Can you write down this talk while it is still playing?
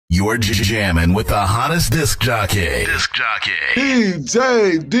You're jamming with the hottest disc jockey.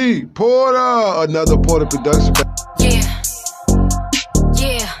 DJ D.Porter, another Porter production. Yeah.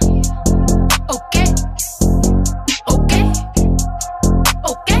 Yeah. Okay. Okay.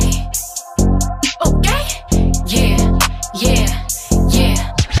 Okay. Okay. Yeah. Yeah.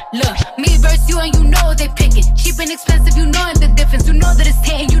 Yeah. Look, me versus you and you know they picking. Cheap and expensive, you know the difference. You know that it's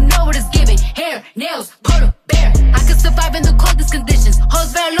hitting, you know what it's giving. Hair, nails, Porter, bear. I can survive in the coldest conditions.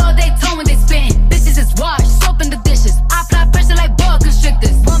 Hoes very low, they tone when they spin. Bitches is washed, soap in the dishes. I apply pressure like boa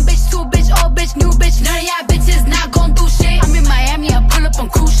constrictors. One bitch, two bitch, old bitch, new bitch. None of y'all bitches not gon' do shit. I'm in Miami, I pull up on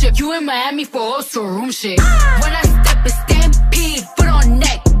cruise ship. You in Miami for also room shit. When I step, it's stampede. Foot on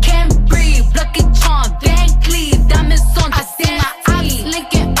neck, can't breathe. Lucky charm, Van Cleave. Diamonds on, I see my eyes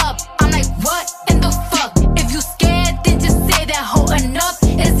linking up. I'm like, what in the fuck? If you scared, then just say that hoe enough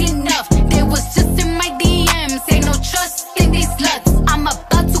is enough. They was just in my DMs. Ain't no trust in these sluts. I'm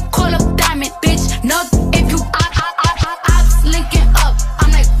about to call up Diamond, bitch. Nug, if you ops linking up.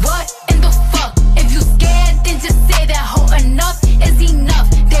 I'm like, what in the fuck? If you scared, then just say that hoe enough is enough.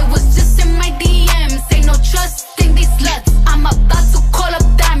 They was just in my DMs. Ain't no trust in these sluts. I'm about to call up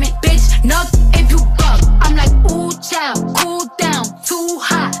Diamond, bitch. Nug, if you buck. I'm like, ooh, child, cool down. Too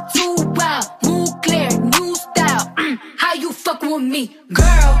hot, too wild. Move clear, new style. How you fucking with me?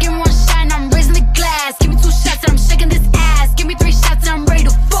 Girl, give me one shot and I'm raising the glass. Give me 2 shots and I'm shaking this ass. Give me 3 shots and I'm ready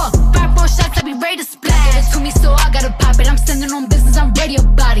to fuck. 5 more shots, I be ready to splash. Give it to me so I gotta pop it. I'm sending on business, I'm ready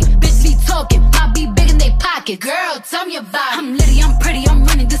about it. Bitch be talking, might be big in they pocket. Girl, tell me about it. I'm litty, I'm pretty, I'm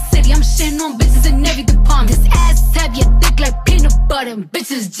running the city. I'm shitting on bitches in every department. This ass is heavy, thick like peanut butter.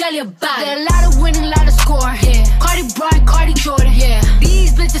 Bitches jelly about it. There a lot of winning, a lot of scoring. Yeah. Cardi Bryant, Cardi Jordan. Yeah.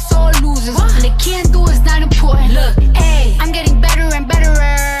 These bitches all losers. What? And they can't do it's not important. Look, hey, I'm getting better and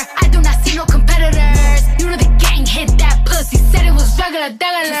betterer. I do not see no competitors. You know the gang hit that pussy. Said it was regular.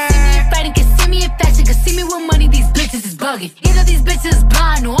 Can see me in fighting, can see me in fashion, can see me with money. These bitches is bugging. Either these bitches is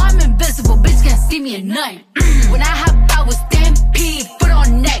blind or I'm invincible. Bitch can't see me at night. When I hop out with stampede, foot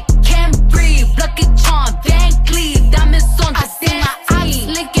on neck, can't breathe. Lucky charm, Van Cleave, diamonds on. I see my eyes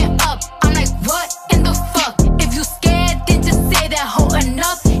linking up. I'm like, what in the fuck? If you scared, then just say that hoe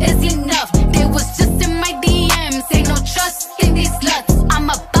enough is enough. They was just in my DMs. Ain't no trust in these sluts. I'm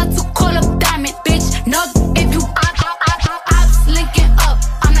about to call up Diamond, bitch. Nug, if you ops linking up.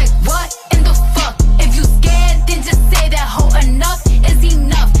 I'm like, what in the fuck? If you scared, then just say that hoe enough is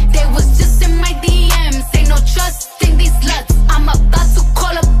enough. They was just in my DMs. Ain't no trust in these sluts. I'm about to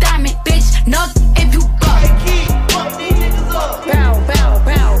call up Diamond, bitch. Nug, if you buck. Bow, bow,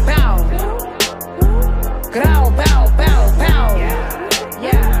 bow, bow. Grau, bow, bow, bow.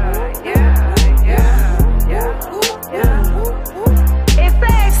 It's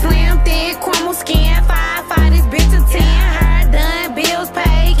that slim, thick, crumble skin, 5'5", this bitch a 10. Hair done, bills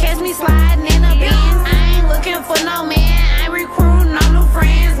paid, catch me sliding in a Benz. I ain't looking for no man, I ain't recruiting no new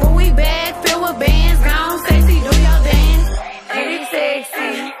friends. But we bag filled with bands, gone sexy, do your dance. Get it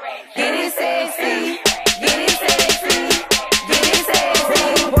sexy, get it sexy, get it sexy, get it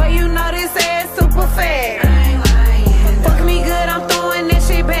sexy. Boy, you know this ass super fat. Fuck me good, I'm throwing that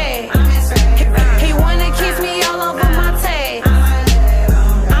shit back. He wanna kiss me all over my tag.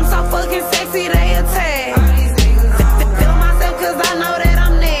 I'm so fucking sexy, they attack. Feel myself cause I know that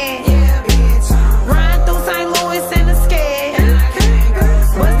I'm next. Riding through St. Louis in the skate.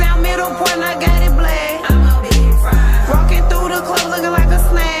 Bust down middle point, I got it black. Walking through the club looking like a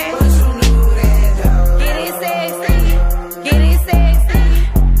snack. Get it sexy, get it sexy,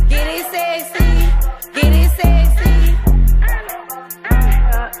 get it sexy, get it sexy.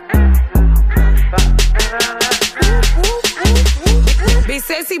 Big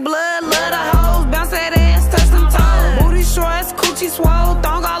sexy blood, love the hoes, bounce that ass, touch them toes. Booty shorts, coochie swole,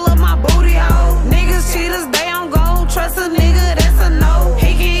 thong all up my booty hole. Niggas cheaters, they on gold, trust a nigga, that's a no.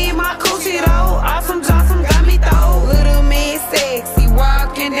 He can eat my coochie though, awesome Johnson got me though. Little me sexy,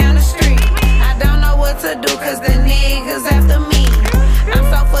 walking down the street. I don't know what to do cause the niggas after me. I'm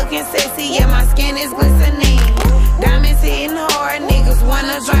so fucking sexy, yeah my skin is glistening. Diamonds hitting hard, niggas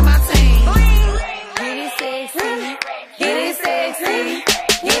wanna join my team. Get it sexy, get it sexy,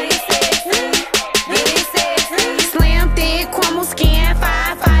 get it sexy, get it sexy. Slim, thick, crumble skin,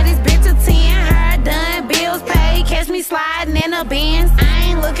 5'5", this bitch a 10. Hair done, bills paid, catch me sliding in a Benz. I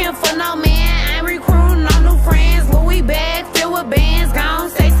ain't looking for no man, I ain't recruiting no new friends. Louis bag filled with bands, gone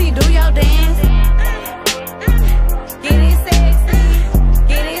sexy, do your dance. Get it sexy,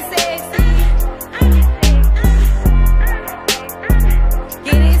 get it sexy,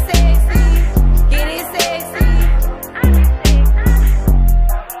 get it sexy, get it sexy.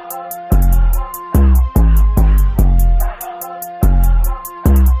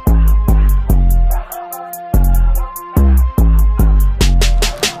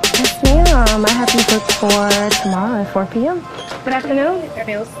 for tomorrow at 4 p.m. Good afternoon. Your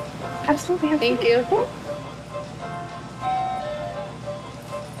nails. Absolutely. Thank you.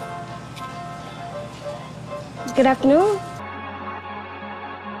 Good afternoon.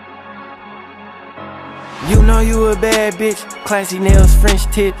 You know you a bad bitch, classy nails, French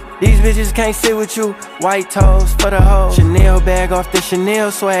tip. These bitches can't sit with you, white toes for the hoe. Chanel bag off the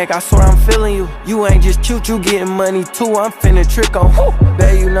Chanel swag, I swear I'm feeling you. You ain't just cute, you getting money too, I'm finna trick on who?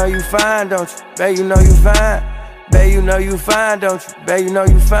 Babe, you know you fine, don't you? Babe, you know you fine. Babe, you know you fine, don't you? Babe, you know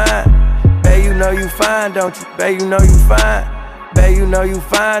you fine. Babe, you know you fine, don't you? Babe, you know you fine. Babe, you know you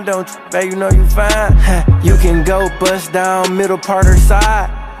fine, don't you? Babe, you know you fine. You can go bust down middle part or side.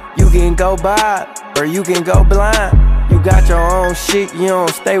 You can go bob, or you can go blind. You got your own shit, you don't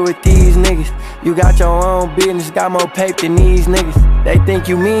stay with these niggas. You got your own business, got more paper than these niggas. They think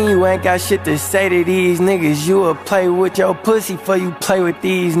you mean, you ain't got shit to say to these niggas. You will play with your pussy before you play with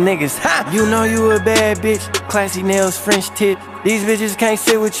these niggas. Ha! You know you a bad bitch, classy nails, French tip. These bitches can't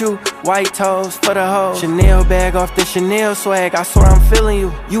sit with you, white toes for the hoe. Chanel bag off the Chanel swag, I swear I'm feeling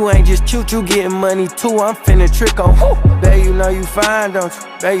you. You ain't just cute, you getting money too, I'm finna trick on who? Babe, you know you fine, don't you?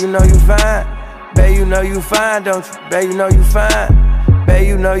 Babe, you know you fine. Babe, you know you fine, don't you? Babe, you know you fine. Babe,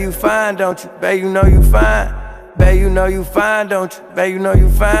 you know you fine, don't you? Babe, you know you fine. Babe, you know you fine, don't you? Babe, you know you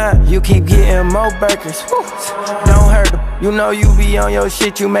fine. You keep getting more burgers, don't hurt them. You know you be on your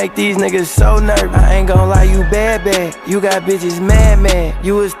shit, you make these niggas so nervous. I ain't gon' lie, you bad, bad. You got bitches mad, mad.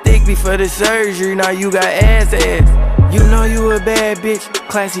 You was thick before the surgery, now you got ass. You know you a bad bitch,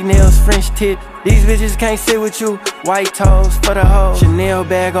 classy nails, French tip. These bitches can't sit with you, white toes for the hoe. Chanel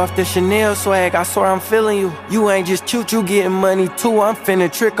bag off the Chanel swag, I swear I'm feeling you. You ain't just cute, you getting money too, I'm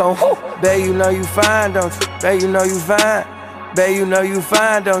finna trick on who? Babe, you know you fine, don't you? Babe, you know you fine. Babe, you know you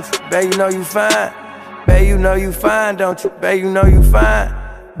fine, don't you? Babe, you know you fine. Babe, you know you fine, don't you? Babe, you know you fine.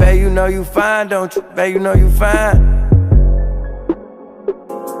 Babe, you know you fine, don't you? Babe, you know you fine.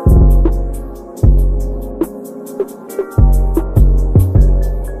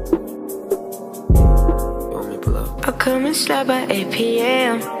 I'll come and slide by 8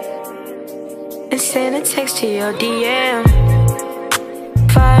 p.m. and send a text to your DM.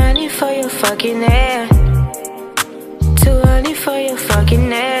 500 for your fucking hair, 200 for your fucking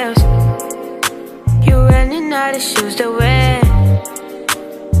nails. You running out of shoes to wear,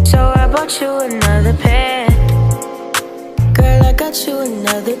 so I bought you another pair. Girl, I got you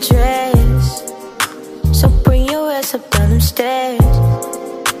another dress, so bring your ass up down them stairs.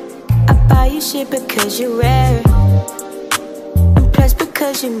 I buy you shit because you're rare, and plus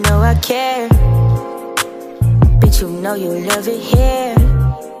because you know I care. Bitch, you know you love it here,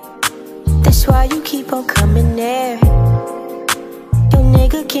 that's why you keep on coming there. Your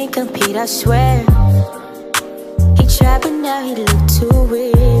nigga can't compete, I swear. He tried but now he look too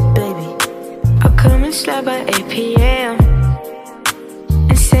weird, baby. I'll come and slide by 8 p.m.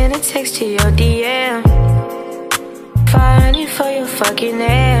 and send a text to your DM. 500 for your fucking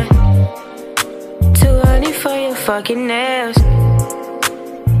hair, 200 for your fucking nails.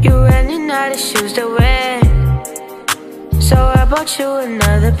 You running out of shoes to wear, so I bought you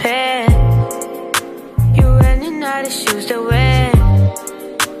another pair. You running out of shoes to wear,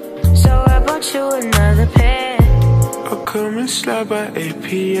 so I bought you another pair. I'll come and slide by 8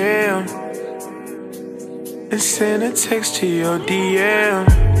 p.m. and send a text to your DM.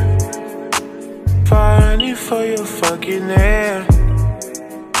 500 for your fucking hair,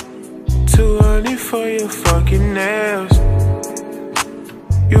 200 for your fucking nails.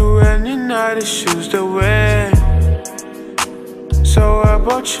 You running out of shoes to wear, so I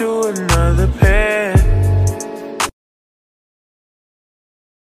bought you another pair.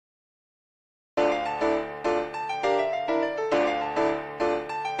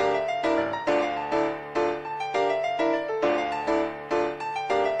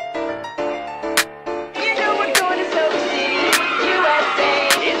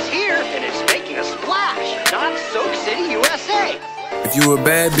 If you a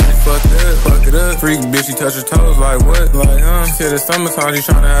bad bitch, fuck it up. Freak bitch, she touch her toes like what? Like, she said it's summertime, she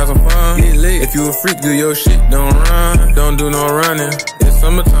tryna have some fun. Get lit. If you a freak, do your shit, don't run. Don't do no running. It's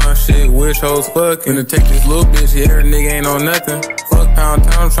summertime shit, which hoes fucking. Finna take this little bitch, yeah, her nigga ain't on nothing. Fuck Pound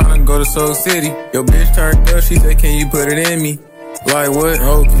Town, tryna go to Soul City. Your bitch turned up, she said, can you put it in me? Like what?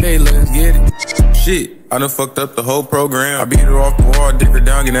 Okay, let's get it. Shit, I done fucked up the whole program. I beat her off the wall, dick her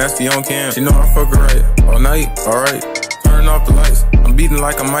down, get nasty on cam. She know I fuck her right, all night, alright. Turn off the lights, I'm beating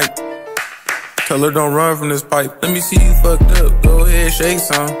like a mic. Tell her don't run from this pipe. Let me see you fucked up, go ahead, shake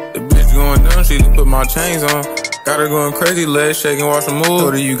some. The bitch going down, she put my chains on. Got her going crazy, legs shaking, watch her move.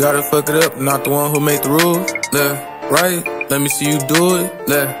 Told her you gotta fuck it up, not the one who made the rules. Left, right, let me see you do it.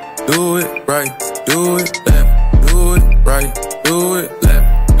 Left, do it right, do it left, do it right, do it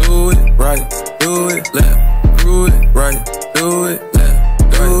left, do it right, do it left, do it right, do it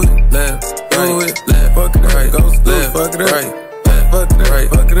left, do it left, do it left, fuck it right, go left, fuck it right, fuck it right,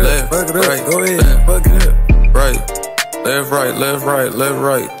 fuck it up, fuck it up, go ahead, fuck it up, right, left, right, left, right, left,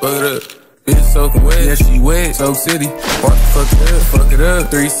 right, fuck it up. Bitch soaking wet, yeah she wet, Soak City. Fuck it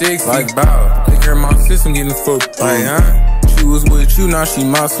up, 360. Like bow, take care of my system, getting fucked. Like she was with you, now she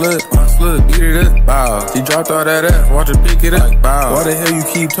my slut. Beat it up, bow. She dropped all that ass, watch her pick it up, like bow. Why the hell you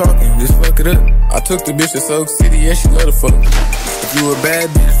keep talking? Just fuck it up. I took the bitch to Soak City, yeah she love to fuck. If you a bad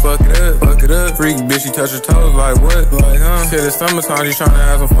bitch, fuck it up. Freak bitch, she touch her toes, like what? Like said it's summertime, she tryna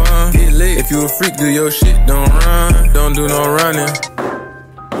have some fun. Get lit. If you a freak, do your shit, don't run, don't do no running.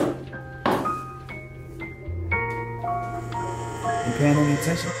 You paying any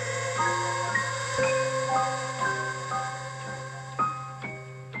attention?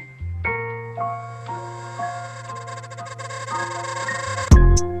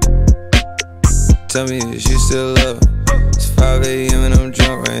 Tell me, is you still up? It's 5 a.m. and I'm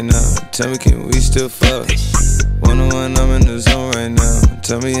drunk right now. Tell me, can we still fuck? 101, I'm in the zone right now.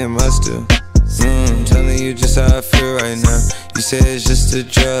 Tell me, am I still? Telling you just how I feel right now. You say it's just the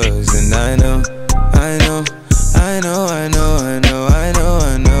drugs, and I know.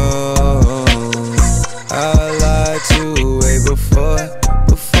 I lied to you way before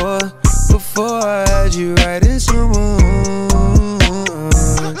I had you right in some mood.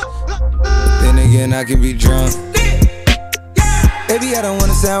 Then again, I can be drunk. Baby, I don't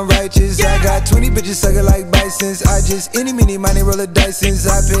wanna sound righteous. I got 20 bitches sucking like bisons. I just any, mini, money, roll a dice since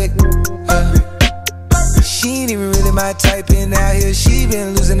I pick. She ain't even really my type, and out here she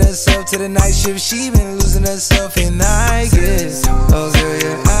been losing herself to the night shift. She been losing herself, and I guess, oh girl,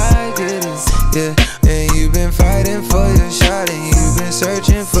 yeah, I get it, yeah. And you've been fighting for your shot, and you've been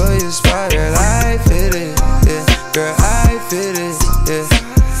searching for your spot. Girl, I fit it, yeah. Girl, I fit it, yeah.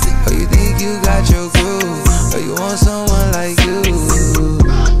 Oh, you think you got your groove, or you want someone like you?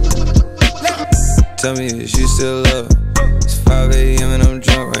 Tell me, is you still up? It's 5 a.m. and I'm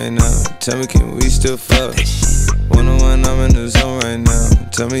drunk right now. Tell me, can we still fuck? 101, I'm in the zone right now.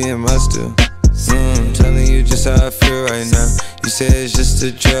 Tell me, am I still? Telling you just how I feel right now. You say it's just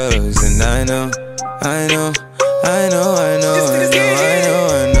the drugs, and I know.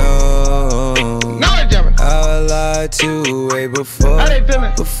 I lied to you way before. How they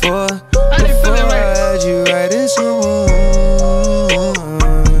feeling? Before I had you right in some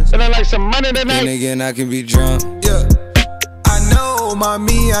rooms. And I like some money tonight. Then again, I can be drunk. Yeah.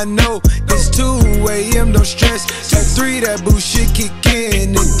 Mommy, I know it's 2 a.m. don't stress. At 3 that bullshit kick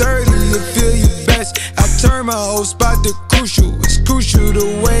in, and 30 you feel you best. I turn my whole spot to crucial. It's crucial the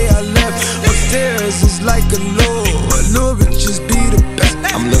way I left. Upstairs is like a little bit just be the best.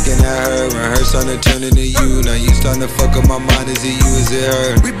 I'm looking at her and her starting to turn into you. Now you starting to fuck up my mind. Is it you, is it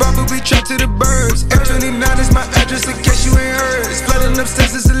her? We bop but we trap to the birds. F29 is my address in case you ain't heard. It's flooding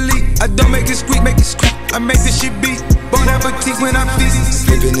upstairs, it's elite. I don't make it squeak, make it squeak. I make this shit beat. Bon appetit when I feast.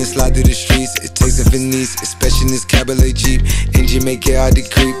 Slipping and slide through the streets. It takes a finesse, especially in this cabaret Jeep. Engine make it hard to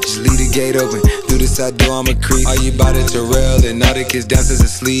creep. Just leave the gate open. Through the side door, I'm a creep. Are you by the Terrell? And all the kids downstairs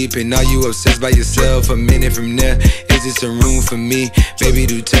asleep. And are you obsessed by yourself? A minute from there, is this a room for me? Baby,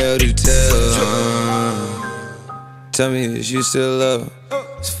 do tell. Tell me, is you still up?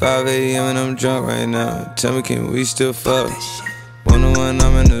 It's 5 a.m. and I'm drunk right now. Tell me, can we still fuck? 101,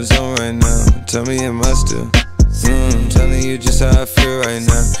 I'm in the zone right now. Tell me, am I still? Telling you just how I feel right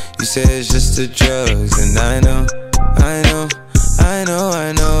now. You say it's just the drugs, and I know.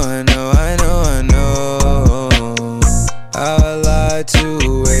 I lied to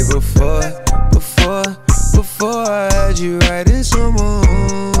you way before I had you right in some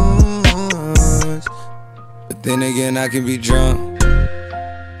rooms. But then again, I can be drunk.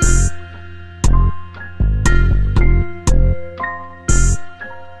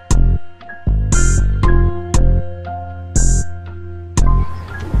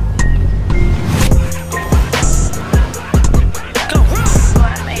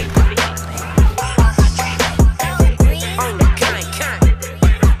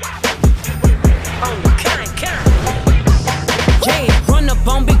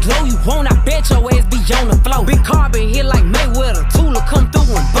 Big carbon here like Mayweather, Tula come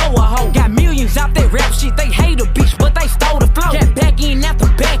through and blow a hoe. Got millions out that rap shit, they hate a bitch, but they stole the flow. Got back in after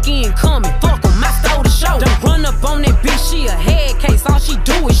back in coming, fuck em, I stole the show. Don't run up on that bitch, she a head case, all she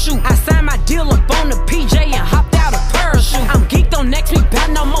do is shoot. I signed my deal up on the PJ and hopped out a parachute. I'm geeked on next week,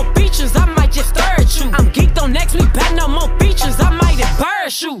 bout no more features, I might just stir at you. I'm geeked on next week, bout no more features, I might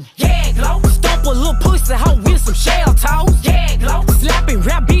embarrass you. Yeah, glow, stomp a little pussy hoe with some shell toes. Yeah, glow, slapping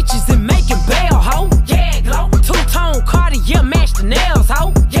rap bitches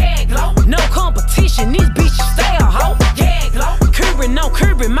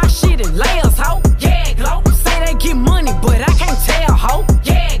curbing my shit in layers, ho. Yeah, glow. Say they get money, but I can't tell, ho.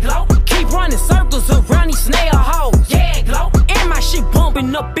 Yeah, glow. Keep running circles around these snail hoes. Yeah, glow. And my shit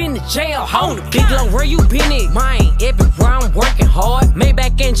bumping up in the jail, ho. Big glow, where you been at? Mine, everywhere I'm working hard.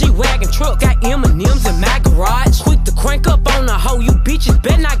 Maybach and G-Wagon truck, got M&M's in my garage. Quick to crank up on the hoe, you bitches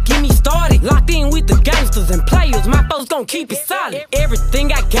better not get me started. Locked in with the gangsters and players, my folks gon' keep it solid.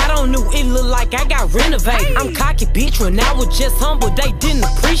 Everything I got on new, it look like I got renovated. I'm cocky, bitch, when I was just humble, they didn't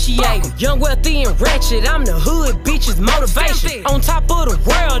appreciate it. Young, wealthy, and ratchet, I'm the hood, bitches, motivation. On top of the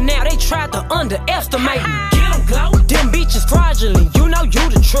world now, they tried to underestimate me. Get 'em, glow. Them bitches fraudulent, you know you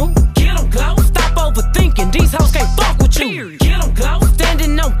the truth. Get 'em, glow. Stop overthinking, these hoes can't fuck with you. Get 'em, glow.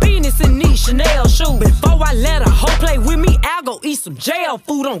 Standing on business in these Chanel shoes. Before I let a hoe play with me, I'll go eat some jail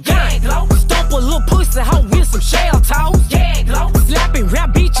food on gang. Stomp a little pussy hoe with some shell toes. Yeah, glow. Slapping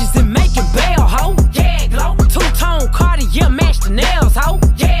rap bitches and making bail, ho. Yeah, glow. Two-tone Cartier match the nails, ho.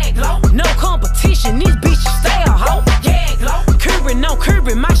 Yeah, glow. No competition, these bitches stay a hoe. Yeah, glow. Curbing on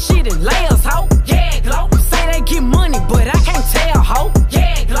curbing my shit in layers, ho. Yeah, glow. Say they get money, but I can't tell, ho.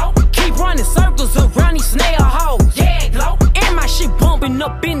 Yeah, glow. Keep running circles around these snail hoes. Yeah, glow. And my shit bumping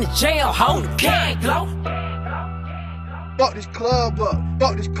up in the jail, ho. Yeah, glow. Fuck this club up.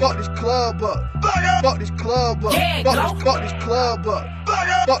 Fuck this club up. Fuck this club up. Yeah, fuck this club up.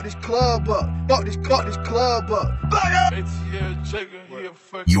 Fuck this club up. Fuck this club up.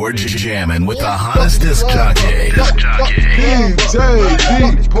 You're jamming with the hottest disc jockey. DJ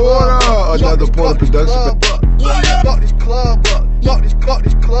D.Porter, another Porter production. Fuck this club up. Fuck this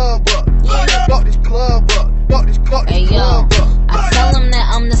club up. Fuck this club up. Fuck this club up. Hey yo, I tell them that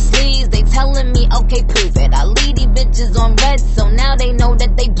I'm the sleaze. They telling me, okay, prove it. I lead these bitches on red, so now they know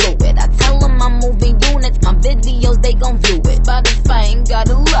that they blew it. I tell them I'm moving units, my videos, they gon' view it. But if I ain't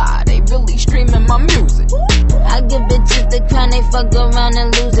gotta lie, they really streaming my music. I give bitches the crown, they fuck around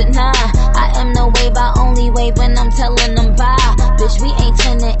and lose it. Nah, I am no wave, I only wave when I'm telling them bye. Bitch, we ain't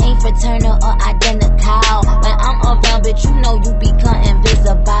turning, ain't fraternal or identical. When I'm around, bitch, you know you become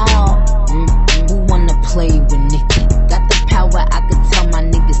invisible. Who wanna play with Nicki? Got the power, I could tell my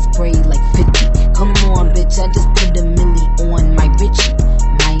niggas spray like 50. Come on, bitch, I just put a milli on my Richie.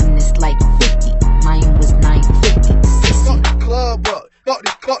 Mine is like 50, mine was 950. Fuck this club up. Fuck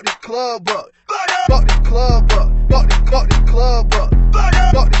this club up. Fuck this club up. Fuck this club up.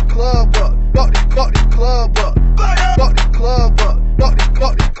 Fuck this club up. Fuck this club up. Fuck this club up.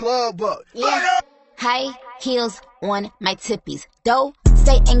 Fuck this club up. Yeah. High heels on my tippies. Dough,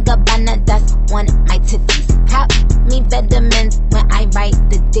 stay in Gabbana, that's on my tippies. Cop me Vitamins when I write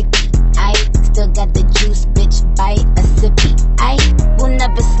the dicky. I still got the juice, bitch, buy a sippy. I will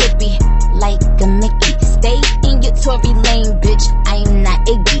never slippy like a Mickey. Stay in your Tory lane, bitch, I am not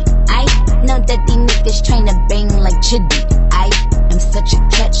Iggy. I know that these niggas tryna bang like Chiddy. I am such a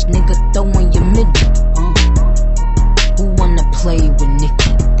catch, nigga, throw on your midi. Who wanna play with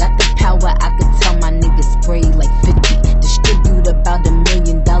Nicki? Got the power, I could tell my niggas spray like 50. Distribute about $1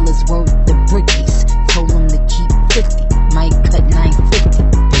 million worth of brickies. Told them to keep 50, might cut 950.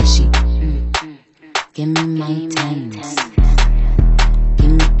 Bitchy, give me my times.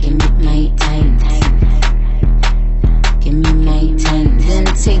 Give me my times. Give me my times. Then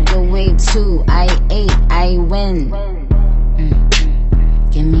take away 2, I 8, I win.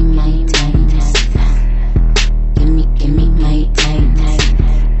 Give me my times. Give me my times.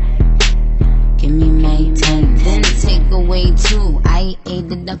 Give me my times. Then take away 2, I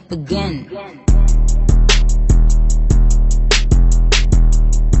ate it up again.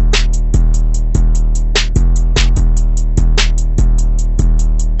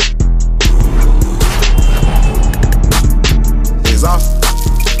 It's off.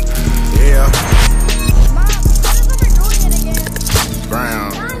 Yeah.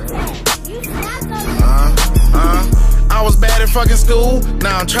 Brown. I was bad at fucking school,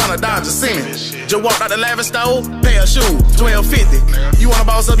 now I'm tryna dodge a semen. Just walked out the lavish store, pay a shoe, $12.50. You wanna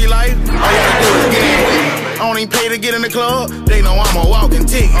boss up your life? All you gotta do is get in with me. I don't even pay to get in the club, they know I'm a walking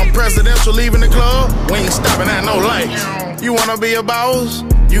tick. I'm presidential leaving the club, we ain't stopping at no lights. You wanna be a boss?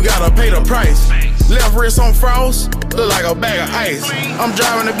 You gotta pay the price. Left wrist on frost, look like a bag of ice. I'm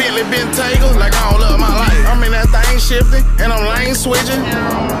driving a Bentley Bentayga like I don't love my life. I'm in that thing shifting, and I'm lane switching.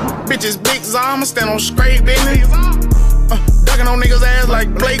 Bitches big Zama, stand on straight business. Ducking on niggas' ass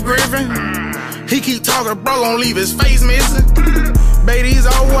like Blake Griffin. He keep talking, bro, gon' leave his face missing. Baby, these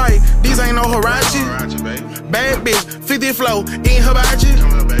all white, these ain't no Hirachi. Bad bitch, 50 flow, ain't hibachi.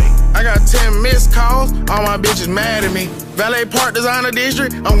 I got 10 missed calls, all my bitches mad at me. Valet Park Designer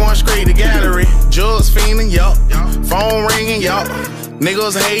District, I'm going straight to gallery. Jugs fiending, yup. Phone ringing, yup.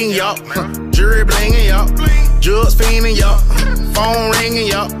 Niggas hating, y'all. Jury blinging, y'all. Drugs fiending, y'all. Phone ringing,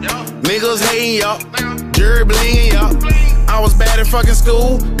 y'all. Niggas hating, y'all. Jury blinging, y'all. I was bad in fucking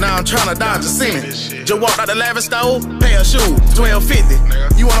school, now I'm tryna dodge a semen. Just walked out the lavish store, pay a shoe,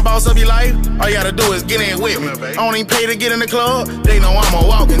 $12.50. You wanna boss up your life? All you gotta do is get in with me. I don't even pay to get in the club, they know I'm a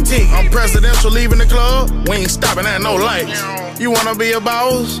walking tick. I'm presidential leaving the club, we ain't stopping at no lights. You wanna be a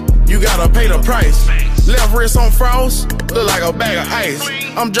boss? You gotta pay the price. Left wrist on frost, look like a bag of ice.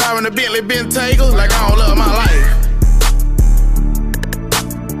 I'm driving a Bentley Bentayga like I don't love my life.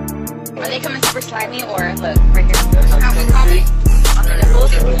 Are they coming super slimy or look right here? Copy.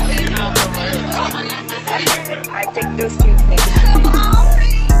 I take those two things.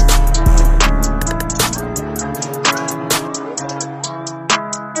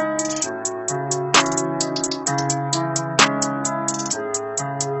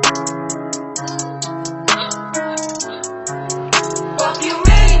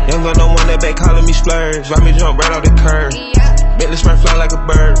 Young girl don't want that back calling me splurge. Why me jump right off the curb? Bentley sprint fly like a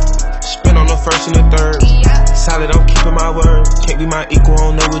bird. Spin on the first and the third. Solid, I'm keeping my word. Can't be my equal, I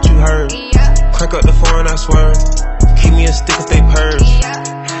don't know what you heard. Crank up the foreign, I swear. Keep me a stick if they purge.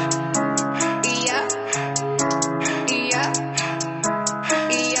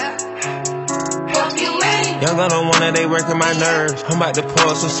 Young girl don't want that, they working my nerves. I'm about to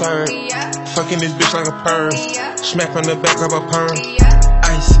pour some serve. Fucking this bitch like a perm. Smack on the back of a perm.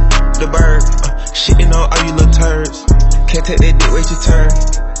 Ice, the bird. Shitting on all you little turds. Can't take that dick, wait your turn.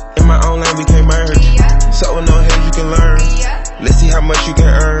 In my own lane we can't merge. So with no head you can learn. Let's see how much you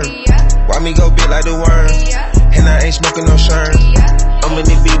can earn. Why me go big like the worm? And I ain't smoking no shirt. I'm in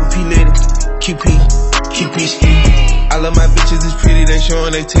the beat with P Litty. QP ski. I love my bitches, it's pretty, they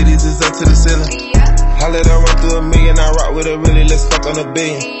showing they titties, it's up to the ceiling. I let her run through a million, I rock with her really, let's fuck on a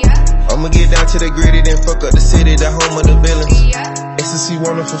billion. I'ma get down to the gritty, then fuck up the city, the home of the villains. Ecstasy,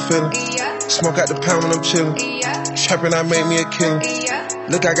 wonderful feeling. Smoke out the pound when I'm chillin'. Trappin', I made me a killer.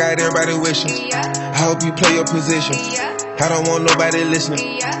 Look, I got everybody wishing. I hope you play your position. I don't want nobody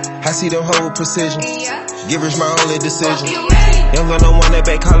listening. I see them whole precision. Givers my only decision. Young girl don't want that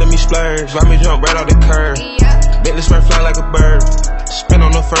back calling me splurge. Why me jump right off the curb? Bentley sprint fly like a bird. Spin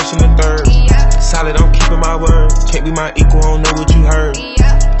on the first and the third. Solid, I'm keeping my word. Can't be my equal, I don't know what you heard.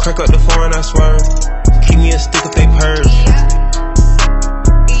 Crank up the foreign, I swear. Keep me a stick if they purge.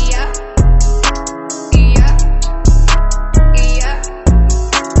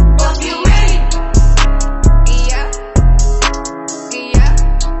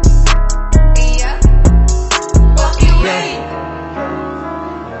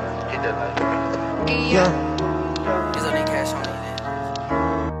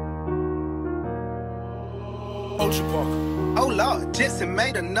 Oh Lord, Jetson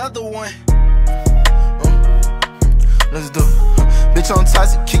made another one. Let's do it. Bitch on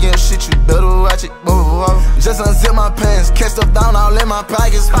toxic, kicking your shit, you better watch it. Just unzip my pants, catch stuff down all in my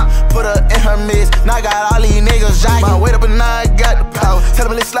pockets. Put her in her midst, now I got all these niggas jocking. My weight up and now I got the power. Tell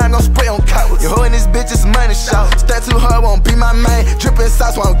them this slime gon' spray on couch. You holding this bitch, it's money shot. Step too hard, won't be my main. Drippin'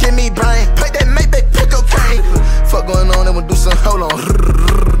 sauce won't give me brain. Play that Mixtape, pick cocaine. Fuck going on, then we'll do some, hold on.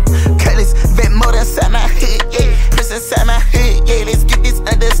 Cutlass, vent more than inside my hood, yeah. Press inside my hood, yeah. Let's get this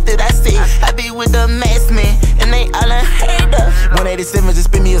understood, I see. I be with the mask man, and they all unheard of. 187 just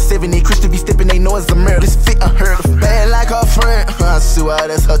spin me a 70. Christian be stepping, they know it's a murder. This fit unheard of. Bad like her friend, I swear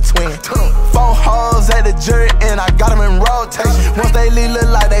that's her twin. 4 hoes at the jury, and I got them in rotation. Once they leave, look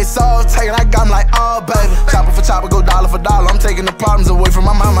like they soul taken. I got them like, oh baby. Chopper for chopper, go dollar for dollar. I'm taking the problems away from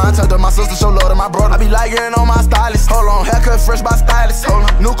my mama. I told her my sister, show love to my brother. I be like getting on my stylist. Hold on, haircut fresh by stylist. Hold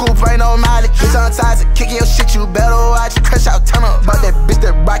on, new coupe ain't no mileage. Bitch on toxic, kicking your shit, you better watch it. Crash out, turn up. But that bitch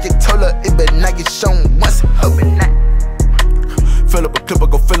that rocket told her it better not get shown once. Hoping not. Fill up a clip,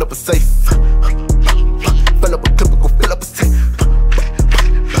 go fill up a safe. Fill up a clip, go fill up a safe.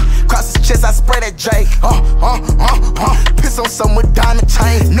 Cross his chest, I spray that J. Piss on something with diamond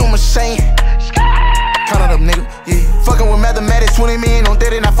chains. New machine. Count it up, nigga. Yeah. Fucking with mathematics, 20 million on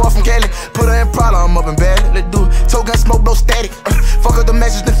 30, not far from Cali. Put her in problem, I'm up in bed. Let's do it. Toe gun smoke, blow static. Fuck up the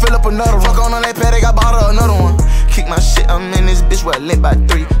message, then fill up another one. Fuck on that paddock, I bought her another one. Kick my shit, I'm in this bitch where I lit by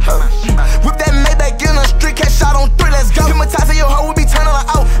 3. Whip that Maybach, get on the street, catch shot on 3, let's go. Hypnotize your hoe, we be turning her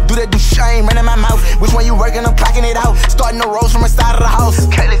out. Do that, do shame, running my mouth. Which one you working, I'm clocking it out. Starting the rolls from the side of the house.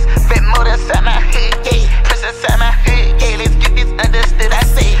 Cutlass, vent more than inside my hood, yeah. Press inside my hood, yeah. Let's get this understood, I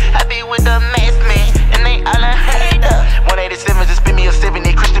say. I be with the mask man, and they all unheard of. 187 just spin me a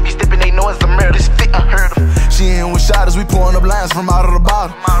 70. Christian be stepping, they know it's a murder. This fit unheard of. She in with shotters, we pouring up lines from out of the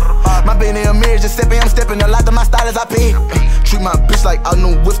bottle. My Hopping in a mirror, just stepping, I'm stepping. A lot of my style is I pay. Treat my bitch like I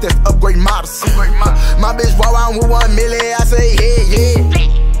know whips, that's upgrade models. My bitch walk around with 1 million, I say yeah.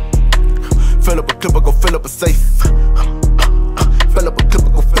 Fill up a clip, I go fill up a safe. Fill up a clip, I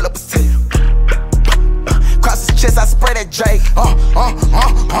go fill up a safe. Cross his chest, I spray that Drake.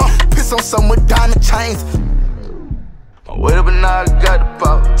 Piss on some with diamond chains. Wait up and now I got the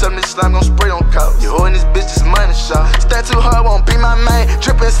pop. Tell me this slime gon' spray on cops. You holding this bitch, this money shot. Stand too hard, won't be my main.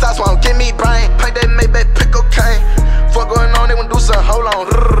 Drippin' sauce, won't give me brain. Paint that Maybach, pick cocaine. Fuck going on, they wanna do something, hold on.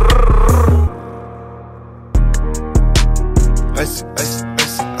 Ice, ice,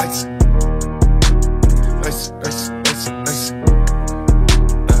 ice, ice. Ice, ice, ice, ice.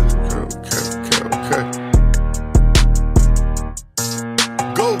 Okay.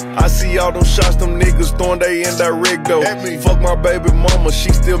 Go. I see all them shots, them niggas throwing they indirect though. Fuck my baby mama, she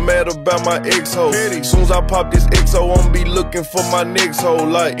still mad about my ex-ho. Soon as I pop this XO, I'ma be looking for my next hoe.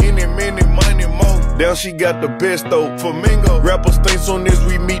 Like any minute, money more. Down she got the best though. Flamingo. Rappers think soon as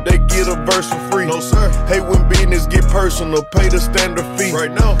we meet, they get a verse for free. No sir. Hate when business get personal, pay the standard fee.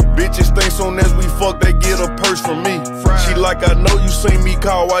 Right now, bitches think soon as we fuck, they get a purse from me. She like, I know you seen me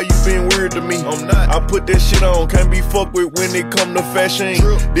call, why you been weird to me? I'm not. I put that shit on, can't be fucked with when it come to fashion.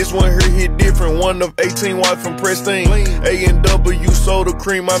 True. This one here hit different, one of 18 watts from Pristine. A&W soda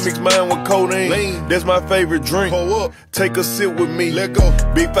cream, I mix mine with codeine. That's my favorite drink. Up. Take a sip with me. Let go.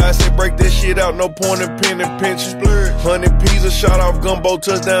 Big 5 said break that shit out, no point in pen and pinches. 100 P's a shot off gumbo,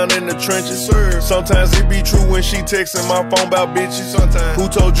 touchdown in the trenches. Sometimes it be true when she texting my phone about bitches. Sometimes. Who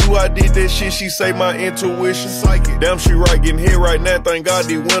told you I did that shit? She say my intuition. Psychic. Damn, she right, getting hit right now. Thank God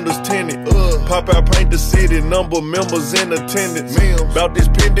these windows tinted. Pop out, paint the city, number members in attendance. About this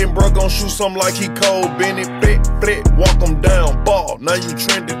pendant, bro, gon' shoot something like he cold. Bennett, flat, walk them down, ball. Now you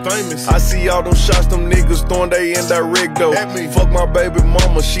trending famous. I see all them shots, them niggas throwing they indirect though. Fuck my baby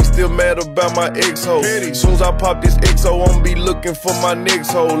mama, she still mad about my ex-ho. Soon as I pop this XO, I'ma be looking for my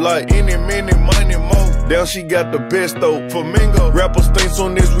next hoe. Like any minute, money more. Down she got the best though. Flamingo. Rappers think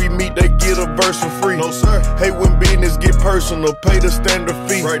soon as we meet, they get a verse for free. No sir. Hate when business get personal, pay the standard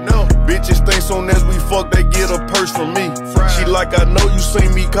fee. Right now, bitches think soon as we fuck, they get a purse from me. She like, I know you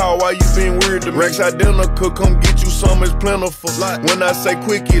seen me call, why you been weird to me? Rex identical, come get you some, it's plentiful. When I say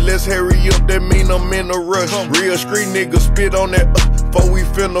quickie, let's hurry up, that mean I'm in a rush. Real street nigga spit on that before we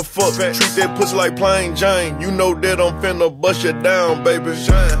finna fuck. Treat that pussy like plain Jane, you know that I'm finna bust you down, baby.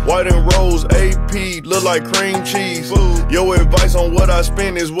 White and rose, AP, look like cream cheese. Your advice on what I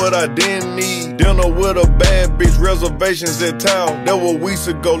spend is what I didn't need. Dinner with a bad bitch, reservations at town. That was weeks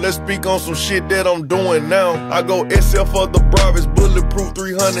ago, let's speak on some shit that I'm doing now. I go SL for the Bravis, bulletproof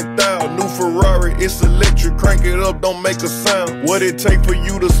 300,000. New Ferrari, it's electric, crank it up, don't make a sound. What it take for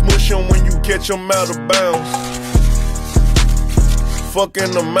you to smush them when you catch them out of bounds?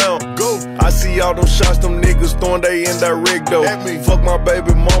 Fucking amount. Go. I see all them shots, them niggas throwing they indirect though. Fuck my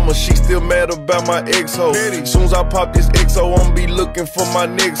baby mama, she still mad about my ex-ho. Soon as I pop this XO, I'ma be looking for my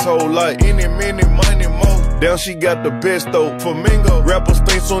next hoe. Like any minute, money more. Down she got the best though. Flamingo. Rappers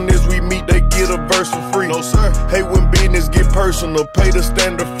think soon as we meet, they get a verse for free. No sir. Hate when business get personal, pay the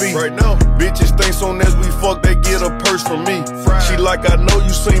standard fee. Right now, bitches think soon as we fuck, they get a purse from me. She like, I know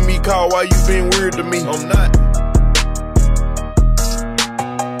you seen me call, why you been weird to me? I'm not.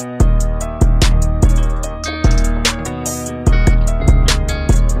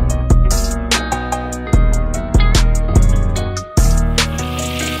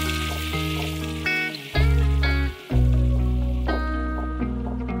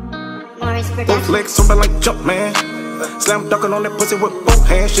 Both legs something like jump man. Slam dunking on that pussy with both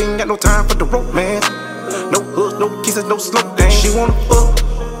hands. She ain't got no time for the romance. No hoods, no kisses, no slow dance. She wanna fuck.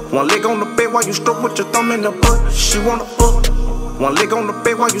 One leg on the bed while you stroke with your thumb in the butt. She wanna fuck. One leg on the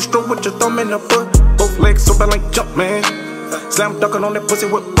bed while you stroke with your thumb in the butt. Both legs something like jump man. Slam dunking on that pussy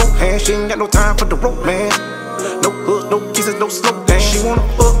with both hands. She ain't got no time for the romance. No hoods, no kisses, no slow dance. She wanna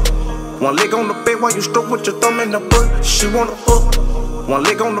fuck. One leg on the bed while you stroke with your thumb in the butt. She wanna fuck. One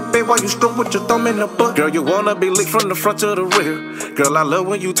leg on the bed while you stroke with your thumb in the butt. Girl, you wanna be licked from the front to the rear. Girl, I love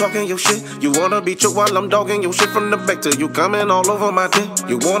when you talking your shit. You wanna be choked while I'm dogging your shit from the back till you coming all over my dick.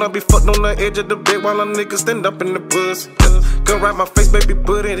 You wanna be fucked on the edge of the bed while a nigga stand up in the pussy. Come right my face, baby,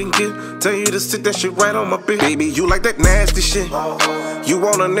 put it in gear. Tell you to sit that shit right on my bitch. Baby, you like that nasty shit. You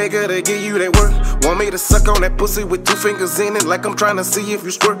want a nigga to give you that work. Want me to suck on that pussy with 2 fingers in it like I'm trying to see if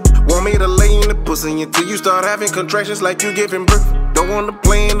you squirt. Want me to lay in the pussy until you start having contractions like you giving birth. Don't wanna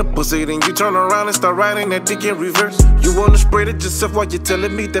play in the pussy, then you turn around and start riding that dick in reverse. You wanna spread it yourself while you're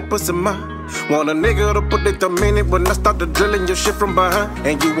telling me that pussy mine. Want a nigga to put it the minute when I start to drilling your shit from behind.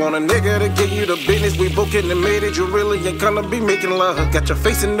 And you want a nigga to give you the business. We both in the minute, you really ain't gonna be making love. Got your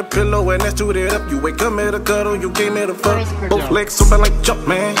face in the pillow and that's chewed it up. You ain't come here to cuddle, you came here to fuck. Both legs something like jump,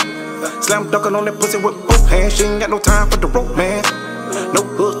 man. Slam dunking on that pussy with both hands. She ain't got no time for the romance. No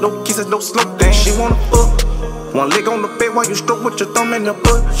hugs, no kisses, no slow dance. She wanna fuck. One leg on the bed while you stroke with your thumb in the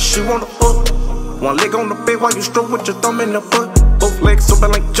butt. She wanna fuck. One leg on the bed while you stroke with your thumb in the butt. Both legs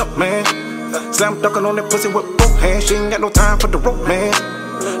open like jump, man. Slam dunking on that pussy with both hands. She ain't got no time for the romance.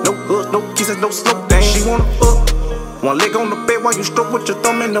 No hugs, no kisses, no slow dance. She wanna fuck. One leg on the bed while you stroke with your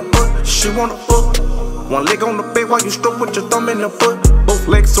thumb in the butt. She wanna fuck. One leg on the bed while you stroke with your thumb in the butt. Both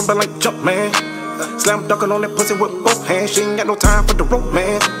legs open like jump, man. Slam dunking on that pussy with both hands. She ain't got no time for the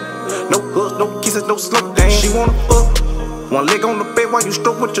romance. No hugs, no kisses, no slow dance. She wanna fuck. One leg on the bed while you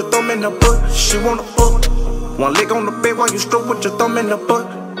stroke with your thumb in the butt. She wanna fuck. One leg on the bed while you stroke with your thumb in the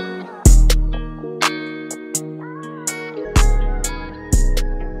butt.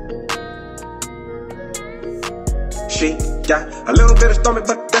 She got a little bit of stomach,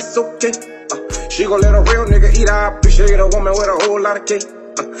 but that's okay. She gon' let a real nigga eat. I appreciate a woman with a whole lot of cake.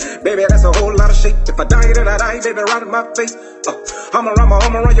 Baby, that's a whole lot of shit. If I die, then I die, baby, right in my face. I'ma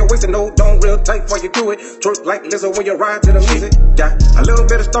run your waist and no, don't real tight while you do it. Twerk like Lizzo when you ride to the music. Got a little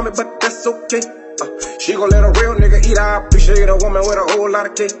bit of stomach, but that's okay. She gon' let a real nigga eat. I appreciate a woman with a whole lot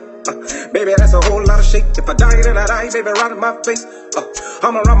of cake. Baby, that's a whole lot of shit. If I die, then I die, baby, right in my face.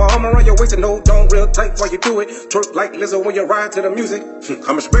 I'ma run your waist and no, don't real tight while you do it. Twerk like Lizzo when you ride to the music.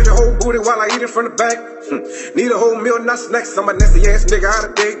 I'ma spread your whole booty while I eat it from the back. Need a whole meal, not snacks. I'm a nasty ass nigga out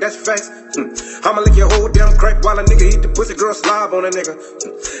of date, that's facts. I'ma lick your whole damn crack while a nigga eat the pussy, girl slob on a nigga.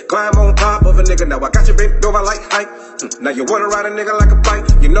 Climb on top of a nigga, now I got you bent over like height. Now you wanna ride a nigga like a bike,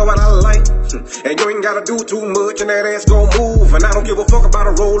 you know what I like. And you ain't gotta do too much and that ass gon' move. And I don't give a fuck about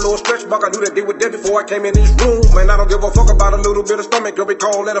a roll or a stretch mark. I knew that they were dead before I came in this room. And I don't give a fuck about a little bit of stomach, girl, we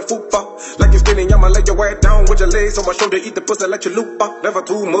call that a fupa. Like you skinny, I'ma lay your ass down with your legs on my shoulder, eat the pussy like you loop up. Never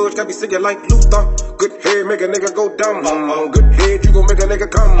too much, got me singing like Luther. Good head, make a nigga go dumb. Good head, you gon' make a nigga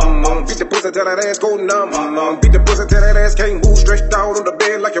come. Beat the pussy till that ass go numb. Beat the pussy till that ass can't move. Stretched out on the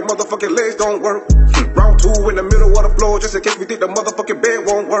bed like your motherfucking legs don't work. Round 2 in the middle of the floor, just in case we think the motherfucking bed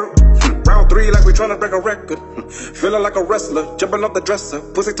won't work. Round 3 like we tryna break a record. Feeling like a wrestler, jumping off the dresser.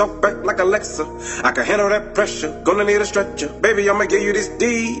 Pussy talk back like Alexa. I can handle that pressure, gonna need a stretcher. Baby, I'ma give you this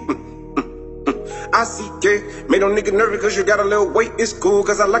D. I see it. Made no nigga nervous cause you got a little weight. It's cool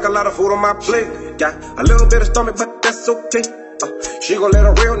cause I like a lot of food on my plate. Got a little bit of stomach, but that's okay. She gon' let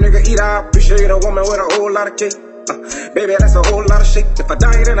a real nigga eat. I appreciate a woman with a whole lot of cake. Baby, that's a whole lot of shit. If I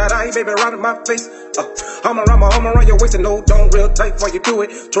die, then I die, baby, right in my face. I'ma run your waist and no, don't real tight while you do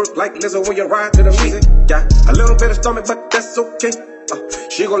it. Twerk like Lizzo when you ride to the music. Got a little bit of stomach, but that's okay.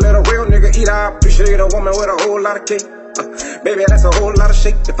 She gon' let a real nigga eat. I appreciate a woman with a whole lot of cake. Baby, that's a whole lot of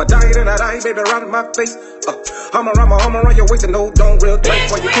shit. If I die, then I die, baby, right in my face. I'ma run your waist and no, don't real tight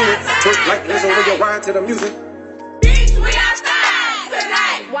while you do it. Twerk like Lizzo when you ride to the music. Bitch, we outside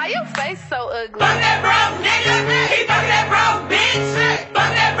tonight. Why your face so ugly? Fuck that broke nigga. He fuck that broke bitch.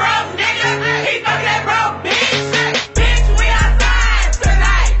 Fuck that broke nigga. He fuck that broke bitch. Bitch, we outside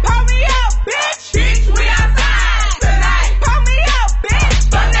tonight. Pull me up, bitch. Bitch, we outside tonight. Pull me up, bitch.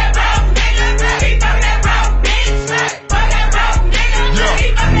 Fuck that broke nigga. He fuck that broke bitch. Fuck that broke nigga.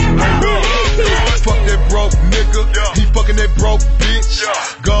 He fuck that broke bitch. Fuck that broke nigga. He fucking that broke bitch.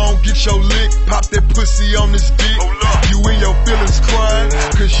 Go on, get your lick. Pop that pussy on this dick. You in your feelings crying,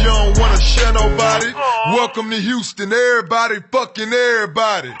 cause you don't wanna share nobody. Welcome to Houston, everybody fucking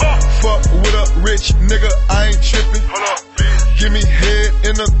everybody. Fuck with a rich nigga, I ain't tripping. Give me head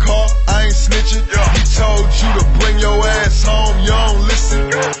in the car, I ain't snitching. He told you to bring your ass home, you don't listen.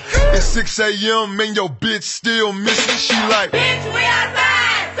 It's 6 a.m. and your bitch still missing. She like, bitch, we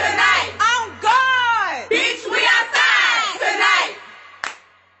outside tonight. On guard. Bitch, we outside tonight.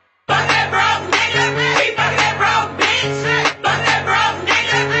 Fuck that broke nigga. He fuck that broke bitch. Fuck that broke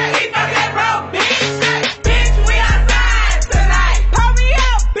nigga. He fuck that broke bitch. Bitch, we outside tonight. Pull me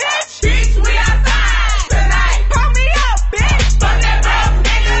up, bitch. Bitch, we outside tonight. Pull me up, bitch. Fuck that broke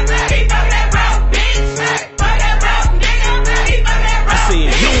nigga. He fuck that broke bitch. Fuck that broke nigga. He fuck that broke bitch. I said,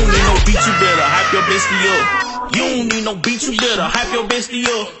 you don't need no beat, you better hype your bestie up. You don't need no beat, you better hype your bestie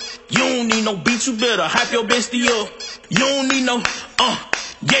up. You don't need no beat, you better hype your bestie up. You don't need no,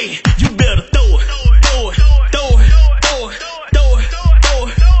 yeah, you better throw it, throw it, throw it, throw it, throw it, throw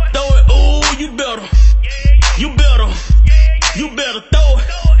it, throw it, ooh, you better throw it,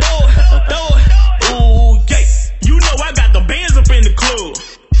 throw it, ooh, yeah. You know I got the bands up in the club,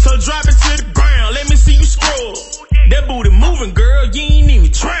 so drop it to the ground, let me see you scrub. That booty moving, girl, you ain't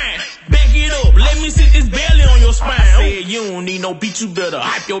even trying. Back it said you don't need no beat, you better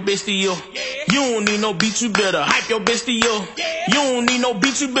hype your bestie up. You don't need no beat, you better hype your bestie up. You don't need no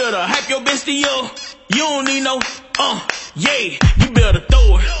beat, you better hype your bestie up. You don't need no, yeah, you better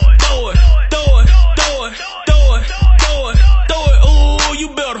throw it, throw it, throw it, throw it, throw it, throw it, throw it, ooh, you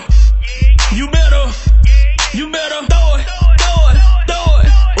better throw it, throw it, throw it,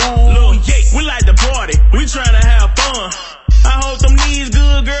 ooh, yeah, we like to party, we tryna have fun. I hope them knees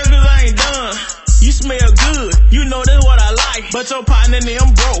good, girl, cause I ain't done. You smell good, you know that's what I like. But your partner and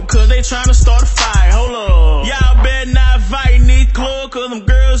them broke, cause they tryna start a fight. Hold up, y'all better not fight in this club, cause them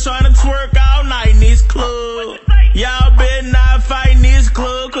girls tryna twerk all night in this club. Y'all better not fight in this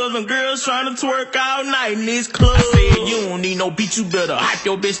club, cause them girls tryna twerk all night in this club. I said you don't need no beat, you better hype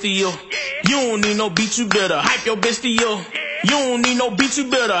your bestie up. You don't need no beat, you better hype your bestie up. You don't need no beat, you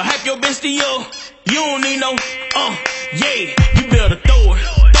better hype your bestie up. You don't need no, yeah, you better throw it,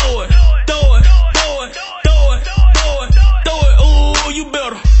 throw it, throw it, throw it, throw it, throw it, throw it, ooh, you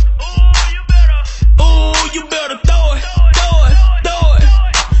better, throw it, throw it, throw it.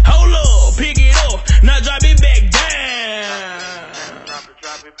 Hold up, pick it up, now drop it back down.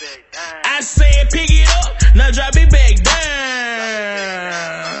 I said pick it up, now drop it back down.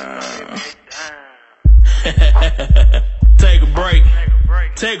 Take a break.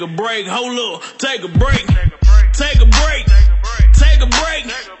 Take a break, hold up, take a break, take a break, take a break,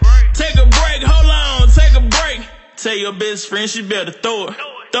 take a break, hold on, take a break. Tell your best friend she better throw it,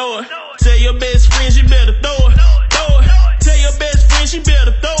 throw it. Tell your best friend she better throw it, throw it. Tell your best friend she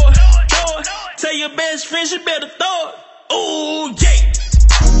better throw it, throw it. Tell your best friend she better throw it. Ooh, yeah.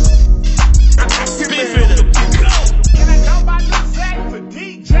 Spin for the go. Can I go by the sack for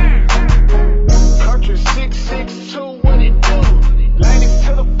DJ? Country 662, what it do? Ladies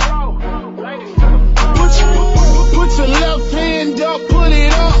to the floor, ladies to the floor. Put your left hand up, put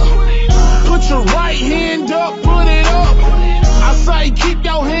it up. Put your right hand up, put it up. I say keep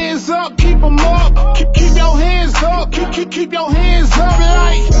your hands up, keep them up. Keep your hands up, keep your hands up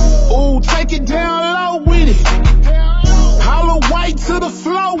like. Ooh, take it down low with it. Hollow white to the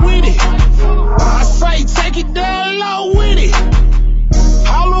floor with it. I say take it down low with it.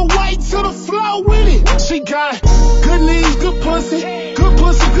 Hollow white to the floor with it. She got good knees, good pussy. Good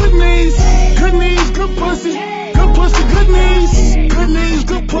pussy, good knees. Good knees, good pussy. Good pussy, good knees. Good knees,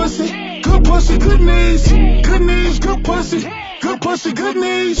 good pussy. Good pussy, good knees. Good knees, good pussy. Good pussy, good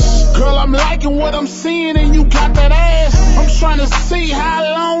knees. Girl, I'm liking what I'm seeing and you got that ass. I'm trying to see how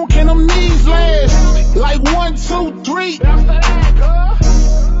long can them knees last. Like 1, 2, 3, 4,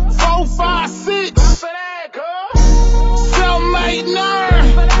 5, 6, 7, 8, 9.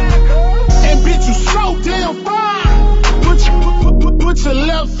 And bitch, you so damn fine. Put your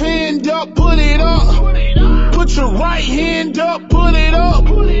left hand up, put it up. Put your right hand up, put it up.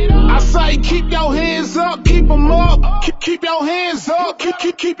 I say keep your hands up, keep them up. Keep your hands up,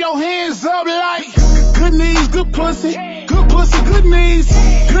 keep your hands up like. Good knees, good pussy. Good pussy, good knees.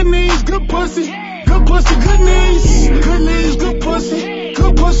 Good knees, good pussy. Good pussy, good knees. Good knees, good pussy.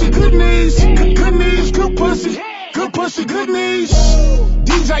 Good pussy, good knees. Good knees, good pussy. Good pussy, good knees.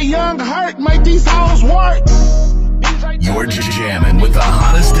 DJ Young Hurt, make these hoes work. You're jamming with the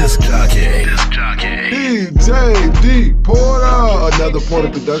hottest disc jockey. DJ D.Porter, another Porter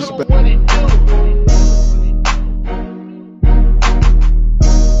production.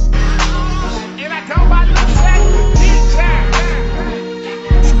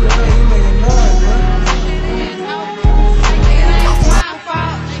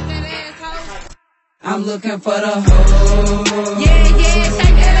 I'm looking for the hoe. Yeah,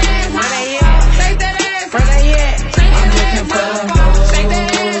 shake that ass, hoe. Shake that ass, where they at? I'm looking for the hoe. Shake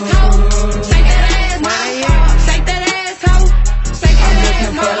that ass, hoe. Shake that ass, hoe. Shake that ass, hoe. Shake that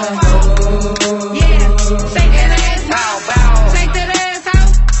ass, hoe. Yeah, shake that ass, hoe. Shake that ass,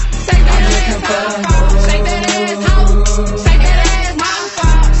 hoe. Shake that ass, hoe. Shake that ass, hoe. Shake that ass,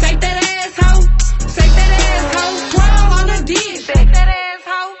 hoe. Shake that ass, hoe. Shake that ass, hoe. Twirl on the dick. Shake that ass,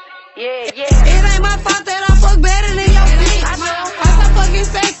 hoe. Yeah. It ain't my fault that I fuck better than your bitch. I'm so fucking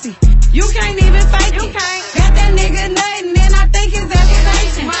sexy. You can't even fake it. Got that nigga nuttin' and I think it's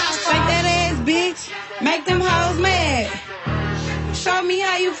destination. Shake that ass, bitch. Make them hoes mad. Show me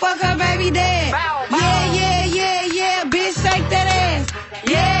how you fuck her baby dad. Yeah, bitch, shake that ass.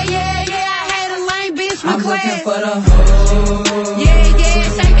 Yeah, I had a lame bitch with class. I'm looking for the hoe. Yeah,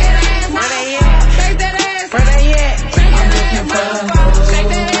 shake that ass. Where they at? Shake that ass. Where they at? I'm looking for the hoe. Shake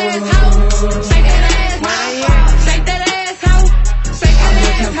that ass, hoe. Shake that ass, hoe. Shake that ass, hoe. Shake that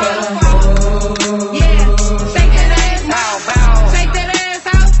ass, hoe. Yeah, shake that ass, hoe. Shake that ass,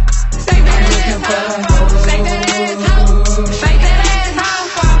 hoe. Shake that ass, hoe. Shake that ass, hoe. Shake that ass,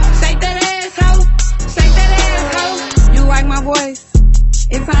 hoe. Shake that ass, hoe. Shake that ass, hoe.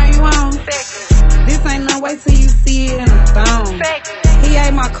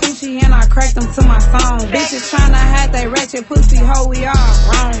 coochie and I cracked them to my song. Bitches tryna hide they ratchet pussy hoe, we all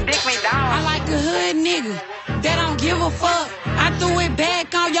wrong. I like a hood nigga that don't give a fuck. I threw it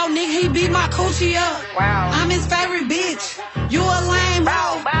back on your nigga, he beat my coochie up. I'm his favorite bitch, you a lame bro.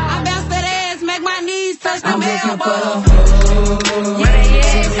 I bounce that ass, make my knees touch them elbows.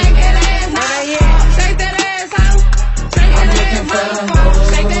 Yeah, shake that ass, shake that ass, ho. Shake that ass,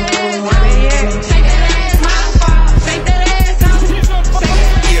 motherfucker. Shake that ass, ho. Shake that ass, motherfucker. Shake that ass, ho. Shake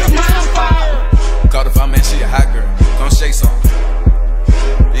that ass, motherfucker. Call the fire man, she a hot girl. Gon' shake some,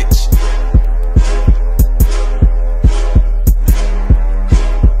 bitch.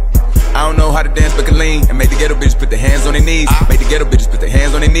 I don't know how to dance but can lean and make the ghetto bitches put their hands on their knees. Make the ghetto bitches put their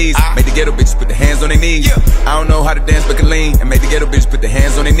hands on their knees. Make the ghetto bitches put their hands on their knees. I don't know how to dance but can lean and make the ghetto bitches put their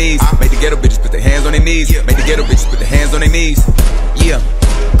hands on their knees. Make the ghetto bitches put their hands on their knees. Make the ghetto bitches put their hands on their knees. Yeah,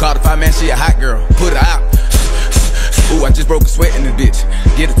 call the fire man, she a hot girl. Put her out. Ooh, I just broke a sweat in this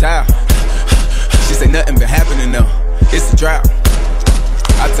bitch. Get a towel. She say nothing been happening though. It's a drought.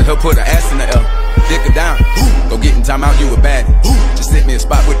 I tell her put her ass in the L. Dick her down. Go get in time out, you a baddie. Just hit me a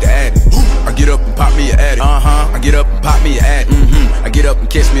spot with the addy. I get up and pop me a addy. I get up and pop me a addy. I get up and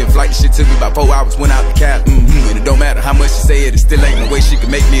catch me a flight. The shit took me about 4 hours, went out the cab. And it don't matter how much she say it, it still ain't no way she can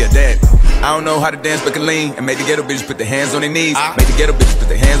make me a daddy. I don't know how to dance but can lean and make the ghetto bitches put their hands on their knees. Make the ghetto bitches put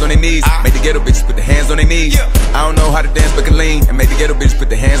their hands on their knees. Make the ghetto bitches put their hands on their knees. I don't know how to dance but can lean and make the ghetto bitches put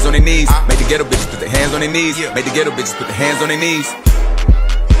their hands on their knees. Make the ghetto bitches put their hands on their knees. Make the ghetto bitches put their hands on their knees.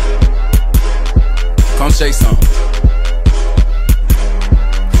 Come shake some.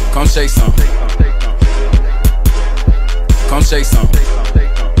 Come shake some. Come shake some.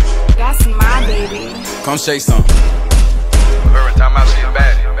 That's my baby. Come shake some. Her and time out, she a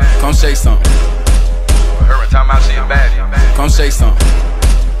baddie. Come shake some. Her and time out, she a baddie. Come shake some.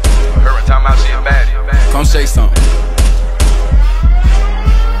 Her and time out, she a baddie. Come shake some.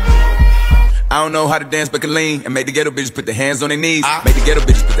 I don't know how to dance but can lean and make the ghetto bitches put their hands on their knees. Make the ghetto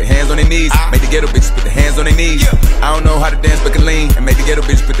bitches put their hands on their knees. Make the ghetto bitches put their hands on their knees. I don't know how to dance but can lean and make the ghetto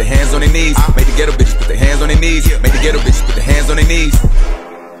bitches put their hands on their knees. Make the ghetto bitches put their hands on their knees. Make the ghetto bitches put their hands on their knees.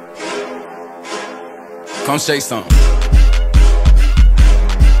 Come shake some.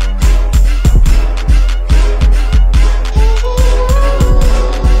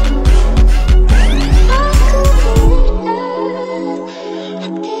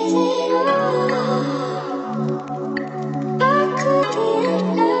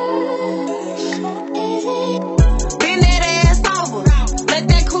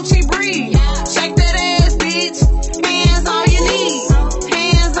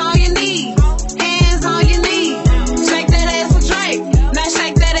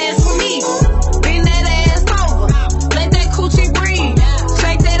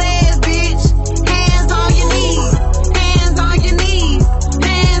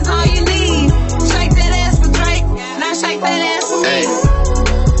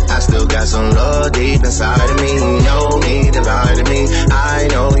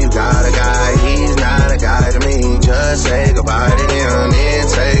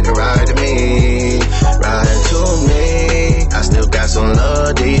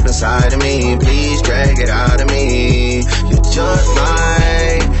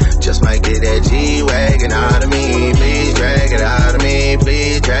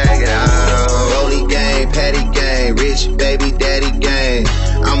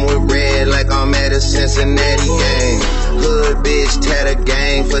 Cincinnati gang. Hood bitch, tatted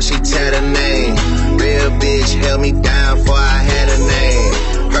gang, for she tat her name. Real bitch held me down before I had a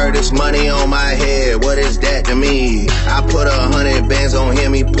name. Heard this money on my head, what is that to me? I put 100 bands on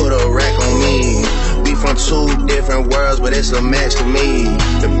him, he put a rack on me. We from 2 different worlds, but it's a match to me.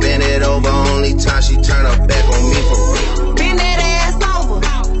 To bend it over, only time she turn her back on me for real. Bend that ass over,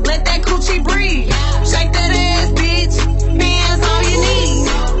 let that coochie breathe. Shake that ass, bitch, hands on your knees.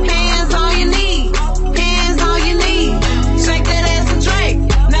 Hands on your knees. Hands on your knees. Shake that ass for Drake,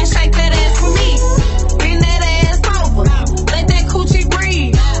 now shake that ass for me. Bend that ass over, let that coochie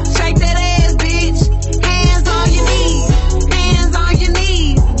breathe. Shake that ass, bitch, hands on your knees. Hands on your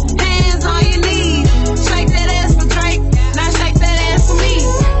knees. Hands on your knees. Shake that ass for Drake, now shake that ass for me.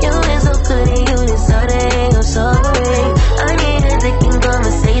 You is so pretty, you deserve it, I'm sorry.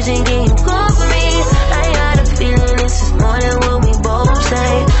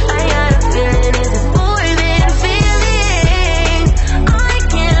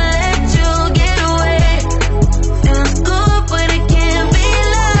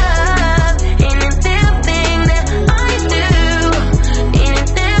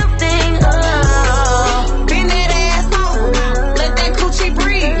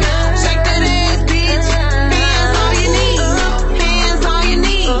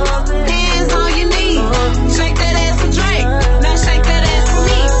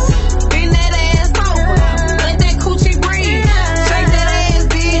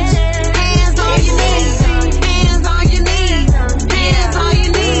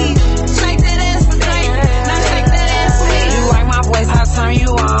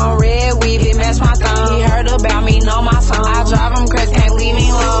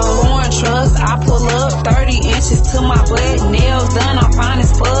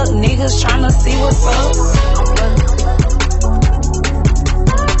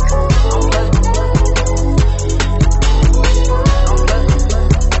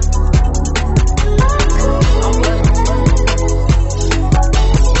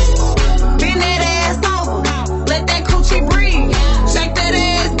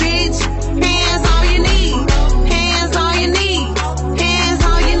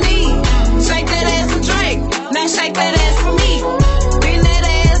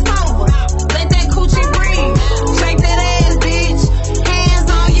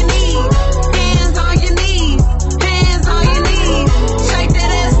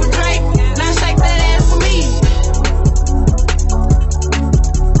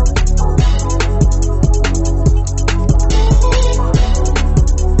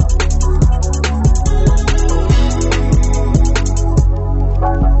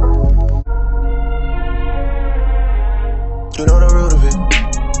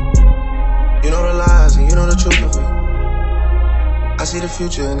 see the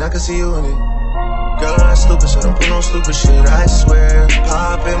future and I can see you in it. Girl, I'm stupid, so don't put no stupid shit, I swear.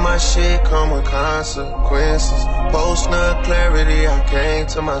 Poppin' my shit come with consequences. Post no clarity, I came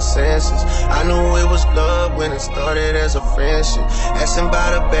to my senses. I knew it was love when it started as a friendship. Asking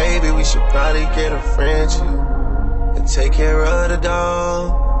about a baby, we should probably get a friendship. And take care of the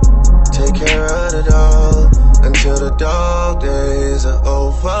dog, take care of the dog. Until the dog days are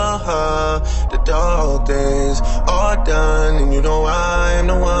over. The dog days are done, and you know I'm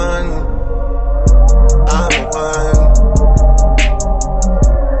the one. I'm the one.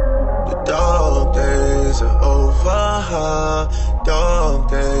 The dog days are over. Dog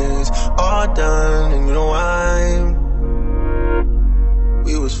days are done, and you know I'm.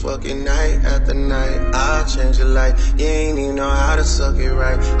 We was fucking night after night. I'll change your life. You ain't even know how to suck it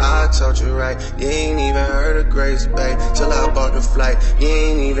right. I taught you right. You ain't even heard of Grace Bay till I bought the flight. You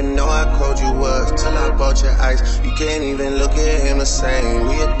ain't even know how cold you was till I bought your ice. You can't even look at him the same.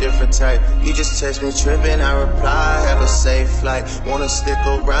 We a different type. You just text me tripping, I reply. Have a safe flight. Wanna stick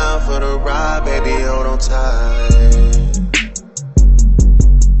around for the ride, baby? Hold on tight.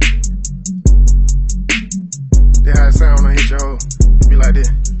 That's how it sound when I hit your hoe. Be like this.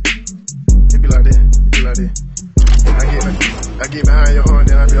 It be like this. It be like this. I get behind your horn,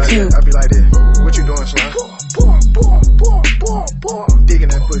 then I be like this. I be like this. What you doing, Slime? Digging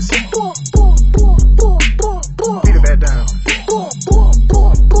that pussy. Beat it back down.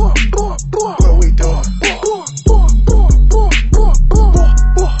 What we doing?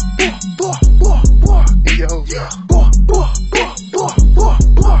 In your hoe. In your hoe.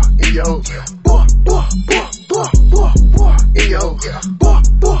 In your hoe.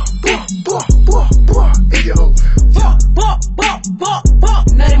 In your hoe.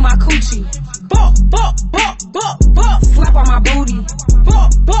 Nut in my coochie. Slap on my booty.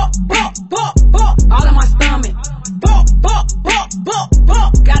 All in my stomach.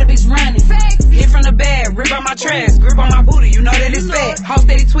 Got a bitch running. Hit from the bed, rip on my trash, grip on my booty, you know that it's fat. Hoe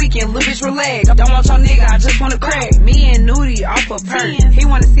steady tweaking, little bitch relax. Don't want your nigga, I just wanna crack. Me and Nudie off a perk. He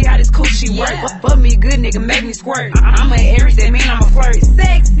wanna see how this coochie work. Fuck me good nigga, make me squirt. I'm a Aries, that mean I'm a flirt.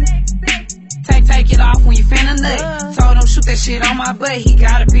 Sexy. Take it off when you finna nut. Told him shoot that shit on my butt. He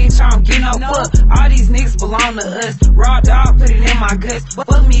got a bitch, I don't get no fuck. All these niggas belong to us. Raw dog, put it in my guts.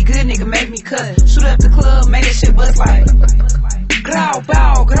 Fuck me good nigga, make me cut. Shoot up the club, make that shit bust like growl,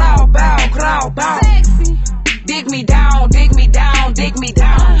 bow, growl, bow, growl, bow. Sexy. Dig me down, dig me down, dig me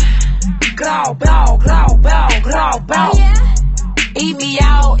down. Growl, bow, growl, bow, growl, bow. Eat me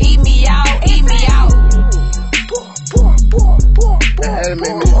out, eat me out, eat me out. That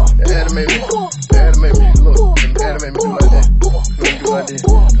animate me, that animate me, that animate me. Look, that animate me do like that. Do like this.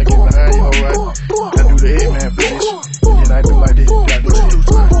 I get behind you, alright. I do the hitman position, and then I do like this. I do the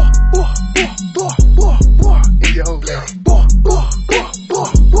in your hoe,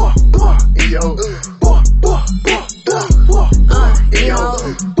 in your hoe, in your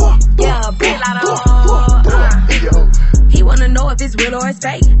hoe. Yeah, big lot of he wanna know if it's real or it's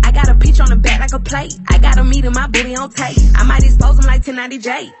fake. I got a peach on the back like a plate. I got a meat in my booty on tape. I might expose him like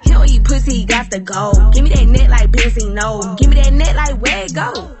 1090J. He don't eat pussy, he got to go. Give me that net like Benzino. Give me that net like where it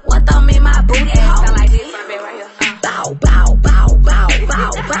go. One thumb in my booty hole. Sound like this from right here. Bow, bow, bow, bow,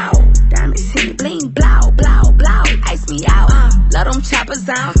 bow, bow. Diamonds hit bling, blow, blow, blow. Ice me out. Love them chopper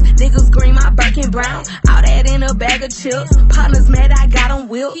sounds. Niggas green, my Birkin brown. All that in a bag of chips. Partners mad, I got them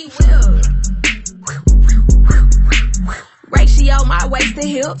whipped. Ratio my waist to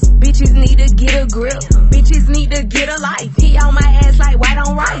hips. Bitches need to get a grip. Bitches need to get a life. He on my ass like white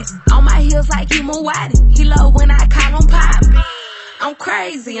on rice. On my heels like he Muwadi. He love when I call him pop. I'm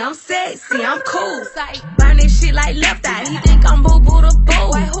crazy, I'm sexy, I'm cool. Burn this shit like left eye. He think I'm boo boo the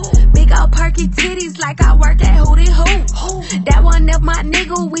boo. Big old perky titties like I work at Hootie Hoo. That one of my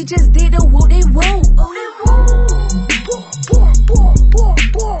nigga, we just did a woody woo.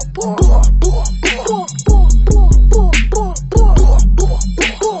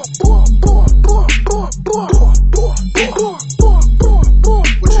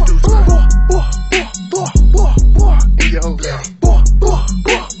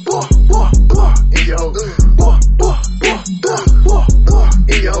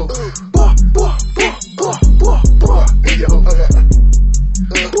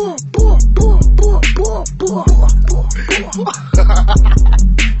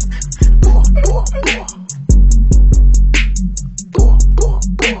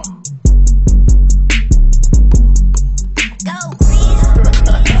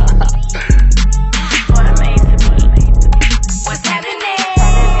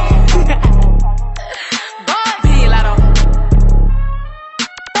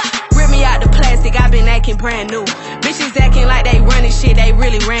 acting brand new. Bitches acting like they running shit they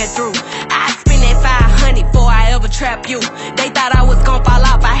really ran through. I spend that 500 before I ever trap you. They thought I was gon' fall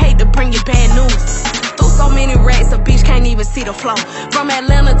off, I hate to bring you bad news. Through so many racks, a bitch can't even see the flow. From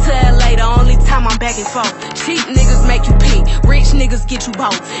Atlanta to LA, the only time I'm back and forth. Cheap niggas make you pee, rich niggas get you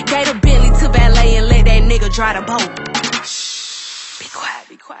both. Gave a Bentley to valet and let that nigga dry the boat. Be quiet,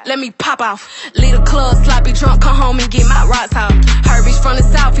 be quiet. Let me pop off. Leave the club, sloppy drunk, come home and get my rocks off. Her bitch from the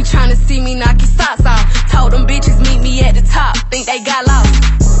south, he tryna see me knock his socks off. Told them bitches meet me at the top, think they got lost.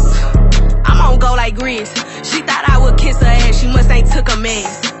 I'm on go like Grizz. She thought I would kiss her ass, she must ain't took a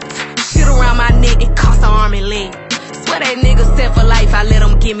mess. Shit around my neck, it cost her arm and leg. Swear that nigga set for life, I let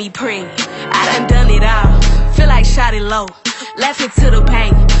him get me preg. I done it all, feel like shot it low. Laughing to the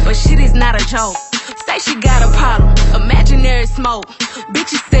pain, but shit is not a joke. Say she got a problem, imaginary smoke.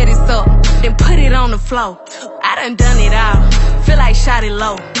 Bitches set it up, then put it on the floor. I done it all, feel like shot it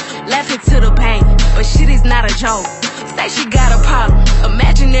low. Laughing to the pain, but shit is not a joke. Say she got a problem,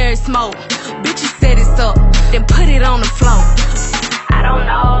 imaginary smoke. Bitches set it up, then put it on the floor. I don't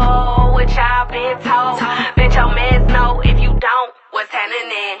know what y'all been told. Bet your mans know if you don't, what's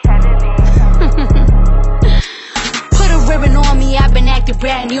happening? Put a ribbon on me, I've been acting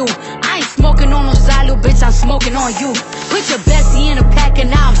brand new. I ain't smoking on no side, little bitch, I'm smoking on you. Put your bestie in a pack and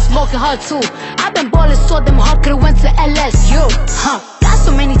now I'm smoking her too. I've been ballin' so them hard could've went to LSU. Got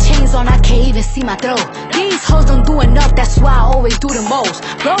so many chains on I can't even see my throat. These hoes don't do enough, that's why I always do the most.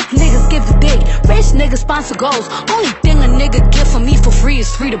 Broke niggas give the dick, rich niggas sponsor goals. Only thing a nigga get from me for free is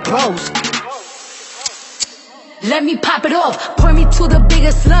free to bros. Let me pop it off, pour me to the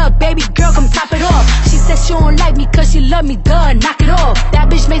biggest slug. Baby girl, come top it off. She said she don't like me cause she love me, duh, knock it off. That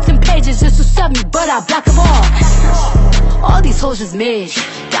bitch made some pages just to sub me, but I block them all. All these hoes is mid.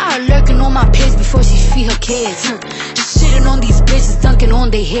 Got her lurking on my page before she feed her kids. Shitting on these bitches, dunking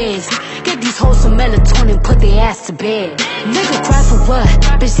on their heads. Get these hoes some melatonin, put their ass to bed. Nigga cry for what?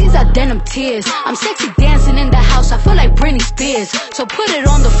 Bitch, these are denim tears. I'm sexy dancing in the house, I feel like Britney Spears. So put it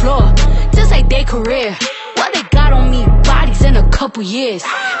on the floor, just like their career. What they got on me, bodies in a couple years.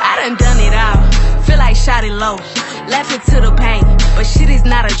 I done it all, feel like shot it low. Laughing to the pain, but shit is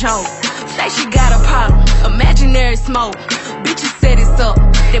not a joke. Say she got a problem, imaginary smoke. Bitches set it up,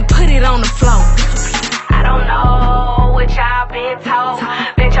 then put it on the floor. I don't know what y'all been told.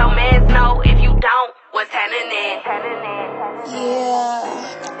 Bet your mans know if you don't, what's happening?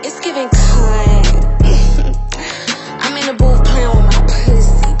 Yeah, it's giving kind. I'm in the booth playing with my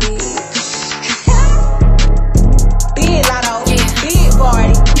pussy, bitch. Big lotto, big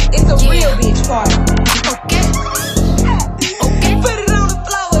party. It's a real bitch party. Okay. Okay. Put it on the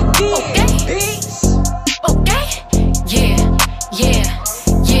floor again, bitch. Okay. Yeah, yeah,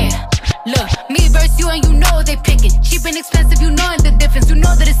 yeah. Look, me versus you and you know they picking. Cheap and expensive, you knowin' the difference. You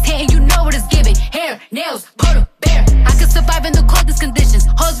know that it's hitting, you know what it's giving. Hair, nails, Porter, bear. I could survive in the coldest conditions.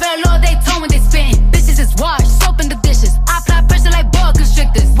 Hoes very low, they tone when they spittin'. Bitches is washed, soap in the dishes. I apply pressure like boa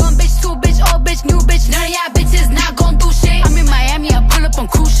constrictors. One bitch, two bitch, old bitch, new bitch. None of y'all bitches not gon' do shit. I'm in Miami, I pull up on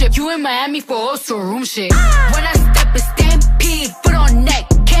cruise ship. You in Miami for also room shit. When I step, it's stampede, foot on neck,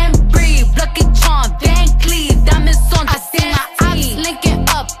 can't breathe. Lucky charm, Van Cleave, diamonds on. I see my eyes linking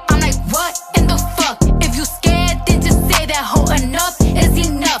up. I'm like, what in the fuck? If you scared, then just say that hoe enough is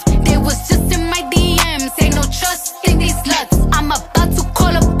enough. They was just in my DMs, ain't no trust in these sluts. I'm about to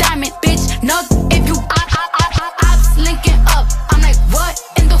call up Diamond, bitch. Nug, if you ops linking up. I'm like, what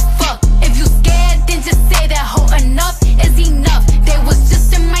in the fuck? If you scared, then just say that hoe enough is enough. They was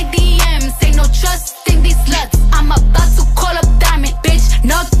just in my DMs, ain't no trust in these sluts. I'm about to call up Diamond, bitch.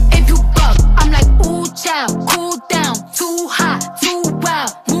 Nug, if you buck. I'm like, ooh, child, cool down, too hot, too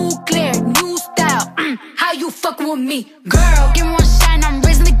wild, move clear, new style. How you fucking with me, girl? Give me one shot and I'm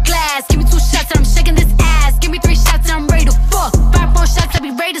raising the glass. Give me 2 shots and I'm shaking this ass. Give me 3 shots and I'm ready to fuck. 5 more shots, I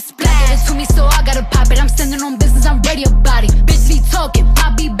be ready to splash. Give it to me so I gotta pop it. I'm standing on business, I'm ready about it. Bitch be talking,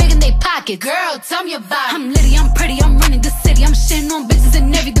 I be big in they pocket. Girl, tell me about it. I'm litty, I'm pretty, I'm running the city. I'm shitting on bitches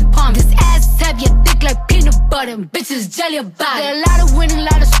in every department. This ass is heavy, I thick like peanut butter. Bitches jelly about it. There a lot of winning, a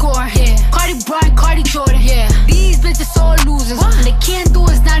lot of scoring. Yeah. Cardi Bryant, Cardi Jordan. Yeah. These bitches all losers. What they can't do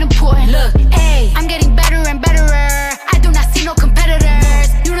is not important. Look, hey, I'm getting better and betterer. I do not see no competitors.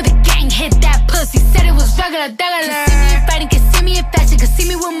 You know the gang hit that pussy. Said it was regular. Can see me in fighting, can see me in fashion, can see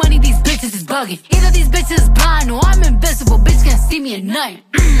me with money. These bitches is bugging. Either these bitches is blind or I'm invisible. Bitch can't see me at night.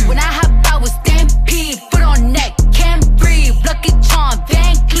 When I hop out with stampede, foot on neck, can't breathe. Lucky charm,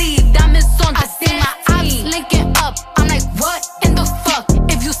 Van Cleave, diamonds on. I see my eyes linking up. I'm like, what in the fuck?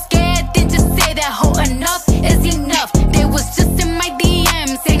 If you scared, then just say that hoe enough is enough. They was just in my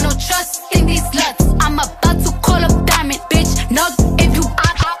DMs, ain't no trust in these sluts. I'm about to call up Diamond, bitch. Nug, if you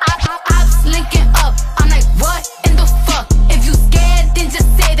ops linking up.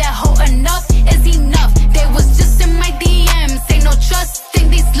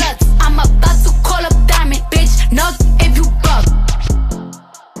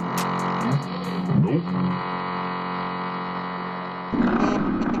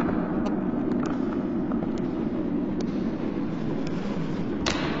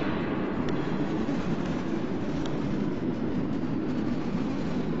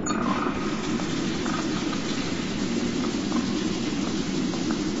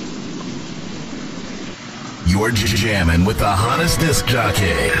 You're jamming with the hottest disc jockey.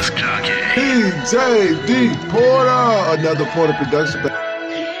 DJ D.Porter, another Porter production.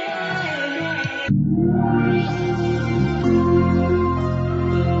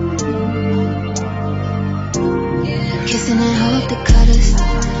 Kissing and hope the cutters,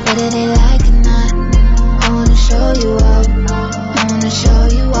 whether they like or not. I wanna show you out, I wanna show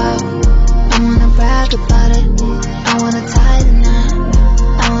you out. I wanna brag about it, I wanna tie the knot.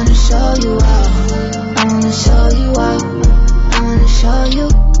 I wanna show you out, I wanna show you out. I wanna show you,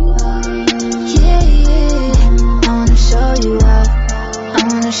 yeah, yeah. I wanna show you out, I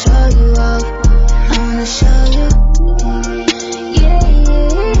wanna show you out. I wanna show you, yeah,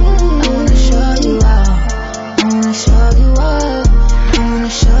 yeah. I wanna show you out, I wanna show you out. I wanna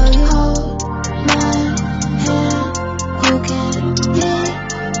show you how my hand you can hit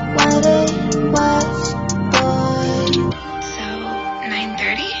while they watch, boy. So,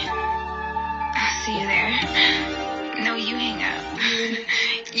 9:30? I'll see you there. No, you hang up.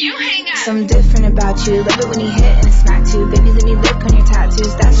 You hang up! Something different about you, love it when you hit and it's not too. Baby, let me lick on your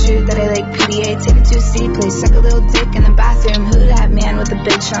tattoos, that's true that I like PDA. Take it to a city place, suck a little dick in the bathroom. Who that man with the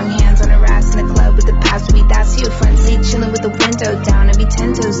big strong hands on her ass in the club with the past to be? That's you, front seat chilling with the window down. And be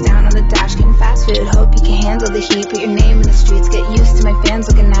 10 toes down on the dash, getting fast food. Hope you can handle the heat, put your name in the streets. Get used to my fans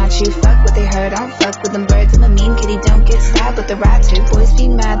looking at you. Fuck what they heard, I don't fuck with them birds. I'm a mean kitty, don't get stabbed with the rat too. Boys be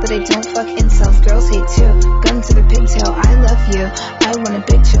mad that I don't fuck incels, girls hate too. Gun to the pigtail, I love you. I want a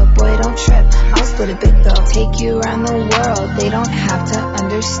big chill, boy don't trip. I'll split a big bill, take you around the world. They don't have to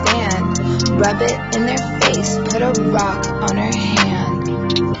understand. Rub it in their face, put a rock on her hand.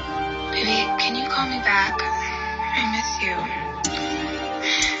 Baby, can you call me back? I miss you.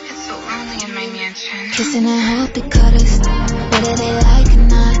 It's so lonely in my mansion. Kissing and hope the cutters, whether they like or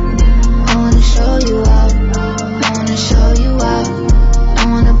not. I wanna show you out, I wanna show you out. I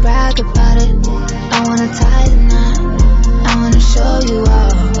wanna brag about it, I wanna tie the knot. I wanna show you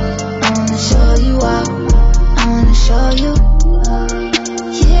out, I wanna show you out. I wanna show you,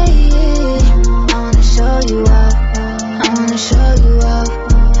 yeah, yeah. I wanna show you out, I wanna show you out.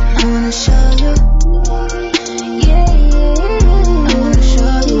 I wanna show you, yeah, yeah. I wanna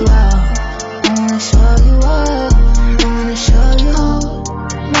show you out, I wanna show you out. I wanna show you how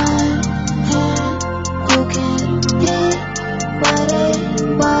my hand you can hit while they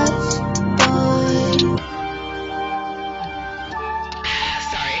watch, boy.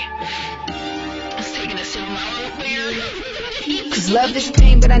 Sorry. I was taking a sip of my own beer. Cause love is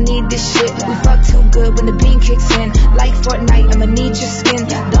pain, but I need this shit. We fuck too good when the bean kicks in. Like Fortnite, I'ma need your skin.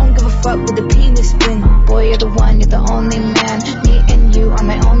 Don't give a fuck with the penis spin. Boy, you're the one, you're the only man. Me and you are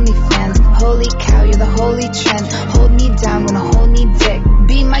my only fans. Holy cow, you're the holy trend. Hold me down when I hold me dick.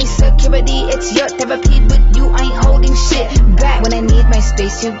 Be my security, it's your therapy, but you ain't holding shit back. When I need my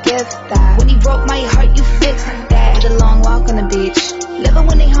space, you give that. When he broke my heart, you fixed that. With a long walk on the beach. Love it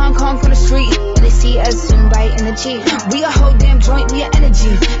when they honk honk on the street. When they see us soon bite in the Jeep. We a whole damn joint, we a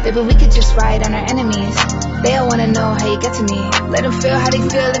energy. Baby, we could just ride on our enemies. They all wanna know how you get to me. Let them feel how they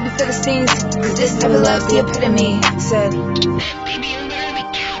feel, let me feel the stings. Cause this type of love, the epitome. Said, Baby, you're literally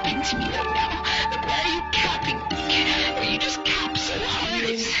capping to me right now. Like, why are you capping? Or you just cap so hard?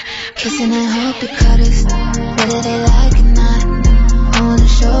 kissing and hope the cutters, whether they like or not. I wanna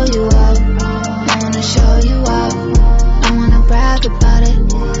show you out, I wanna show you out. I wanna brag about it,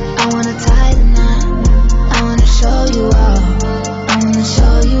 I wanna tie the knot. I wanna show you out, I wanna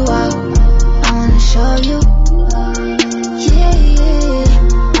show you out. I wanna show you, yeah, yeah.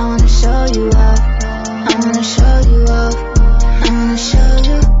 I wanna show you out, I wanna show you out. I wanna show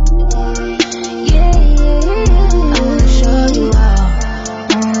you, yeah, yeah. I wanna show you out,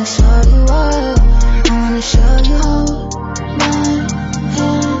 I wanna show you out. I wanna show you how my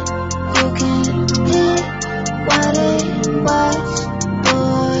hand you can hit while they watch,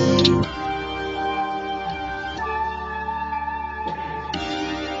 boy.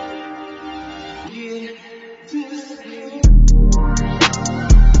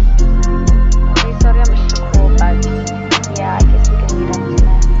 Hey, sorry I missed your call, but yeah, I guess we can meet up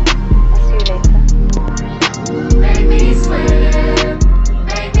tonight. I'll see you later. Make me sweat,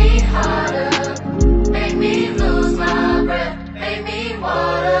 make me harder, make me lose my breath, make me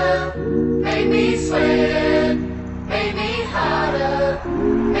water, make me sweat, make me harder,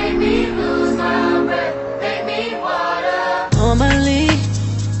 make me lose my breath, make me water. Normally,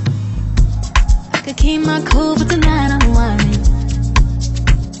 I could keep my cool, but tonight I'm whining.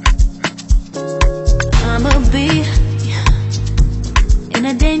 I'ma be in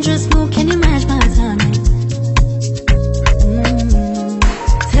a dangerous mood. Can you match my timing?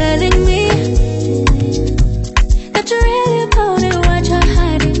 Telling me that you really about it, what you're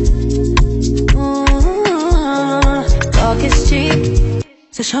hiding.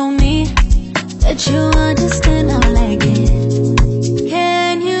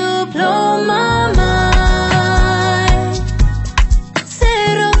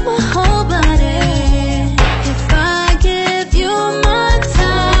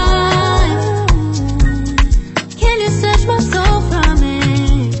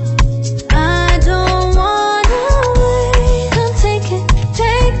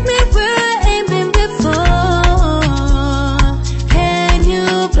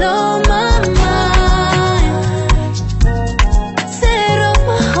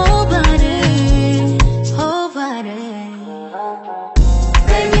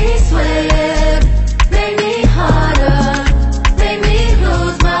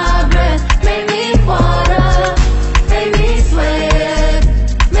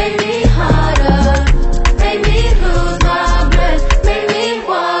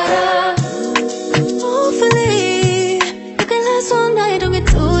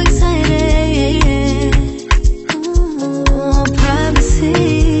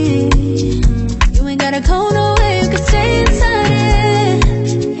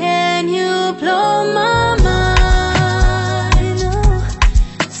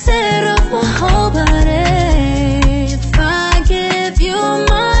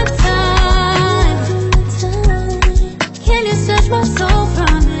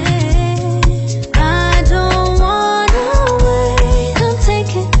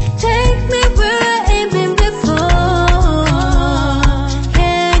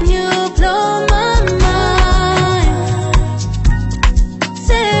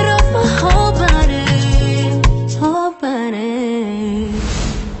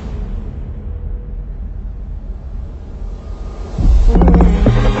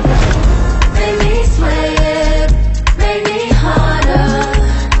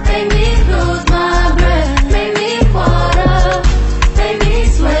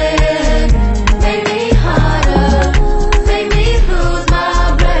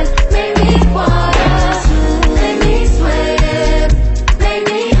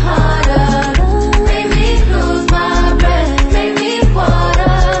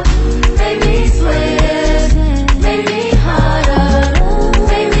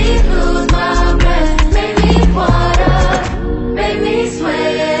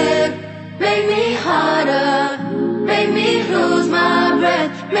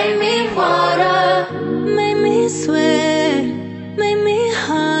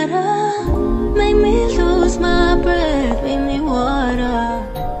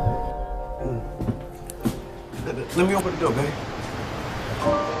 Let me open the door, baby.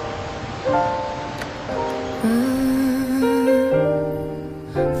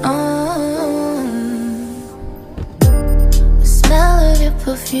 The smell of your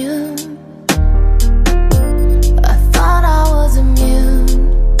perfume. I thought I was immune.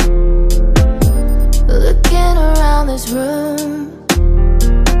 Looking around this room,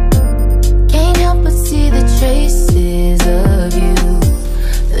 can't help but see the traces of you.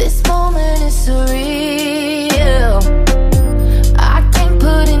 This moment is surreal. I can't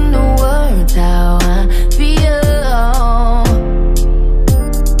put into words how I feel.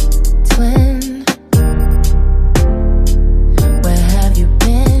 Twin, where have you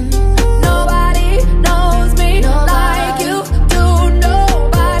been? Nobody knows me like you do.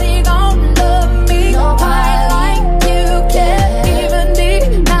 Nobody gon' love me quite like you. Can't even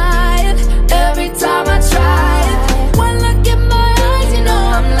deny it every time I try it. One look in my eyes, you know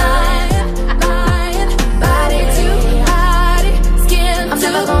I'm lying, lying. Body to body, skin to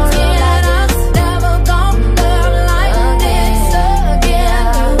skin. I'm never gonna love like this again.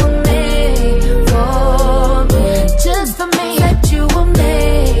 You were made for me, just for me. Said you were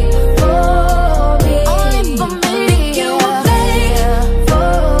made for me, only for me. You were made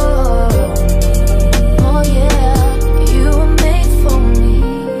for me. Oh yeah, you were made for me.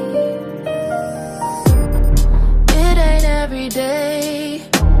 It ain't every day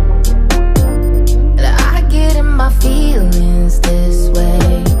that I get in my feelings this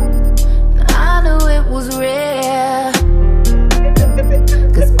way. I knew it was rare,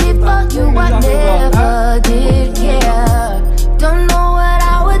 'cause before you I never did care. Don't know what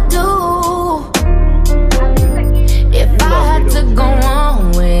I would do if I had to go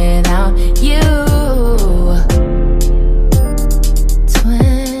on without you.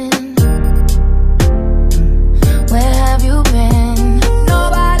 Twin, where have you been?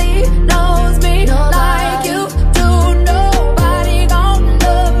 Nobody knows me like you do. Nobody gon'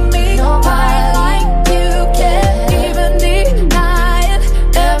 love me quite like you. Can't even deny it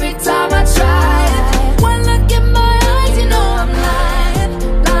every time I try it. One look in my eyes, you know I'm lying,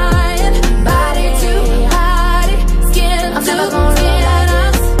 lying. Body to body, skin to skin.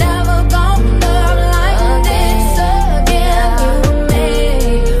 I'm never gonna love like this again. You were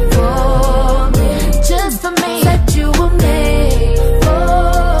made for me, just for me. Said you were made for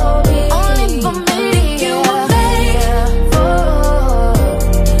me, only for me. You were made for me.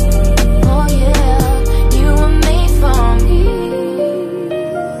 Oh yeah, you were made for me.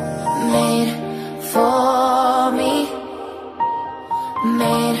 Made for me.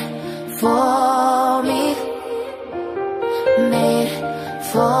 Made for me. Made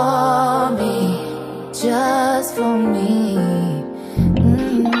for me, just for me.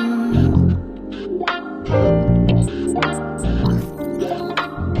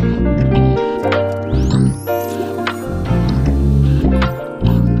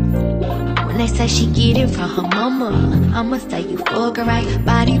 When they say she get it from her mama, I'ma say you fuck her right.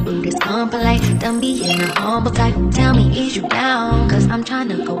 Body rude as polite. Don't be in a humble type. Tell me, is you down? 'Cause I'm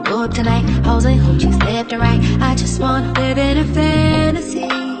tryna go up tonight. Hoes and hoochies left and right. I just wanna live in a fantasy.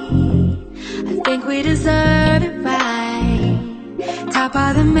 I think we deserve it right. Top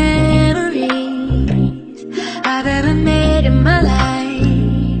of the memories I've ever made in my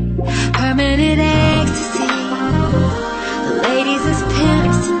life. Permanent ecstasy. The ladies is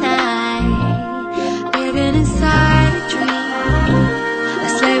pimps tonight. Living inside a dream.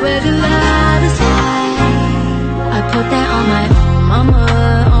 Let's lay where the love is high. I put that on my mama,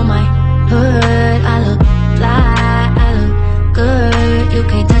 on my hood. I look fly, I look good. You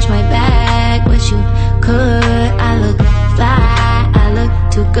can't touch my bag, but you could. I look fly, I look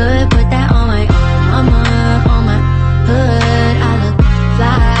too good. Put that on my mama, on my hood. I look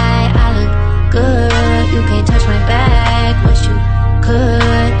fly, I look good. You can't touch my bag, but you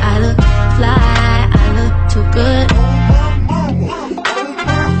could. I look fly, I look too good.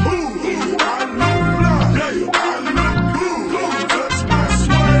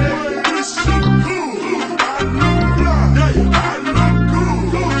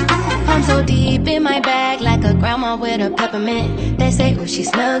 I'm so deep in my bag like a grandma with a peppermint. They say, oh, she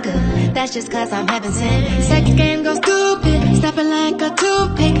smell good. That's just 'cause I'm heaven sent. Sex game goes stupid, snapping like a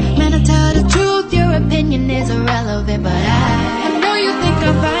toothpick. Man, I tell the truth, your opinion is irrelevant. But I know you think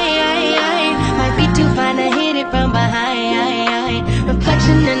I'm fine. Might be too fine to hit it from behind.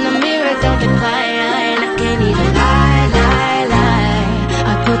 Reflection in the mirror, don't decline. I can't even lie.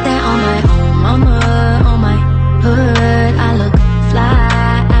 I put that on my mama, on my hood. I look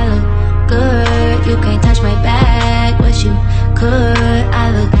fly, I look good. You can't touch my bag, but you could. I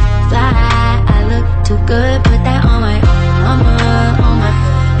look fly, I look too good. Put that on my mama, on my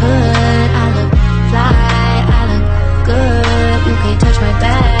hood. I look fly, I look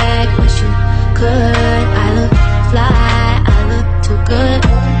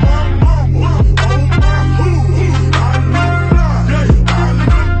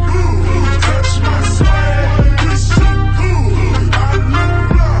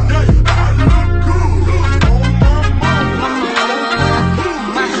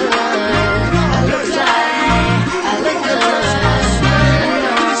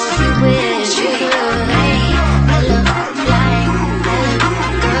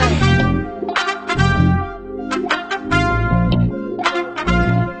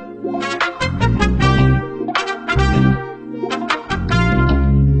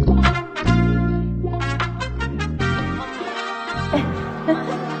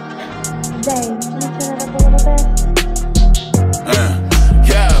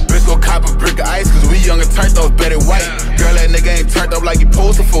it white. Girl, that nigga ain't turned up like he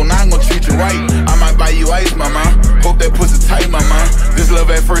supposed to for. Now I'm gon' treat you right. I might buy you ice, mama. Hope that pussy tight, mama. This love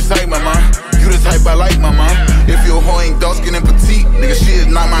at first sight, mama. You the type I like, mama. If your hoe ain't dark skin and petite, nigga, she is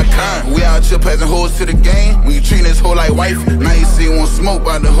not my kind. We out here passing hoes to the game. When you treat this hoe like wife, now you see one smoke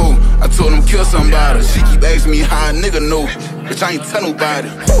by the hoe. I told him kill somebody. She keep asking me how a nigga know. Bitch, I ain't tell nobody.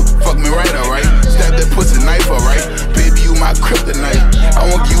 Fuck me right, alright. Stab that pussy knife, alright. Baby, you my kryptonite. I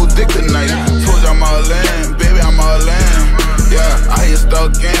won't give you dick tonight. Told you I'm all in, baby, I'm all in. Yeah, I hear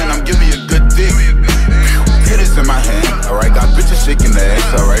stuck in, I'm giving you a good dick. Hit this in my hand, alright. Got bitches shaking their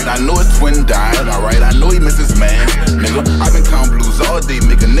ass, alright. I know his twin died, alright. I know he missed his man, nigga. I've been counting blues all day,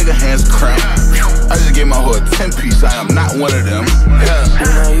 make a nigga hands cramp. I just gave my hoe a 10-piece, I am not one of them. Yeah.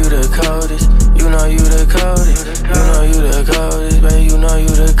 You know you the coldest, you know you the coldest, you know you the coldest, babe. You know you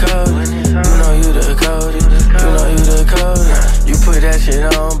the coldest, you know you the coldest, you know you the coldest. You put that shit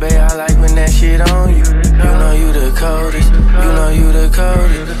on, babe. I like when that shit on you. You know you the coldest, you know you the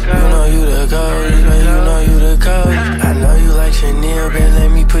coldest, you know you the coldest, babe. You know you the coldest. I know you like Chanel, babe.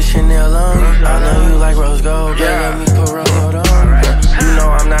 Let me put Chanel on you. I know you like rose gold, babe. Let me put rose gold on you. You know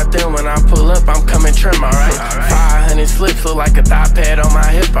I'm not them when I pull up, I'm coming trim, alright. 500 slips look like a thigh pad on my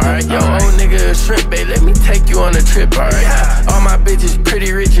hip, alright. Yo, old nigga a shrimp, babe, let me take you on a trip, alright. All my bitches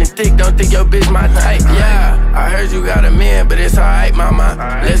pretty rich and thick, don't think your bitch my type, yeah. I heard you got a man, but it's alright, mama.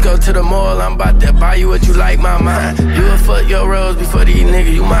 Let's go to the mall, I'm about to buy you what you like, mama. You will fuck your rose before these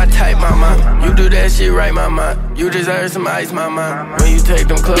niggas, you my type, mama. You do that shit right, mama. You deserve some ice, mama. When you take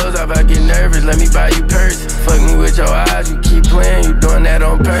them clothes off, I get nervous, let me buy you purse. Fuck me with your eyes, you keep playing, you doing that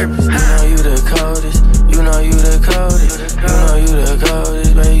on purpose. You know you the coldest, you know you the coldest, you know you the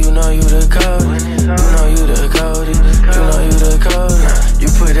coldest, babe. You know you the coldest, you know you the coldest, you know you the coldest. You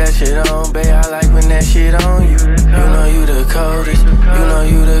put that shit on, babe. I like when that shit on you. You know you the coldest, you know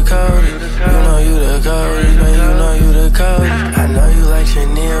you the coldest, you know you the coldest, babe. You know you the coldest. I know you like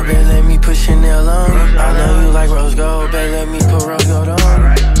Chanel, babe. Let me put Chanel on you. I know you like rose gold, babe. Let me put rose gold on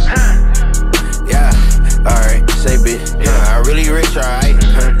you. Yeah, alright, say bitch. I really rich, alright.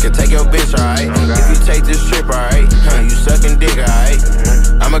 Can take your bitch, alright. If you take this trip, alright. You sucking dick, alright.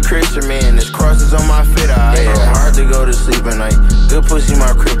 I'm a Christian man, this cross is on my fit, alright. Hard to go to sleep at night. Good pussy,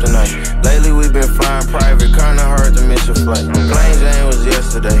 my kryptonite. Lately we been flying private, kinda hard to miss your flight. Plain Jane was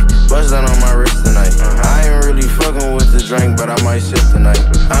yesterday, bust down on my wrist tonight. I ain't really fucking with the drink, but I might sip tonight.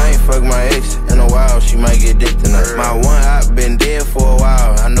 I ain't fuck my ex in a while, she might get dick tonight. My one op been dead for a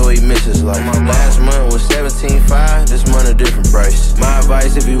while, I know he misses life. Last month was 17.5, this month a different price. My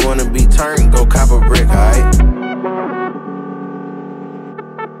advice, if you wanna be turned, go cop a brick, alright?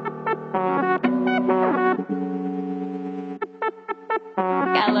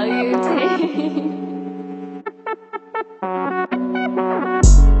 I love you too.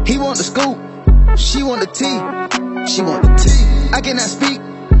 He want the scoop, she want the tea, she want the tea. I cannot speak,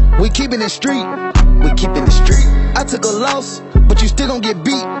 we keepin' it street, we keepin' it street. I took a loss, but you still gon' get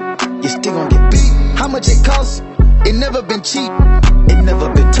beat, you still gon' get beat. How much it costs? It never been cheap, it never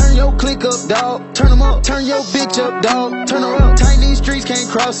been. Turn your click up, dawg, turn them up. Turn your bitch up, dawg, turn her up. Tiny streets can't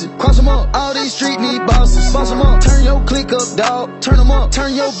cross it, cross them up. All these streets need bosses, boss them up. Turn your click up, dawg, turn them up.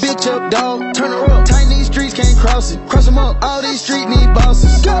 Turn your bitch up, dawg, turn her up. Tiny streets can't cross it, cross them up. All these streets need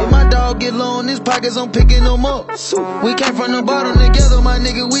bosses. If my dog get low in his pockets, I'm picking them up. We came from the bottom together, my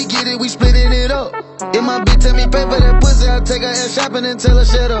nigga, we get it, we splitting it up. If my bitch tell me pay for that pussy, I'll take her ass shopping and tell her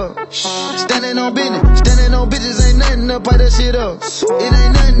shut up. Standing on business, standing on bitches ain't nothing to pipe that shit up. It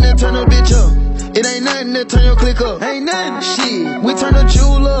ain't nothing to turn a bitch up. It ain't nothing to turn your click up. Ain't nothing. Shit, we turn the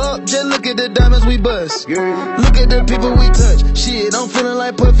jeweler up. Just look at the diamonds we bust. Look at the people we touch. Shit, I'm feeling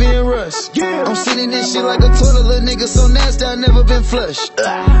like Puffy and Russ. I'm sitting this shit like a toilet, little nigga so nasty, I never been flushed.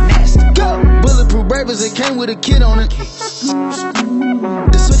 Nasty. Go. Bulletproof bravers, it came with a kid on it.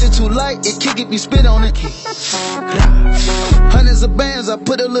 The switch is too light, it kick if you spit on it. Hundreds of bands, I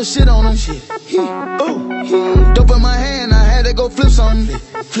put a little shit on them. Dope in my hand, I had to go flip on it.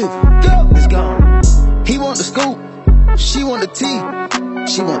 Flip, go, it's gone. He want the scoop, she want the tea,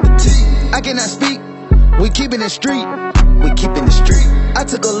 she want the tea. I cannot speak, we keepin' it street, we keepin' it street. I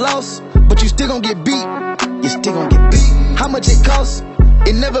took a loss, but you still gon' get beat, you still gon' get beat. How much it costs?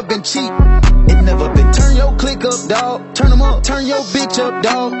 It never been cheap, it never been. Turn your click up, dawg, turn them up. Turn your bitch up,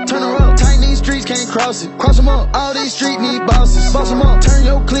 dawg, turn her up. Tiny streets can't cross it, cross them up. All these streets need bosses, boss them up. Turn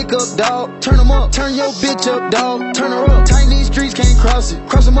your click up, dawg, turn them up. Turn your bitch up, dawg, turn her up. Tiny streets can't cross it,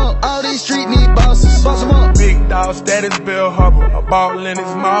 cross them up. All these streets need bosses, boss them up. Big dog status, Bill Harbor. A ball in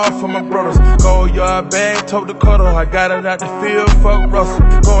his mouth for my brothers. Gold yard bag, tote the cutter. I got it out the field, fuck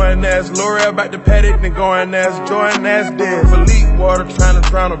Russell. Go and ask L'Oreal about the paddock, then go and ask Jordan, ask Dead. Philippe water trying to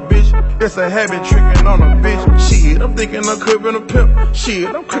drown a bitch. It's a habit tricking on a bitch. Shit, I'm thinking I'm cribbing a pimp. Shit,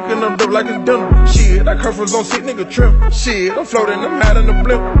 I'm cooking up dope like it's dinner. Shit, that curfew's on sick nigga trim. Shit, I'm floating, I'm hot in the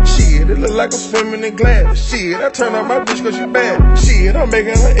blimp. Shit, it look like I'm swimming in glass. Shit, I turn on my bitch cause she bad. Shit, I'm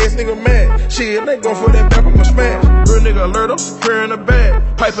making her ex nigga mad. Shit, they gon' for that back, I'ma smash. Real nigga alert, I'm securing the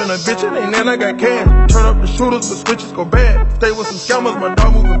bag. Piping a bitch, it ain't that I got cash. Turn up the shooters, but switches go bad. Stay with some scammers, my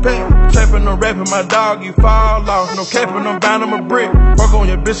dog moving past. Trapping or rapping, my dog, you fall off. No capping, I'm bound, I'm a brick. Fuck on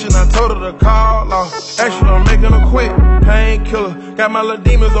your bitch and I told her to call off. Actually, I'm making her quit. Painkiller, got my little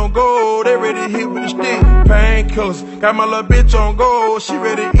demons on gold. They ready to hit with the stick. Painkillers, got my little bitch on gold. She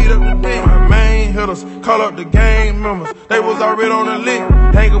ready to eat up the dick. My main hitters, call up the gang members. They was already on the lick.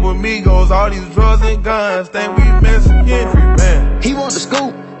 Hanging with Migos, all these drugs and guns. Think we messing again, free man. He want the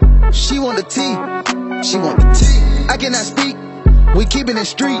scoop, she want the tea. She want the tea. I cannot speak. We keepin' it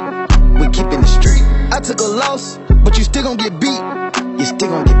street. We keepin' it street. I took a loss, but you still gon' get beat. You still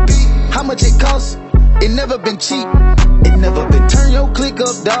gon' get beat. How much it cost? It never been cheap. It never been. Turn your click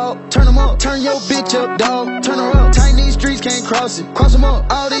up, dog. Turn them up. Turn your bitch up, dog. Turn her up. Tiny streets can't cross it. Cross them up.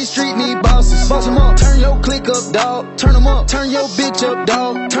 All these streets need bosses. Boss them up. Turn your click up, dog. Turn them up. Turn your bitch up,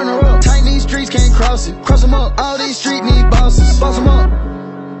 dog. Turn her up. Tiny streets can't cross it. Cross them up. All these streets need bosses. Boss them up.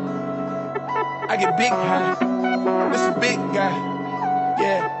 I get big high. This a big guy.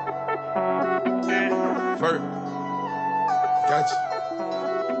 Yeah. Vert. Gotcha.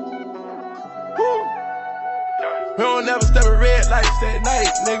 Woo. We don't never step at red lights at night,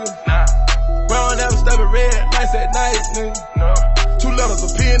 nigga. Nah. We don't never step at red lights at night, nigga. No. 2 letters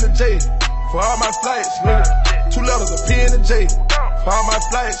of P and a J for all my flights, nigga. 2 letters of P and a J for all my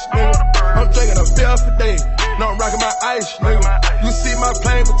flights, nigga. I'm drinking a fill for day. No, I'm rocking my ice, nigga. You see my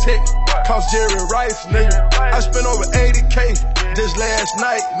plane protect. Cost Jerry Rice, nigga. I spent over 80K just last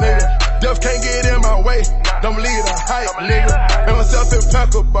night, nigga. Death can't get in my way. Don't believe the hype, nigga. And myself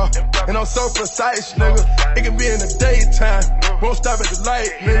impeccable, and I'm so precise, nigga. It can be in the daytime, won't stop at the light,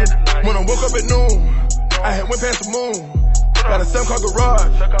 nigga. When I woke up at noon, I had went past the moon. Got a 7-car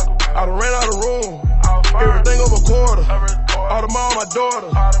garage, I done ran out of room. Everything over a quarter, all the mom, my daughter.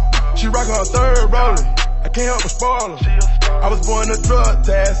 She rockin' her 3rd rolling. I can't help but spoil her. I was born in a drug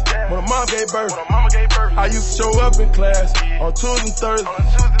task when my mom gave birth. I used to show up in class on Tuesdays and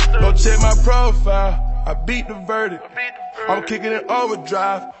Thursdays. Go check my profile. I beat the verdict. I'm kicking in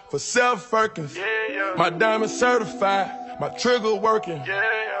overdrive for self-Firkins. My diamond certified, my trigger working.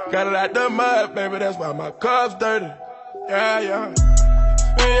 Got it out the mud, baby, that's why my cup's dirty. Yeah, yeah.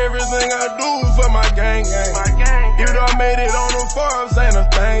 And everything I do for my gang. Even though I made it on the Forbes, ain't a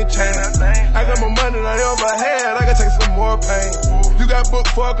thing changed. I got more money than I ever had, I gotta take some more pain. You got booked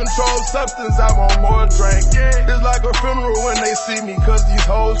for a controlled substance, I want more drink. It's like a funeral when they see me, cause these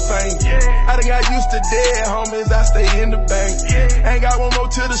hoes faint. I done got used to dead homies, I stay in the bank. Ain't got one more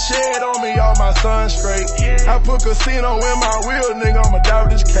to the shed on me, all my sons straight. I put casino in my wheel, nigga, I'ma die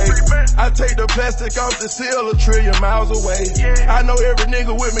with this cake. I take the plastic off the seal 1 trillion miles away. I know every nigga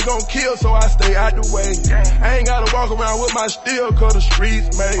with me gon' kill, so I stay out the way. I ain't gotta walk around with my steel, cause the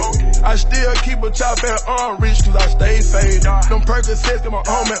streets made. I still keep a chop at arm reach, cause I stay faded. Them Percocets got my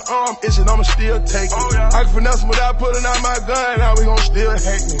arm and arm itching, I'ma still take it. I can finesse them without pulling out my gun, now we gon' still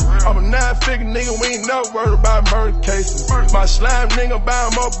hate me. I'm a 9-figure nigga, we ain't never worried about murder cases. My slime nigga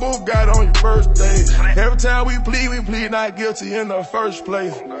buying my Bugatti on your birthday. Every time we plead not guilty in the first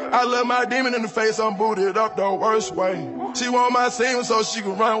place. I love my demon in the face, I'm booted up the worst way. She want my semen so she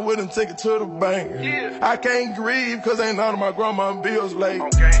can run with and take it to the bank. I can't grieve cause ain't none of my grandma bills late.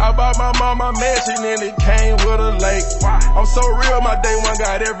 I bought my mama mansion and it came with a lake. I'm so real, my day one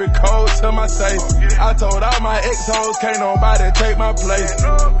got every code to my safe. I told all my ex-hoes can't nobody take my place.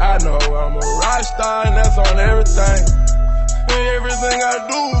 I know I'm a rock star and that's on everything. And everything I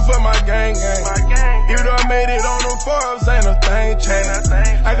do for my gang. Even though I made it on the Forbes, ain't a thing changed.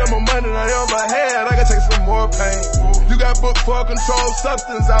 I got more money than I ever had, I gotta take some more pain. You got booked for a controlled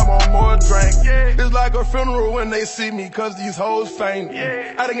substance, I want more drink. It's like a funeral when they see me, cause these hoes faint.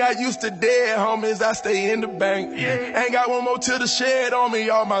 I done got used to dead homies, I stay in the bank. Ain't got one more to the shed on me,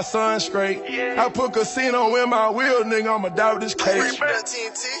 all my sons straight. I put casino in my wheel, nigga, I'ma die with this case.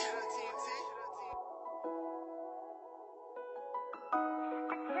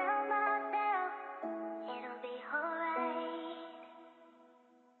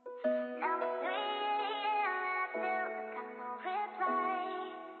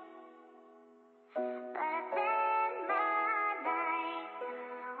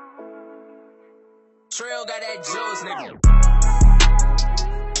 Trail got that juice, nigga.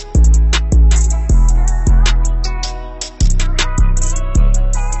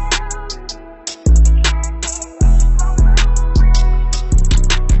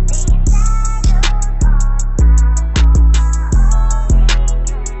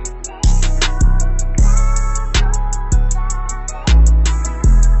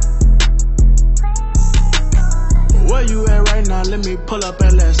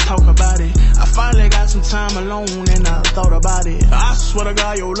 talk about it. I finally got some time alone and I thought about it. I swear to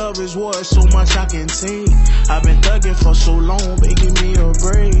God, your love is worth so much I can take. I've been thugging for so long, baby, give me a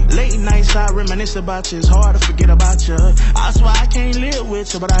break. Late nights I reminisce about you, it's hard to forget about you. I swear I can't live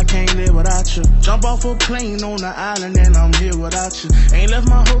with you, but I can't live without you. Jump off a plane on the island and I'm here without you. Ain't left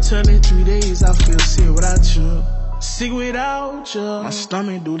my hotel in 3 days, I feel sick without you. Sick without you. My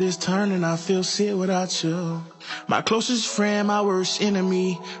stomach do this turn and I feel sick without you. My closest friend, my worst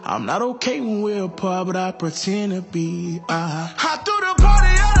enemy. I'm not okay when we're apart, but I pretend to be. I threw the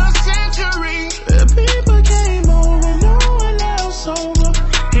party of the century. The people came over, no one else over,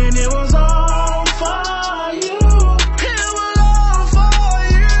 and it was all for you. It was all for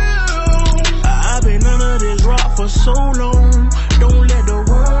you. I've been under this rock for so long. Don't let the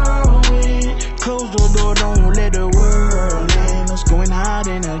world win. Close the door, don't let the world in. Let's go and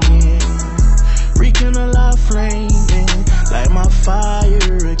hiding again. Rekindle flaming like my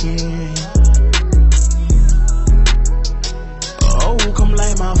fire again. Oh, come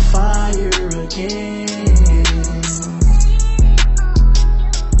light my fire again.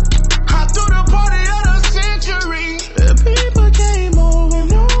 I threw the party of the century. The people came over,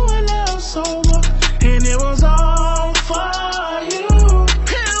 no one else over, and it was all for you.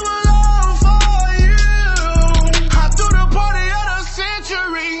 It was all for you. I threw the party of the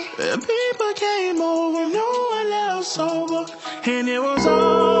century. The people came over, no one else over, and it was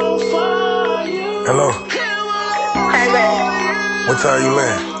all for you. Hello. Hey, baby. What time you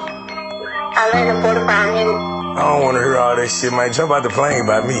land? I land in 45 minutes. I don't want to hear all that shit, man. Jump out the plane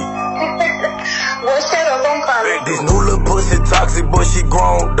by me. Well, shut up, don't call me. This new little pussy toxic, but she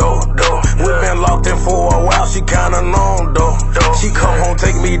grown, though. We been locked in for a while, she kinda known, though. She come home,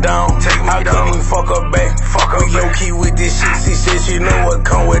 take me down. I couldn't even fuck her back. We low key with this shit, she said she know what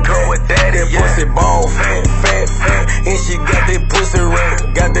come with that. That pussy ball fat, and she got that pussy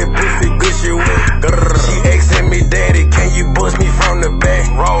rat. Got that pussy good shit with. She asking me, daddy, can you bust me from the back?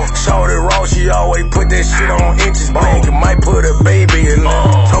 Shorty raw, she always put that shit on inches back. Might put a baby in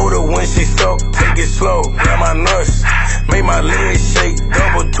there. Told her when she stuck, take it slow, grab my nuts, make my legs shake,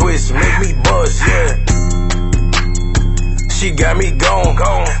 double twist, make me buzz, yeah. She got me gone.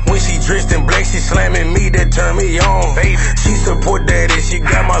 When she dressed in black, she slamming me, that turn me on. She support daddy, she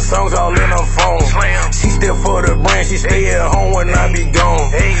got my songs all in her phone. She still for the brand, she stay at home when I be gone.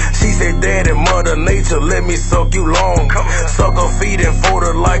 She said, daddy, mother nature, let me suck you long. Suck her feet and fold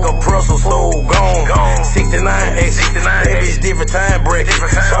her like a Brussels, so gone. 69X, that bitch different time bracket.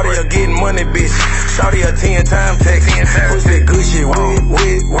 Shawty a getting money, bitch. Shawty a 10-time text. Pussy good shit,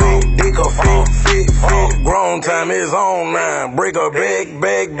 with dick a fit. Grown time is on now. Break her back.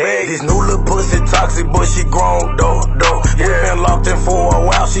 This new little pussy toxic, but she grown, though. We been locked in for a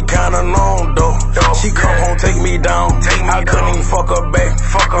while, she kinda known, though. She come home, take me down. I couldn't even fuck her back.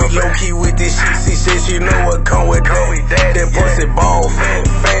 We low key with this shit, she said she know what come with that. That pussy ball fat,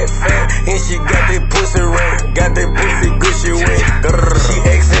 and she got that pussy rat. Got that pussy good shit with. She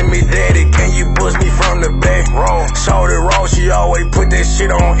asking me, daddy, can you bust me from the back? Shorty raw, she always put that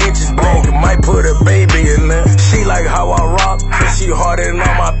shit on inches back. Might put a baby in there. She like how I rock, she harder than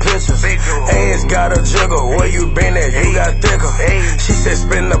all my pictures. Ass got a jiggle, where you been at? You got thicker. She said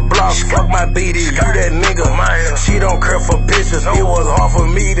spin the block, fuck my BD, you that nigga. She don't care for pictures, it was hard for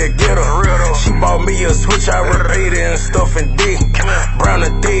me to get her. She bought me a switch, I repaid it and stuff and dick. Brown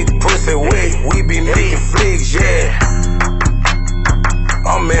and thick, pussy wet, we be making flicks, yeah.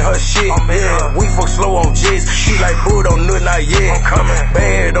 I'm in her shit, yeah. We fuck slow on jets. She like, boo, don't know not yet.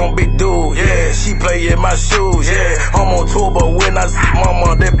 Bad, don't be dude, yeah. She play in my shoes, yeah. I'm on tour, but when I see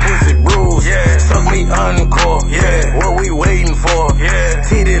mama, that pussy bruise. Suck me encore, yeah. What we waiting for?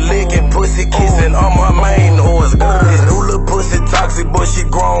 Titty licking, pussy kissing on my main horse. This new little pussy toxic, but she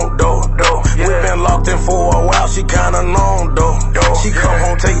grown, though. We been locked in for a while, she kinda known, though. She come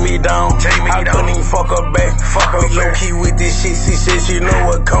home, take me down. I couldn't even fuck her back. We low key with this shit, she said she know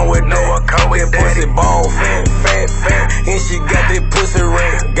what come with that. That pussy ball fat, and she got that pussy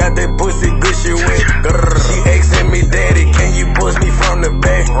rat. Got that pussy good shit with. She asking me, daddy, can you bust me from the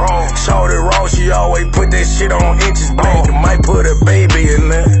back? Shorty raw, she always put that shit on inches back. Might put a baby in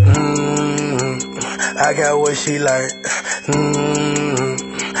there. I got what she like.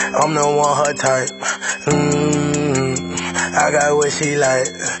 I'm the one her type. I got what she like.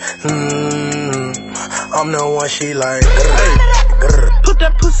 I'm the one she like. Put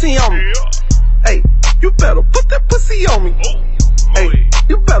that pussy on me. Hey, you better put that pussy on me. Hey,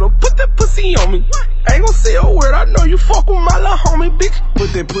 you better put that pussy on me. I ain't gon' say a word, I know you fuck with my little homie, bitch.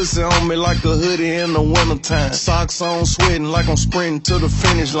 Put that pussy on me like a hoodie in the wintertime. Socks on, sweating like I'm sprinting to the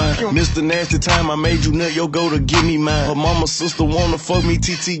finish line. Mr. Nasty Time, I made you nut, yo go to give me mine. Her mama, sister wanna fuck me,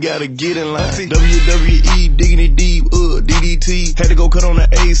 TT gotta get in line. WWE, diggity deep, DDT. Had to go cut on the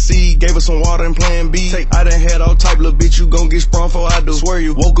AC, gave her some water and plan B. I done had all type, little bitch, you gon' get sprung for I do. Swear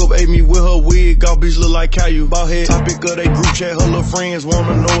you, woke up, ate me with her wig, all bitch look like Caillou. Ball head, topic of they group chat, her little friends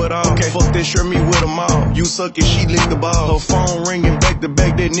wanna know it all. Okay, fuck that, shirt me with them all. You suck it, she lick the ball. Her phone ringing back to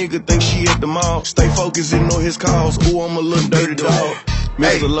back, that nigga think she at the mall. Stay focused, ignore his calls. Ooh, I'm a little dirty dog.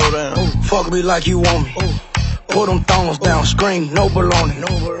 Mr. Low down. Fuck me like you want me. Put them thongs down, scream, no baloney.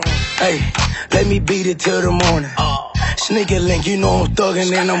 Hey, let me beat it till the morning. Sneaky link, you know I'm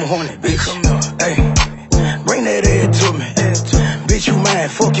thuggin' and I'm horny, bitch. Hey, bring that head to me. Bitch, you mine,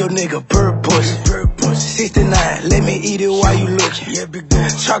 fuck your nigga, bird pussy. 69, let me eat it while you looking.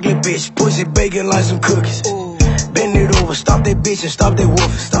 Chocolate bitch, pussy bacon like some cookies. Bend it over, stop that bitch and stop that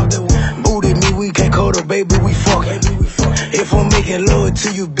wolf. Booty me, we can't cuddle, baby, we fucking. If I'm making love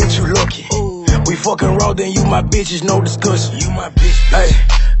to you, bitch, you lucky. We fucking raw, then you my bitches, no discussion. You my bitch.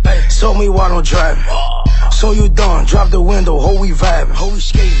 Hey, show me while I'm driving. So you done, drop the window, ho, we vibing. Ho, we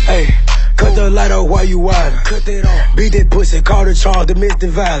skating. Hey, cut the light off while you wildin'. Cut that off. Beat that pussy, call the charge,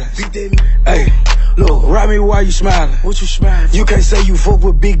 domestic violence. Hey, look, ride me while you smiling. What you smiling? You can't say you fuck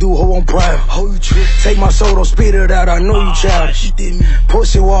with big dude, ho, I'm private. Ho, you trip. Take my soul, don't spit it out, I know you childish.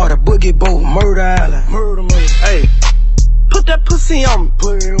 Pussy water, boogie boat, murder island. Murder. Hey, put that pussy on me.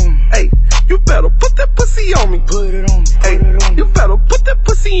 Put it on me. Hey, you better put that pussy on me. Put it on me. Hey, you better put that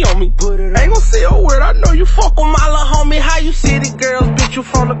pussy on me. Put it on. Ain't gon' say a word, I know you fuck with my little homie. How you city girls, bitch, you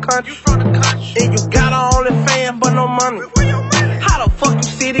from the country. And you got a OnlyFans, but no money. How the fuck you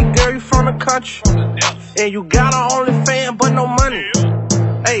city girl, you from the country? And you got a OnlyFans, but no money.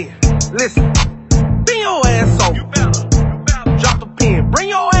 Hey, listen, bring your ass over. Drop the pen, bring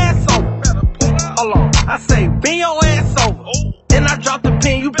your ass over. Hold on, I say bring your ass over. And I drop the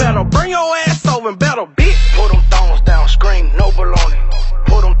pen, you better bring your ass over and better bitch. Put them thongs down, scream, no baloney.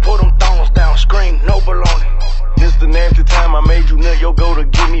 Put them thongs down, scream, no baloney. Mr. Nasty Time, I made you nut, yo go to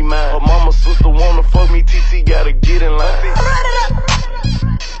give me mine. Her mama, sister wanna fuck me, TT gotta get in line.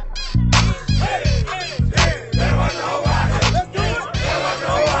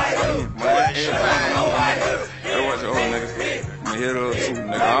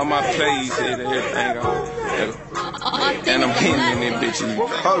 All my plays, everything on. And I'm hitting in this bitch.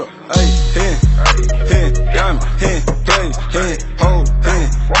 Hold up, hey, diamond, play, hold,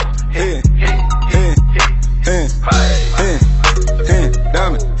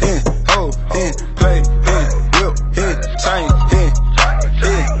 diamond, hold, play, whip, chain,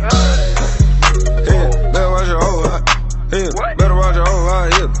 better watch your whole eye, better watch your whole eye,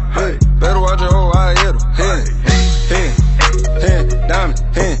 better watch your whole eye, diamond,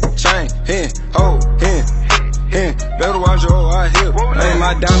 chain, hold, better watch your whole eye, hey,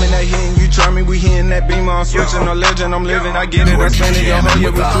 my diamond, that hitting, you try me, we hitting that beam, I'm switching, no legend, I'm living, I get it, I spend it, yo,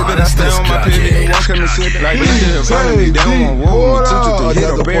 yeah, we flip it, I stay on my pivot, walk in the slip, like this shit in front of me, they don't want war, me, hit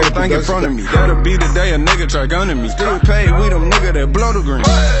up everything in front of me, that'll be the day a nigga try gunning me, still paid with them nigga that blow the green,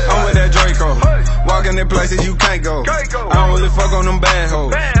 I'm with that Draco, walking in places you can't go, I don't really fuck on them bad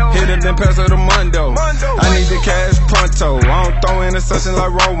hoes, hit it then pass her the Mundo, I need the cash pronto, I don't throw in a session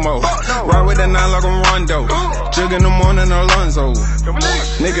like Romo, ride with that 9 like I'm Rondo, jug in the morning Alonzo,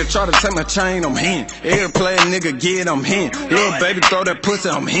 nigga try to take my chain, I'm in, every play nigga get, I'm in, little baby throw that pussy,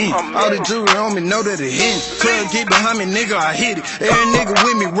 I'm in, all the jewelry on me know that it hit, club get behind me nigga, I hit it, every nigga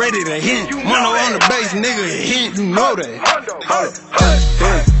with me ready to hit, mono on the base nigga, it hit, you know that,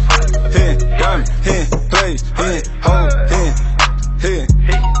 diamond, plays, hold,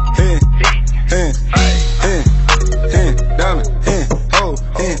 diamond, hold,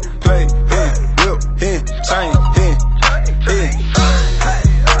 play, whip, chain,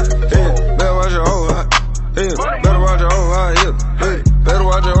 better watch your whole eye, better watch your whole eye, better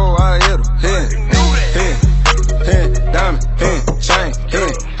watch your whole eye, diamond, chain,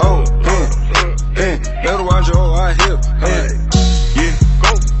 hold, better watch your whole eye,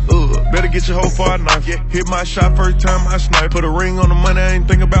 better get your hoe for a knife. Hit my shot first time I snipe. Put a ring on the money, I ain't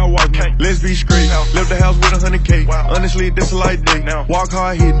think about wiping. Let's be straight. Left the house with 100K. Honestly, this a light day. Walk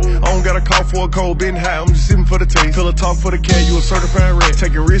hard hitting. I don't got a call for a cold, been high. I'm just sitting for the taste. Fill a talk for the cat. You a certified rat.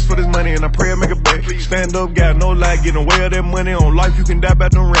 Taking risks for this money and I pray I make a bet. Stand up, got no lie. Getting away of that money. On life, you can die by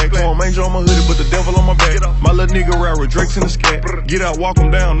them racks. I'm angel on my hoodie, but the devil on my back. My little nigga ride with Drake's in the scat. Get out, walk him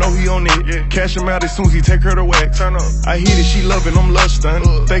down. Know he on it. Cash him out as soon as he take her to wax. I hit it, she loving, I'm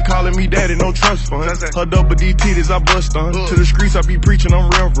lustin'. They calling me daddy, no trust fund. Her double D titties, I bust on. To the streets, I be preaching, I'm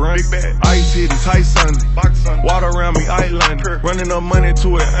reverend. Big bad. Ice titties, high sun. Water around me, island. Running up money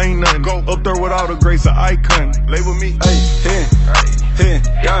to it, ain't nothing. Up there with all the grace, an icon. Label me. Hey, hey,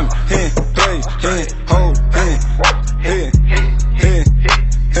 diamond, hey, play, hey, hold, hey, hey, hey,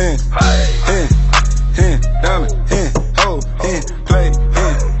 hey, hey, diamond, hey, hold, hey, play,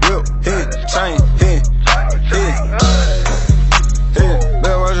 hey, whip, hey, chain, hey, hey,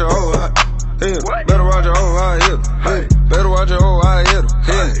 better watch your whole eye, hey, better watch your whole eye, hey, better watch your whole eye,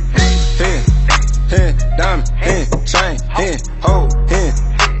 hey, diamond, hey, chain, hey, hold, hey,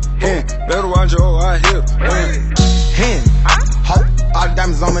 better watch your whole eye, hey, all the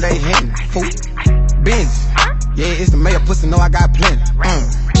diamonds on me, they hitting. Fool. Benz. Yeah, it's the mayor pussy, know I got plenty.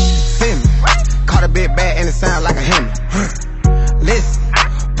 See me. Caught a bit bad and it sound like a Hemi. Listen.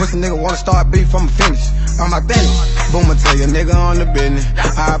 Pussy nigga wanna start beef, I'ma finish. I'm my finish. Boom, I tell you nigga on the business.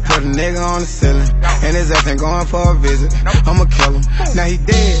 I put a nigga on the ceiling. And his ass ain't going for a visit. I'ma kill him. Now he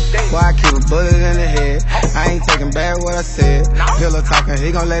dead. Why I keep a bullet in the head? I ain't taking back what I said. Pillow talking,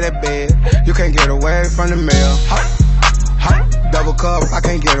 he gon' lay that bed. You can't get away from the mail. Double cup, I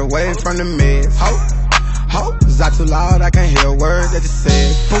can't get away from the meds. Ho, is I too loud? I can't hear a word that you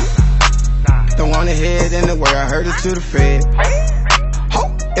said. Ho, don't wanna hear it in the way I heard it to the Fed.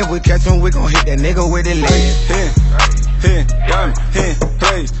 Ho, if we catch him, we gon' hit that nigga with the lead. Hey, diamond, hey,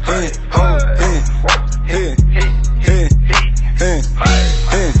 play, hey, hold, hey,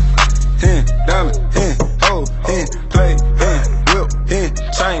 diamond, hey, hold, hey, play, hey, whip, hey,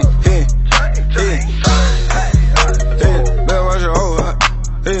 chain, hey, better watch your whole eye,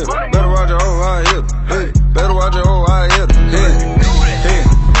 hey, better watch your whole eye, hey, better watch your whole eye, hey,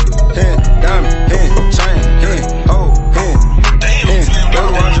 diamond, hey, chain, hey, hold, hey,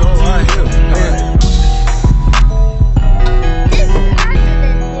 better watch your whole eye, hey.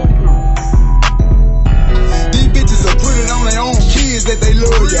 These bitches are putting on their own kids that they love.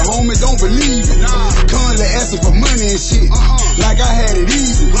 Your homie don't believe it. Currently asking for money and shit. Like I had it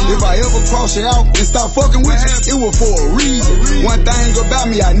easy. If I ever cross you out and stop fucking with you, it was for a reason. One thing about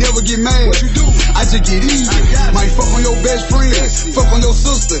me, I never get mad. I just get easy. Might fuck on your best friend, fuck on your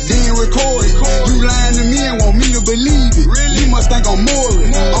sister, then record it. You lying to me and want me to believe it. You must think I'm moral.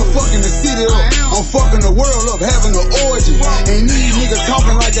 I'm fucking the city up. I'm fucking the world up, having an orgy. And these niggas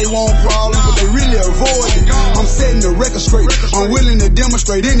talking like they want problems, but they really avoid it. I'm setting the record straight. I'm willing to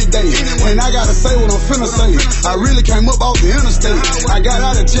demonstrate any day. And I gotta say what I'm finna say. I really came up off the interstate. I got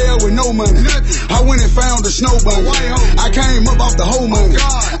out of jail with no money. I went and found the snow bunny. I came up off the whole money.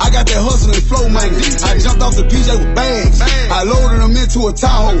 I got that hustle and flow money. I jumped off the PJ with bags. I loaded them into a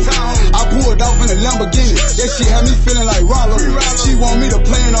Tahoe. I pulled off in a Lamborghini. That shit had me feeling like Rollo. She want me to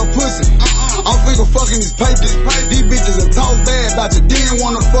play in her pussy. I'm thinking fucking these papers. These bitches that talk bad about you, didn't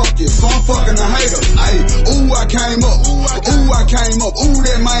wanna fuck you, so I'm fucking a hater. Ayy, ooh, I came up. Ooh, I came up. Ooh,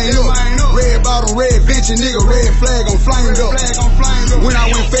 that man up. Red bottom, red venture, nigga, red flag, I'm flamed up. When I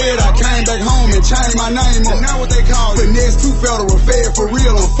went fed, I came back home and changed my name up. Now what they call it? Finesse 2 federal fed for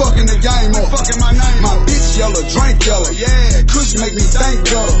real, I'm fucking the game up. My bitch yellow, drink yellow. Yeah, Kush make me think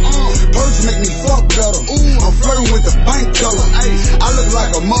better. Purse make me fuck better. I'm flirting with the bank teller. I look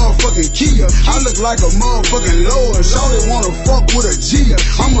like a motherfucking Kia. I look like a motherfucking Lord. Shawty wanna fuck with a G.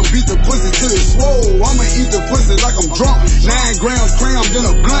 I'ma beat the pussy till it's swole. I'ma eat the pussy like I'm drunk. 9 grams crammed in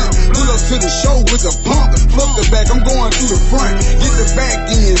a blunt. Pull up to the show with a pump. Fuck the back, I'm going through the front. Get the back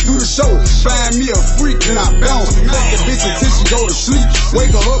in, do the show. Find me a freak, then I bounce. Fuck the bitch until she go to sleep.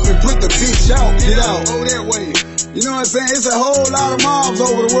 Wake her up and put the bitch out. Get out, go that way. You know what I'm saying? It's a whole lot of mobs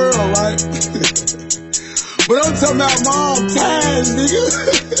over the world, right? But I'm talking about mob ties, nigga.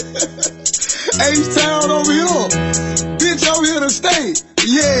 H-Town over here. Bitch over here to stay.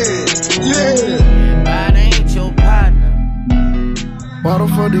 Yeah. But ain't your partner. Why the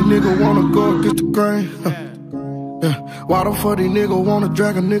fuck these niggas wanna go against the grain? Yeah. Why the fuck these niggas wanna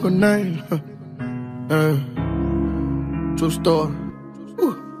drag a nigga name? True story.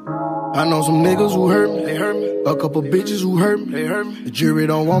 I know some niggas who hurt me, they hurt me. A couple bitches who hurt me, they hurt me. The jury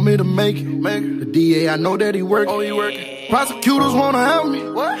don't want me to make it. The DA, I know that he working. Oh, he working. Prosecutors wanna help me.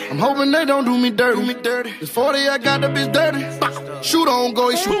 What? I'm hoping they don't do me dirty. It's 40, I got the bitch dirty. Shoot on go,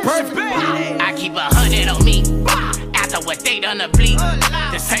 he shoot perfect. I keep 100 on me. After what they done to bleed.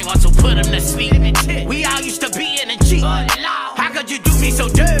 The same ones who put them to sleep. We all used to be in a G. How could you do me so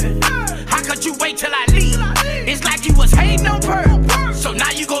dirty? How could you wait till I leave? It's like you was hating on purpose. So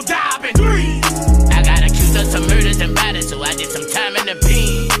now you gon' die up in 3. I got accused of some murders and bodies, so I did some time in the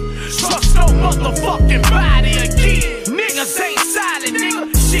pen. Trust no motherfucking body again. Niggas ain't silent,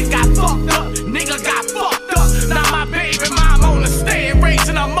 nigga. Shit got fucked up. Nigga got fucked up. Now my baby mom on the stand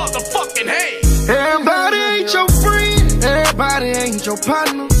raising her motherfucking head. ain't your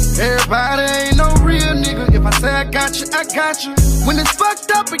partner. Everybody ain't no real nigga. If I say I got you, I got you. When it's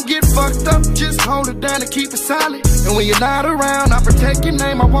fucked up and get fucked up, just hold it down and keep it solid. And when you're not around, I protect your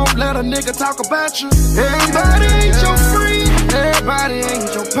name. I won't let a nigga talk about you. Everybody ain't your friend. Everybody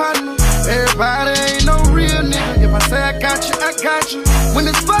ain't your partner. Everybody ain't no real nigga. If I say I got you, I got you. When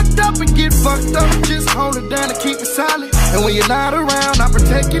it's fucked up and get fucked up, just hold it down and keep it solid. And when you're not around, I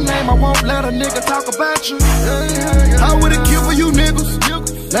protect your name. I won't let a nigga talk about you. I would've killed for you niggas.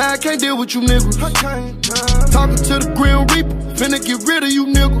 Now I can't deal with you niggas. Talking to the Grim Reaper, finna get rid of you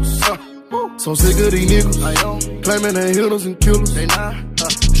niggas. So sick of these niggas, claiming they hitters and killers. They not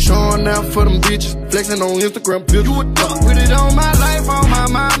showing out for them bitches, flexing on Instagram pictures. You a duck, put it on my life, on my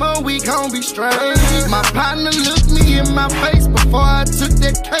mama, we gon' be straight. My partner looked me in my face before I took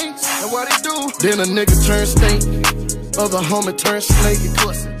that case. And what he do? Then a nigga turn stink, other homie turn snake.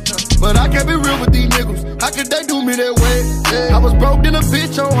 But I can't be real with these niggas. How could they do me that way? Yeah. I was broke in a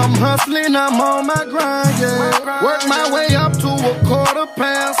bitch, oh, I'm hustling, I'm on my grind, yeah. Work my way up to a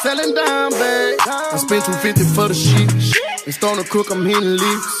 £1/4, selling dime bags. I spent $250 for the shit. And Stone the Crook, I'm hitting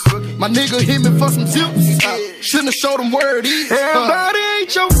leaks. My nigga hit me for some tips. Shouldn't have showed him where it is. Everybody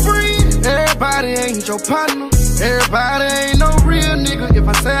ain't your friend. Everybody ain't your partner. Everybody ain't no real nigga. If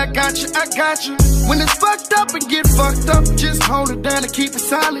I say I got you, I got you. When it's fucked up and get fucked up, just hold it down and keep it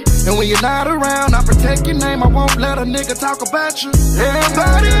solid. And when you're not around, I protect your name. I won't let a nigga talk about you.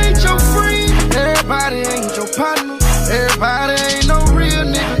 Everybody ain't your friend. Everybody ain't your partner. Everybody ain't no real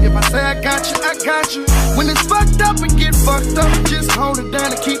nigga. If I say I got you, I got you. When it's fucked up and get fucked up, just hold it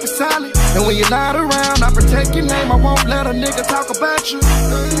down and keep it solid. And when you're not around, I protect your name. I won't let a nigga talk about you.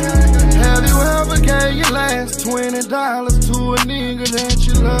 Have you ever gave your last $20 to a nigga that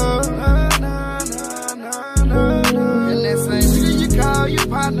you love? And that same nigga you call your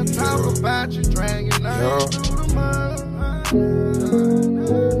partner, talk about you, dragging out through the mud.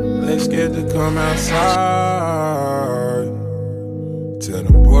 They scared to come outside. Tell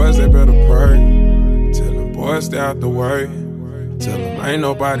them boys they better pray. Tell them boys stay out the way. Tell them ain't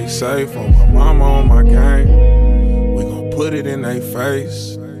nobody safe on my mama, on my gang. We gon' put it in their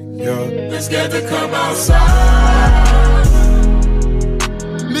face. Yeah. They scared to come outside.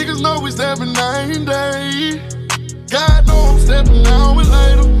 Niggas know we stepping night and day. God know I'm stepping now and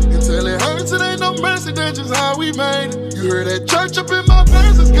later. Until it hurts, it ain't no mercy, that's just how we made it. You heard that church up in my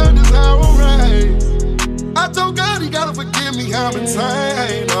verses, cause that's how I'm raised. I told God he gotta forgive me, I'm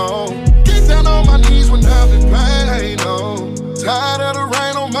insane, oh. Get down on my knees when I'm in pain, oh. Tired of the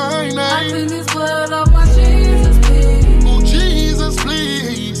rain on my name. I clean this blood off my Jesus, please. Oh, Jesus,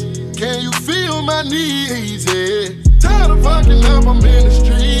 please. Can you feel my needs, yeah? Tired of fucking up, I'm in the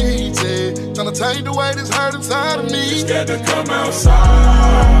streets, yeah. Tryna take away this hurt inside of me. Scared to come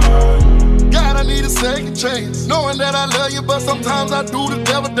outside. God, I need a second chance. Knowing that I love you, but sometimes I do the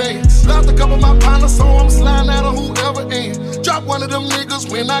devil dance. Lost a couple of my partners, so I'm sliding out of whoever in. Drop one of them niggas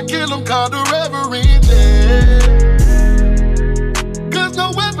when I kill them, call the reverend, yeah. Cause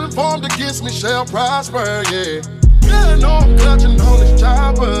no weapon formed against me shall prosper, yeah. Yeah, I know I'm clutching on this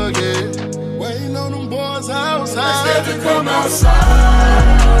chopper, yeah. Waiting on them boys outside. They scared to come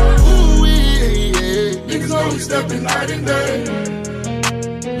outside. Ooh, yeah. Niggas always stepping night and day.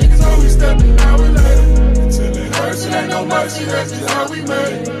 Niggas always stepping now and later. Until it hurts, it ain't no mercy, that's just how we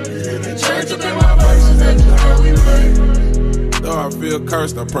made. Yeah, the church up in my verses, that's just how we made. Though I feel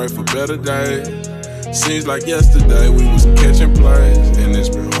cursed, I pray for better days. Seems like yesterday we was catching plays, and it's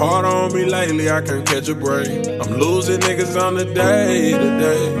been hard on me lately, I can't catch a break. I'm losing niggas on the day to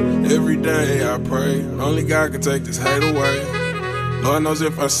day. Every day I pray, only God can take this hate away. Lord knows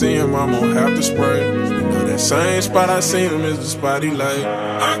if I see him, I'm gonna have to spray. You know that same spot I seen him is the spot he lay.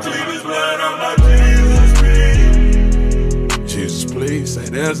 I clean his blood on my Jesus, please. Jesus, please, say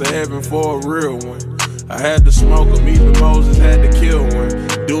there's a heaven for a real one. I had to smoke him, even Moses had to kill one.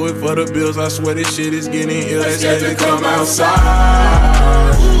 Do it for the bills, I swear this shit is getting ill. They scared to come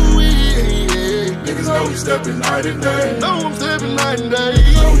outside. Ooh, yeah. Niggas always stepping night and day. Know I'm stepping night and day.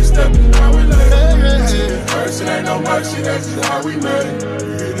 Always stepping now and later. Yeah. First, it ain't no mercy, that's just how we made.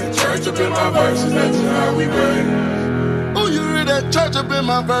 The church up in my verses, that's just how we made. Oh, you hear that church up in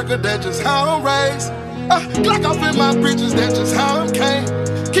my burger, that's just how I'm raised. Glock off in my britches, that's just how I'm came.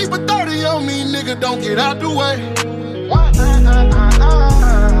 Keep a 30 on me, nigga, don't get out the way.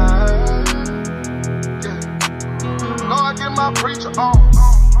 Yeah. Know I get my preacher on.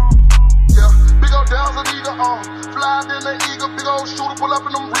 Yeah, big old Dells and Eagle on. Fly in the Eagle, big old shooter, pull up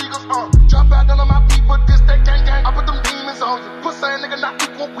in them Regals on. Drop back none of my people, this that gang gang. I put them demons on you. Pussy nigga not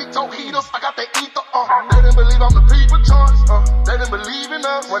equal, we told heaters. I got the ether on. They didn't believe I'm the people choice. They didn't believe in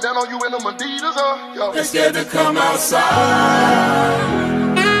us. When down on you in them Adidas, huh? Yo. They scared to come outside.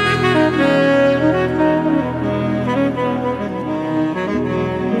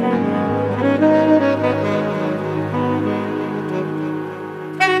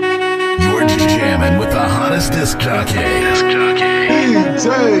 You're jamming with the hottest disc jockey.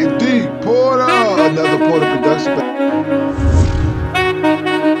 DJ D.Porter, another Porter production.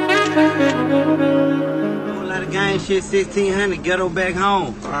 Whole lot of gang shit, 1600, ghetto back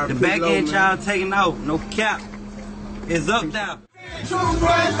home. The back end y'all taking off, no cap. It's up now. True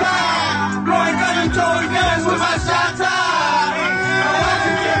boy side, blowing gun and throwing guns with my shot time. Watch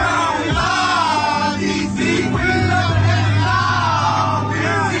it get on law, DC, we love it law.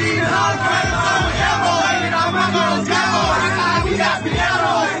 See the whole place on the ammo, and I'm not gonna gamble. We got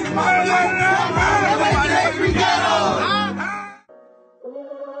pianos, we got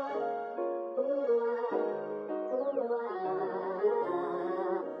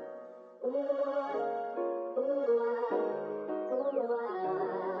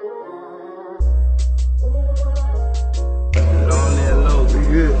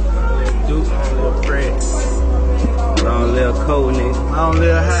Cold nigga. I don't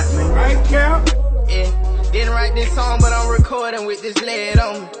live hot, man. Right, Cap? Yeah, didn't write this song, but I'm recording with this lead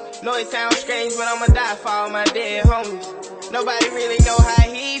on me. Know it sounds strange, but I'ma die for all my dead homies. Nobody really know how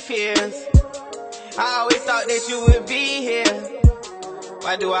he feels. I always thought that you would be here.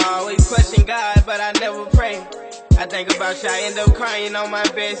 Why do I always question God, but I never pray? I think about you, I end up crying on my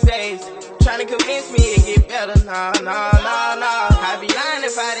best days. Trying to convince me it get better, nah. I'd be lying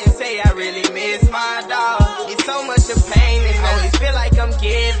if I didn't say I really miss my dog. It's so much of pain and always feel like I'm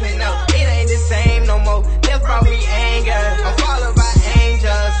giving up. It ain't the same no more, death brought me anger. I'm followed by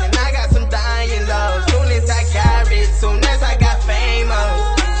angels and I got some dying love. Soon as I got rich, soon as I got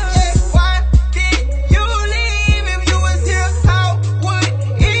famous.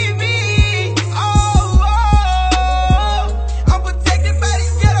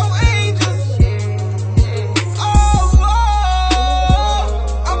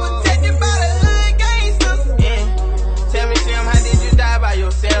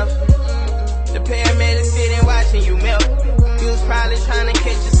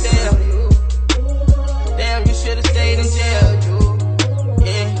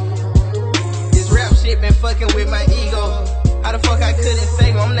 Fucking with my ego. How the fuck I couldn't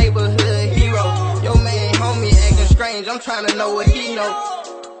save him? I'm neighborhood hero. Yo man, homie acting strange. I'm trying to know what he know.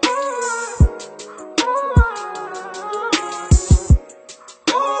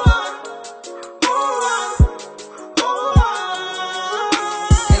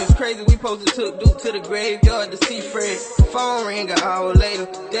 And it's crazy, we supposed to took Duke to the graveyard to see Fred. Phone ring an hour later.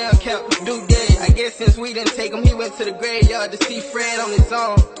 Damn, Cap, Duke dead. I guess since we didn't take him, he went to the graveyard to see Fred on his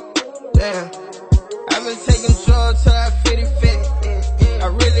own. Damn. I've been taking drugs till I feel it fit. I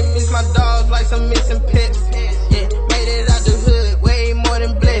really miss my dogs like some missing pets. Yeah, made it out the hood, way more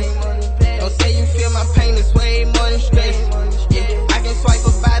than blessed. Don't say you feel my pain, it's way more than stress. Yeah, I can swipe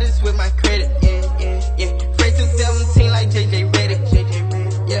a bodies with my credit. Yeah, Freight to 17 like JJ Reddick.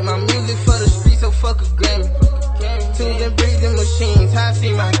 Yeah, my music for the streets, so fuck a Grammy. Tools and breathing machines, how I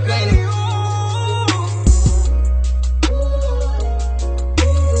see my granny.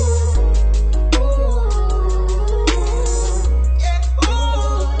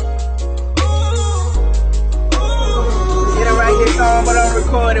 But I'm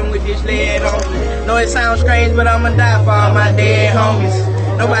recording with this lead on me. Know it sounds strange, but I'ma die for all my dead homies.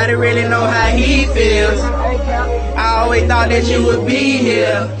 Nobody really know how he feels. I always thought that you would be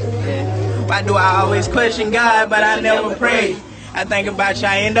here. Why do I always question God, but I never pray? I think about you,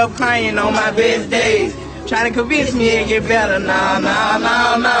 I end up crying on my best days. Trying to convince me it get better, nah.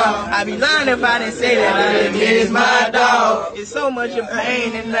 I'd be lying if I didn't say that I didn't miss my dog. It's so much of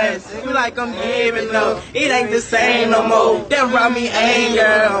pain in us, feel like I'm giving up. It ain't the same no more, that brought me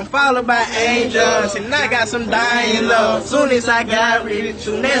anger. I'm followed by angels, and I got some dying love. Soon as I got rich,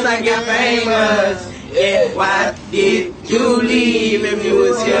 soon as I got famous. Yeah, why did you leave? If you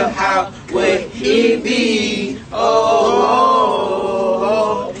was here, how would he be?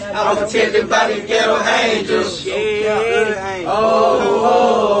 I'm protected by the ghetto angels. Yeah.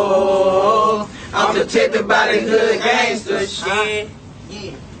 I'm protected by the hood gangsters. Shit.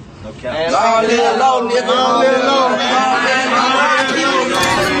 And all live low, nigga. All live low.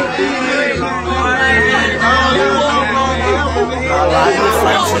 I do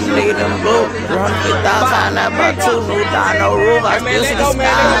function, nigga, them blue. Run 50,000, that about two. New down, no roof. I still see the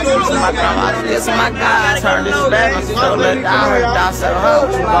sky. This is my grandma, this is my guy. Turn this back, I'm still let down. Her down, so hoe.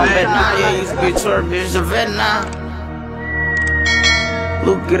 Gon' bet now, yeah, used to be a tour, bitch, a vet now.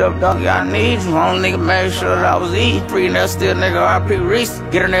 Luke, get up, dog, I need you. Only nigga made sure that I was eating. Free nail still nigga, RP Reese.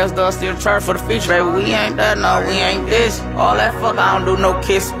 Get her nails done, still charge for the feature. Baby, we ain't that, no, we ain't this. All that fuck, I don't do no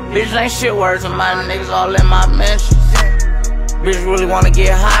kiss. Bitch ain't shit words, and my niggas all in my mentions. Bitch really wanna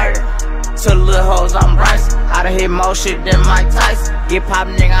get higher. To the little hoes, I'm Bryce. I done hit more shit than Mike Tyson. Get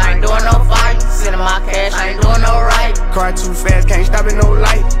poppin', nigga, I ain't doing no fight. Sending my cash, I ain't doing no right. Car too fast, can't stop at no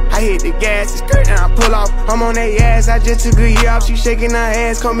light. I hit the gas, it's great, and I pull off. I'm on that ass, I just took a year off. She shaking her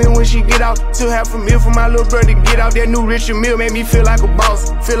ass, come in when she get out. Took half a meal for my little brother to get out. That new Richard Mill made me feel like a boss.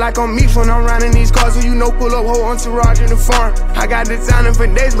 Feel like I'm me when I'm riding these cars. So you know, pull up, whole entourage in the farm. I got designing for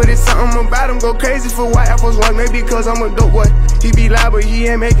days, but it's something about him. Go crazy for white apples, one, maybe cause I'm a dope boy. He be loud, but he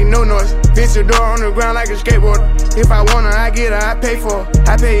ain't making no noise. Vince the door on the ground like a skateboarder. If I want her, I get her, I pay for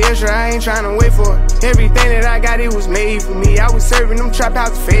her. I pay extra, I ain't tryna wait for her. Everything that I got, it was made for me. I was serving them trap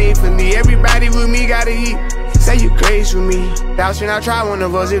house faithfully. Everybody with me gotta eat. Say you crazy with me. Thou should not try one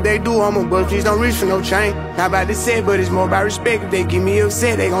of us. If they do, I'm a bust. Please don't reach for no chain. Not about to say, but it's more about respect. If they give me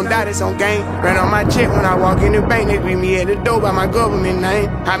upset, they gon' die, that's on game. Ran on my check when I walk in the bank. They greet me at the door by my government name.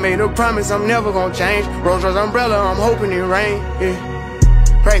 I made a promise I'm never gon' change. Rolls Royce umbrella, I'm hoping it rain. Yeah.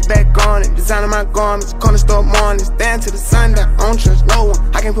 Right back on it, designing my garments, corner store mornings, stand till the sundown. I don't trust no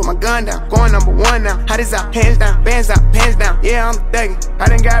one, I can't put my gun down. Going #1 now, how this out, hands down, bands out, pants down. Yeah, I'm thuggin'. I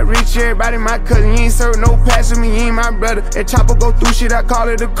done got rich, everybody my cousin. You ain't serve no pass with me, you ain't my brother. That chopper go through shit, I call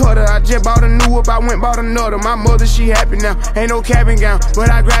it a cutter. I just bought a new whip, I went bought another. My mother, she happy now, ain't no cabin gown,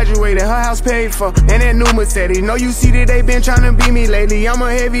 but I graduated, her house paid for, and that new Mercedes. Know you see that they been tryna beat me lately. I'm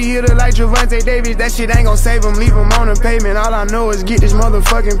a heavy hitter like Javante Davis. That shit ain't gon' save him, leave him on the pavement. All I know is get this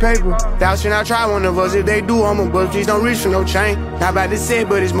motherfucking paper. Thou should not try one of us. If they do, I'm a bust. Please don't reach for no chain. Not about to say,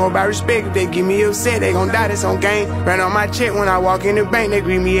 but it's more about respect. If they give me upset, they gon' die, that's on game. Ran on my check when I walk in the bank. They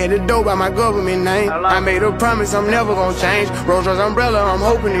greet me at the door by my government name. I made a promise I'm never gon' change. Rolls Royce umbrella, I'm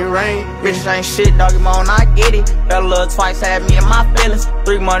hoping it rain. Bitches ain't shit, doggy moan, I get it. Fell a little twice, had me in my feelings.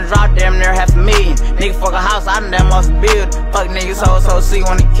 3 months drop, damn near $500,000. Nigga fuck a house, I done damn must build. Fuck niggas, so see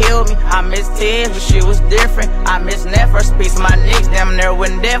wanna kill me. I miss Ted, but shit was different. I miss that first piece of my niggas, damn near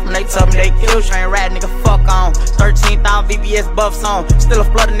went deaf. When they told me they killed, train rat nigga fuck on. 13,000 VBS buffs on. Still a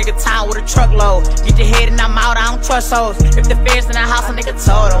flooded nigga town with a truckload. Get your head and I'm out, I don't trust hoes. If the feds in the house, a nigga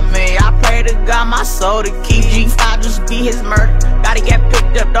told on me. I pray to God my soul to keep G5 just be his murder. Gotta get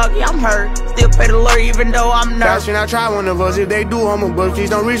picked up, doggy, I'm hurt. Still pay the lawyer even though I'm nervous. Thou should not try one of us. If they do, I'm a bust. Please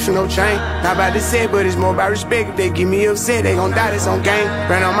don't reach for no chain. Not about to say, but it's more about respect. If they give me upset, they gon' die, that's on game.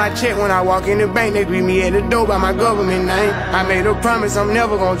 Ran on my check when I walk in the bank. They greet me at the door by my government name. I made a promise I'm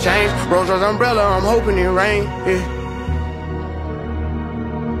never gon' change. Rolls Royce umbrella, I'm hoping it rain. Yeah.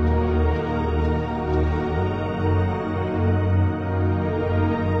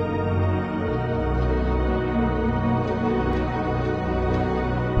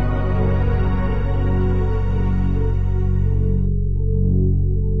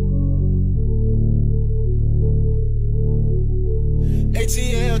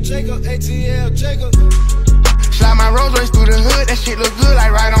 ATL Jacob. Slide my Rolls Royce through the hood, that shit look good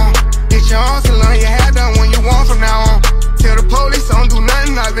like right on. Hit your arms to learn your hair done when you want from now on. Tell the police I don't do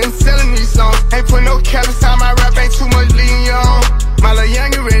nothing, I've been selling these songs. Ain't put no cap inside my rap, ain't too much leading you on. My little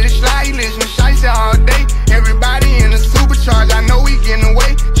youngin' ready to slide, he listen to shiesty all day. Everybody in the supercharge, I know we getting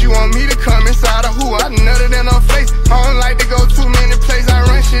away. She want me to come inside of who? I nutted in her face. I don't like to go too many places, I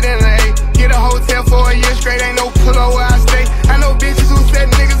run shit in the A. Get a hotel for a year straight, ain't no pillow where I stay. I know bitches who set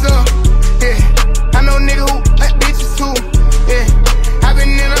niggas up, yeah. I know niggas who like bitches too, yeah. I been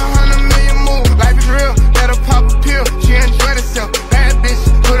in 100 million moves, life is real, let her pop a pill, she enjoy herself. Bad bitch,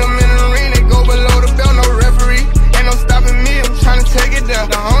 put them in the ring, they go below the belt, no referee. Ain't no stopping me, I'm tryna take it down.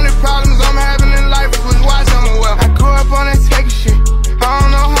 The only problems I'm having in life was watch I'm well. I grew up on that fake shit, I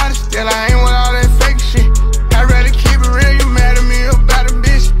don't know how to steal, I ain't with all that fake shit. I'd rather keep it real, you mad at me about a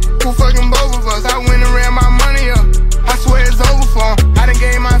bitch who fucking both of us. I went and ran my money up, I swear it's over for him. I done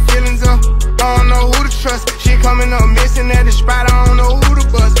gave my feelings up, I don't know who to trust. She coming up missing at the spot, I don't know who to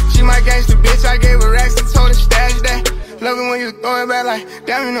bust. She my gangster bitch, I gave her racks and told her stash that. Love it when you throw it back like,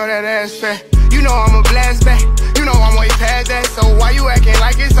 damn, you know that ass fat. You know I'm a blast back, you know I'm way past that. So why you acting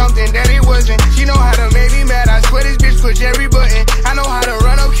like it's something that it wasn't? She know how to make me mad, I swear this bitch push every button. I know how to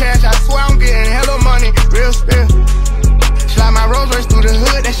run up cash, I swear I'm getting hella money, real spill. Slide my Rolls Royce through the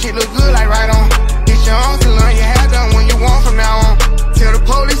hood, that shit look good like right on. Get your arms to learn your hair done when you want from now on. Tell the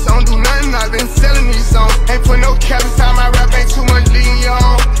police I don't do nothing, I've been selling these songs. Ain't put no cap inside my rap, ain't too much leading you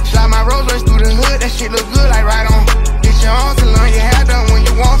on. Slide my Rolls Royce through the hood, that shit look good like right on. Get your arms to learn your hair done when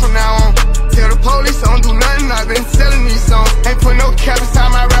you want from now on. Tell the police I don't do nothing, I've been selling these songs. Ain't put no cap inside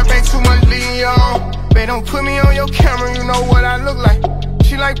my rap, ain't too much leading you on. Babe, don't put me on your camera, you know what I look like.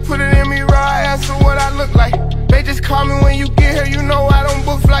 like put it in me raw, I answer what I look like. They just call me when you get here, you know I don't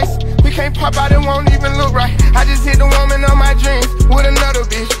book flights. We can't pop out, it won't even look right. I just hit the woman of my dreams with another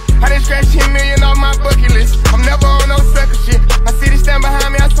bitch. I done scratched 10 million off my bucket list. I'm never on no sucker shit. My city stand behind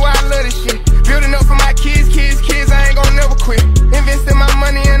me, I swear I love this shit. Building up for my kids, I ain't gon' never quit. Investing my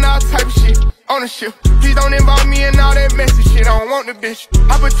money in all type of shit. Ownership, please don't involve me in all that messy shit. I don't want the bitch.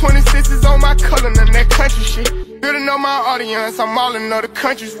 I put 26s on my color, none of that country shit. Building up my audience, I'm all in other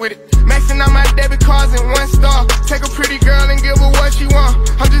countries with it. Maxing out my debit cards in 1 star. Take a pretty girl and give her what she want.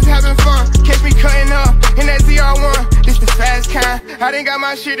 I'm just having fun, catch me cutting up in that ZR1. This the fast kind. I done got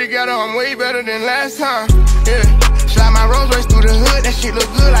my shit together, I'm way better than last time. Yeah, slide my Rolls Royce through the hood, that shit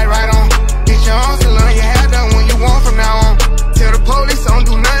look good like right on. Get your own salon, your hair done when you want from now on. Tell the police I don't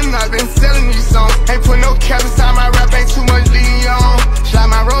do nothing, I've been selling these songs. Ain't put no cap inside my rap, ain't too much leading you on. Slide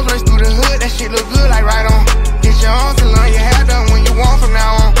my Rolls Royce through the hood, that shit look good like right on. Get your own salon, your hair done when you want from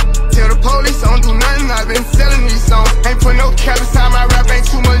now on. Tell the police I don't do nothing, I've been selling these songs. Ain't put no cap inside my rap, ain't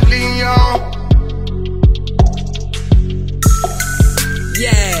too much leading you on.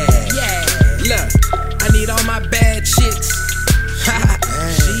 Yeah, look, I need all my bad chicks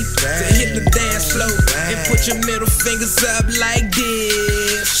to hit the dance floor and put your middle fingers up like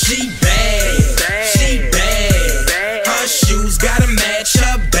this. She bad, her shoes gotta match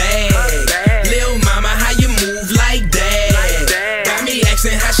her bag. Lil' mama, how you move like that? Got me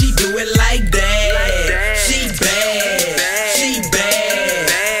asking how she do it like that. She bad,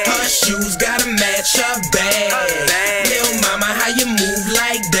 her shoes gotta match her bag. Lil' mama, how you move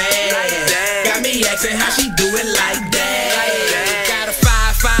like that? Got me asking how she do it like that. Got a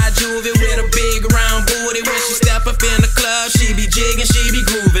 5'5" juvie with a big round booty. When she step up in the club, she be jigging, she be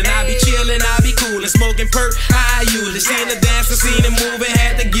grooving. I be chillin', I be coolin', smoking perk. I usually seen her dancing, seen her moving,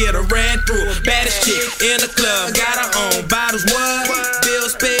 had to get her ran through. Baddest chick in the club, got her own bottles. What?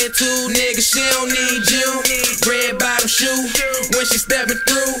 Bills paid too, nigga, she don't need you. Red bottom shoe when she stepping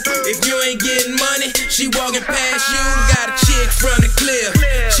through. If you ain't getting money, she walking past you. Got a chick from the cliff,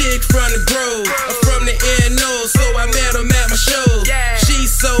 chick from the grove, from the NO, so I met her at my show.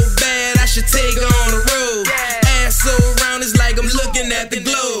 She's so bad, I should take her on the road. Ass so round, it's like I'm looking at the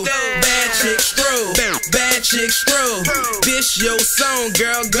globe. Bad chick stroll, bad chick stroll. This your song,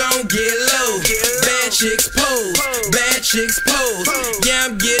 girl, gon' get low. Bad chicks pose, bad chicks pose. Yeah,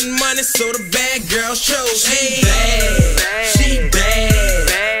 I'm getting money, so the bad girl shows. She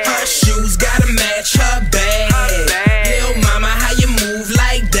bad, her shoes gotta match her bag. Lil' mama, how you move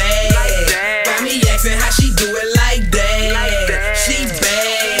like that? Got me asking how she do it like that. She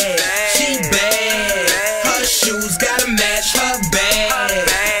bad, her shoes gotta match her bag.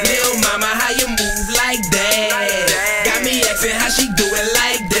 Lil' mama, how you move like that? Got me asking how she do it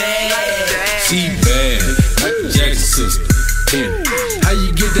like that. She bad, Jackson sister. How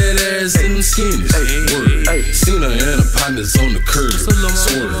you get that ass in the skinnies? Seen her and her partners on the curb.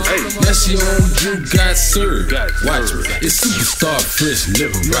 Swerve. Now she on you got served. Watch me, it's superstar fresh,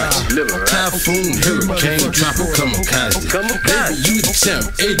 never rocky. Typhoon, hurricane, tropical, kamikaze. Baby, you the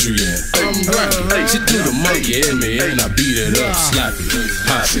champ, Adrian. I'm rockin'. She do the monkey in me and I beat it up, sloppy.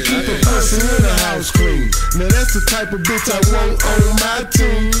 Poppy. Keep a pussy in the house clean. Now that's the type of bitch I want on my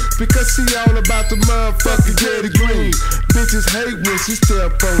team. Because she all about the motherfucking Getty Green. Bitches hate when she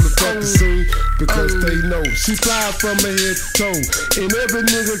step on the fucking scene. Because they know she fly from her head to toe. And every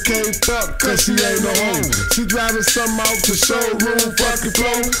nigga can't fuck cause she ain't no hoe. She driving something out the showroom fucking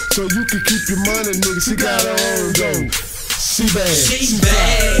flow. So you can keep your money, nigga, she got her own dough. She bad, she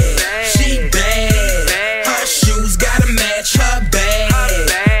bad, her shoes gotta match her bag.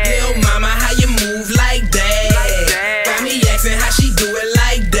 Lil' mama, how you move like that? Got me asking how she do it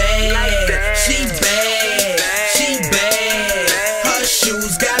like that. She bad, her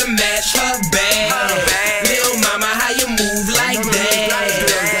shoes gotta match her bag. Lil' mama, how you move like that?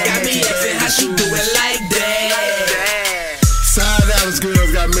 Got me asking how she do it like that. Side Dallas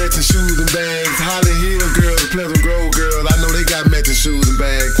girls got matching shoes and bags. Holly Hill girls, Pleasant Grove girls, I know they got matching shoes and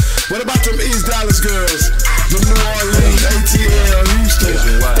bags. What about them East Dallas girls? The New Orleans, ATL, Houston,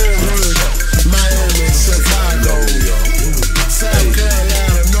 Fort Worth, Miami, Chicago, South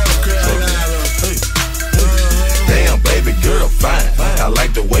Carolina, North Carolina. Damn, baby girl, fine. I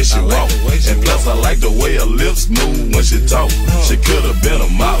like the way she walk, and plus I like the way her lips move when she talk. She could've been a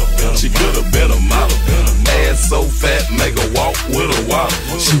model, she could've been a model. Ass so fat, make her walk with a wobble.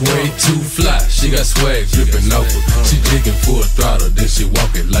 She way too fly, she got swag dripping off her. She digging full throttle, then she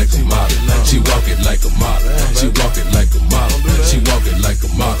walk it like a model. She walk it like a model, she walk it like a model. She walk it like a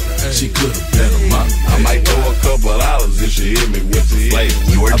model, she could've been a model. I might throw a couple dollars if she hit me with the flavor.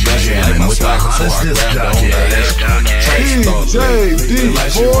 You're jamming with the hottest disc jockey. DJ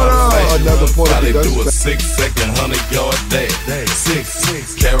D.Porter, another Porter. Probably do a 6-second 100-yard dash.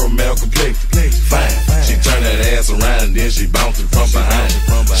 6 caramel complexion, fine. She turn that ass around and then she bounce it from behind.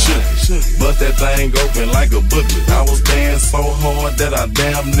 Shook it, bust that thing open like a booklet. I was dancing so hard that I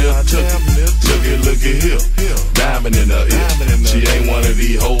damn near took it. Look at here, diamond in her ear. She ain't one of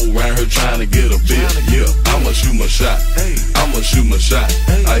these hoes around her trying to get a bill. Yeah, I'ma shoot my shot.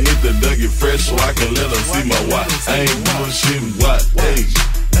 I hit the Dougie fresh so I can let her see my watch. I ain't bullshitting what, hey.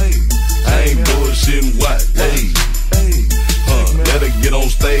 I ain't bullshitting what, hey. Let her get on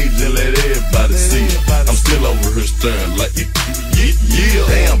stage and let everybody see her. I'm still over her stern like yeah.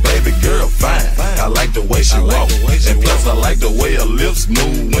 Damn, baby girl, fine. I like the way she walk, and plus I like the way her lips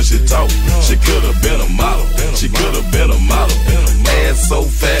move when she talk. She could've been a model. Ass so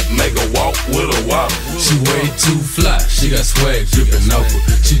fat, make her walk with a waddle. She way too fly, she got swag dripping off her.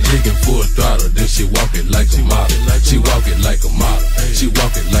 She jigging full throttle, then she walk it like a model. She walk it like a model. She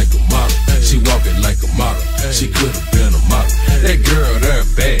walk it like a model. She walk it like a model. She could've been a model. That girl there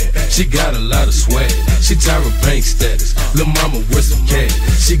bad, she got a lot of swag. She Tyra Banks status, lil' mama with some cash.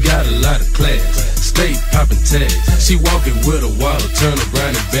 She got a lot of class, stay poppin' tags. She walking with a waddle, turn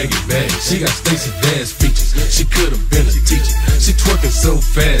around and bag it back. She got Stacey Dash features, she could've been a teacher. She twerking so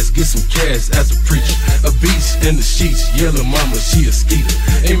fast, get some cash as a preacher. A beast in the sheets, yellow mama, she a skeeter.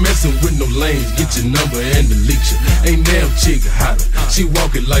 Ain't messing with no lanes, get your number and delete you. Ain't damn chick hotter, she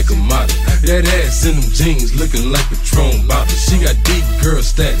walking like a model. That ass in them jeans, looking like Patron bottle. She got deep girl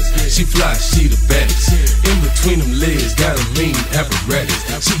status, she fly, she the baddest. In between them legs, got a mean apparatus.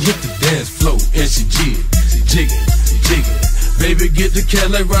 She hit the dance floor and she jigging. Baby, get the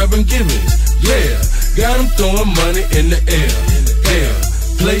cat like Robin Givens. Yeah, got him throwing money in the air.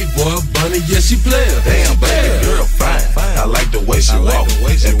 Playboy bunny, yeah, she player. Damn, baby girl, fine. I like the way she walk,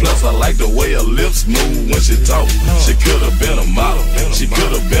 and plus I like the way her lips move when she talk. She could've been a model.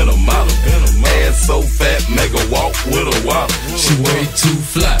 Ass so fat, make her walk with a waddle. She way too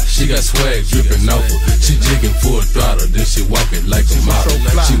fly, she got swag dripping off her. She jigging full throttle, then she walk it like a model.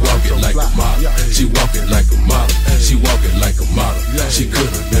 She walk it like a model. She walk it like a model. She walk it like a model. She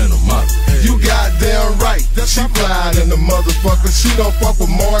could've been a model. You goddamn right, she flying in the motherfucker. She don't fuck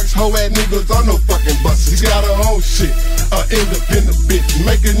with marks, hoe ass niggas on no fucking buses. She got her own shit, independent bitch,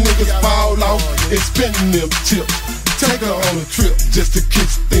 making niggas fall off and spending them chips. Take her on a trip just to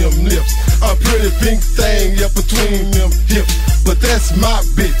kiss them lips. A pretty pink thing, yeah, between them hips. But that's my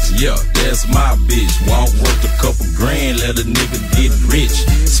bitch. Yeah, that's my bitch. Won't worth a couple grand, let a nigga get rich.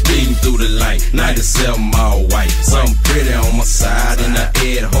 Speeding through the light, 97 all white. Something pretty on my side and her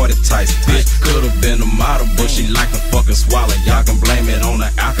head hearted tight. Bitch could've been a model, but she like a fucking swallow. Y'all can blame it on the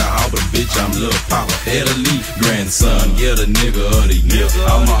alcohol, but bitch, I'm Lil Papa. Italy grandson, yeah, the nigga of the year.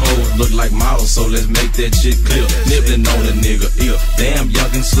 All my hoes look like models, so let's make that shit clear. Nibbling on the nigga ear. Damn,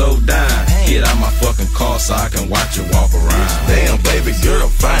 youngin', slow down. Get out my fucking car so I can watch you walk around. Damn, baby girl,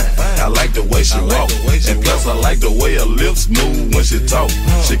 fine. I like the way she walk, and plus I like the way her lips move when she talk.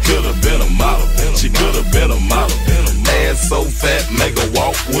 She could've been a model. Ass so fat, make her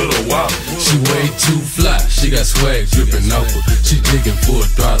walk with a waddle. She way too fly, she got swag dripping off her. She jigging full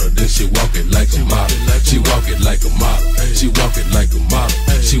throttle, then she walk it like a model. She walk it like a model. She walk it like a model.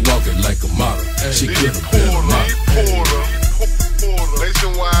 She walk it like a model. She could've been a model.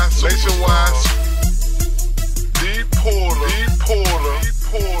 Nationwide. D.Porter.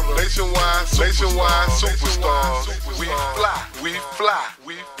 Nationwide superstar.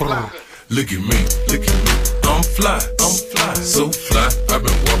 We fly. Look at me. I'm fly, so fly. I've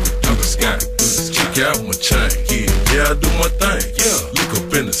been walking through the sky. Check out my chain, yeah, I do my thing. Look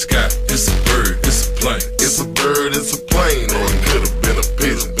up in the sky, it's a bird, it's a plane. It's a bird, it's a plane, or it could've been a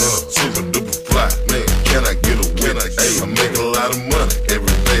pigeon. Super duper fly, man, can I get a witness? Hey, I make a lot of money,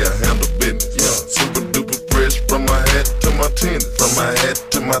 every day I handle business. Super duper fresh, from my hat to my tennis. From my hat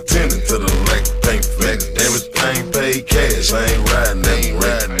to my tennis, to the lack paint flat. Everything paid cash, I ain't riding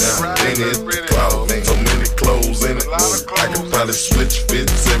now. So many clothes in it, I can probably switch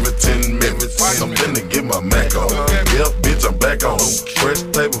fits every 10 minutes. I'm finna get my Mac on. Yep, bitch, I'm back on. Fresh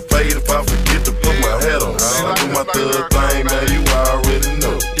paper fade if I forget to put my hat on. I do my third thing, now you already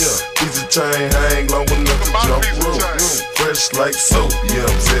know. Easy chain hang long enough to jump rope. Fresh like soap, yeah,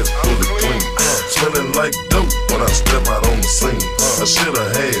 I'm set fully clean. Smelling like dope when I step out on the scene. I should've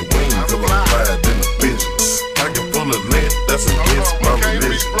had wings, cause I'm fried in the bitch. Pocket full of lint, that's against my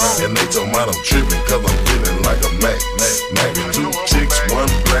religion. And they told me I'm tripping, cause I'm feeling like a Mac. Mackin' 2 chicks, 1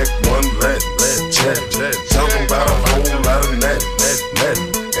 black, 1 Latin. Chat, talking about a whole lot of natty.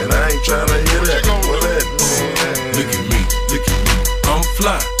 And I ain't tryna hear that. What that? Look at me. I'm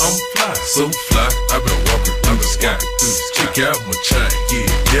fly, so fly. I've been walking through the sky. sky. Check out my chain,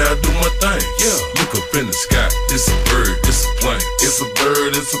 yeah, I do my thing. Look up in the sky, it's a bird, it's a plane. It's a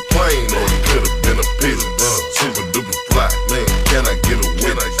bird, it's a plane, or it could have been a pigeon. Super duper fly, man, can I get a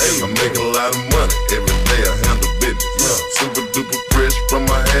witness? I make a lot of money, every day I handle business. Super duper fresh from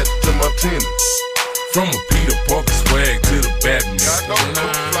my hat to my tennis. From a Peter Parker swag to the Batman.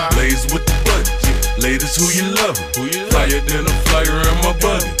 Blaze with the buttons, ladies who you loving. Flyer than a flyer in my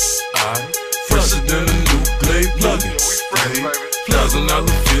buggy. Fresher than a new clay plugin. $1,000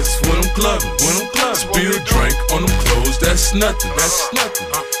 fits when I'm clubbing. Spill drink on them clothes, that's nothing.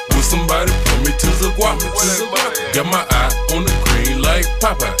 Will somebody put me to the guapa? Got my eye on the green like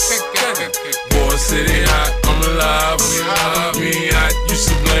Popeye. Boy said they hot, I'm alive. Me ain't hot, you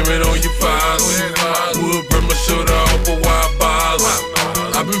should blame it on your father. Would burn my shoulder off a wild ball.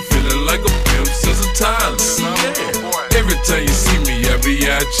 I've been feeling like a pimp since a toddler. Every time you see me, I be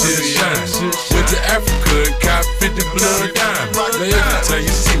out here shine. Went to Africa and cop 50 blood dimes. Now every time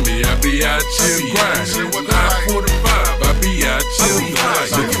you see me, I be out here grinding. 945, I be out here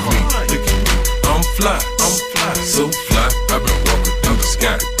flying. Look at me, I'm fly, so fly. I've been walking through the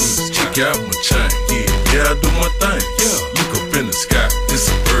sky. Check out my chain, yeah, I do my thing. Look up in the sky, it's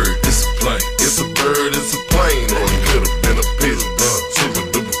a bird, it's a plane. It's a bird, it's a plane, or it could have been a pigeon. Super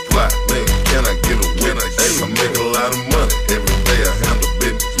duper fly, man, can I get a witness? I make a lot of money, every day I handle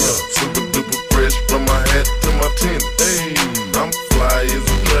business. Super duper fresh from my hat to my tennis. I'm fly as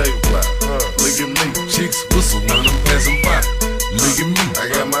a dragonfly. Look at me, chicks whistle when I'm passing by. Look at me, I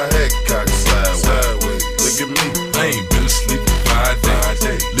got my head cocked sideways. Look at me, I ain't been asleep in 5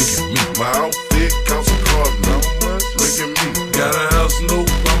 days. Look at me, my outfit costs a cardinal. Look at me, got a house note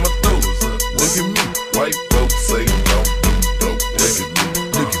by my toes. Look at me, white folks say don't do dope. Look at me,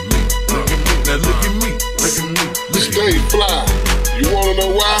 look at me, look at me. Now look at me, look at me. Stay fly. You wanna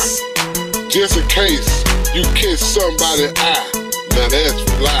know why? Just in case you kiss somebody's eye. Now that's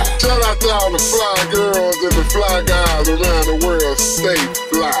fly. Shout out to all the fly girls and the fly guys around the world. Stay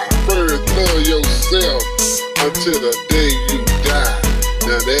fly. First love yourself until the day you die.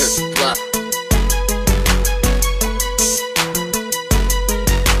 Now that's fly.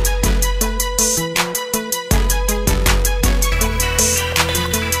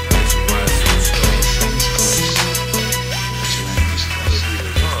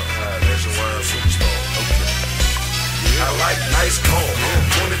 nice car,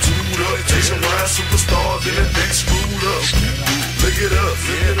 22 up, chasing wine superstars in that big screwed up. Look it up,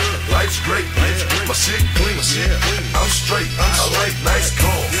 life's great, my shit clean, I'm straight, I like nice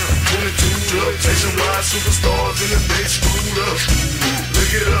car, 22 up, chasing wine superstars in that big screwed up.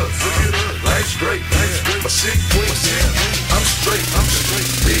 Look it up, life's great, my shit clean, I'm straight,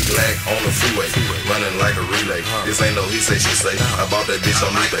 big lag on the freeway, running like a relay. This ain't no he say she say, I bought that bitch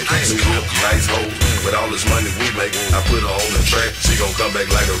on eBay. New whip, nice hoes, with all this money we make, I put her on the track, she gon' come back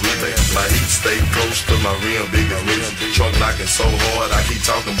like a rebate. My heat stay close to my rim, big as mission. Trunk knocking so hard, I keep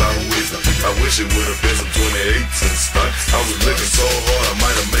talking about wisdom. I wish it would've been some 28s and stuff. I was looking so hard, I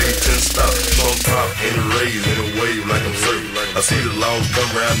might've made 10 stops. Trunk pop in the raise, in a wave like I'm surfing. I see the laws come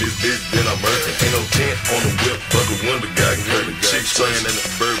around this bitch, then I'm murking. Ain't no tent on the whip, but the window got curtain. Chick swinging in the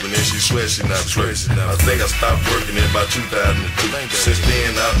bourbon and she swear she not twerking. I think I stopped working in about 2002. Since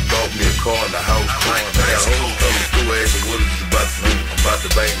then, I bought me a car in the house. I got hoes coming through asking what is you about to do. I'm about to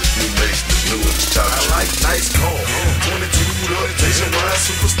bang this new nation, this new as chop. I like nice cars, 22 up, chasing wine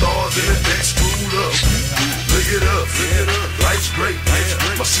superstars in the neck screwed up. Look it up, life's great,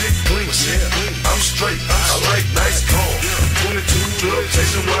 my shit clean, I'm straight. I like nice cars, 22 up,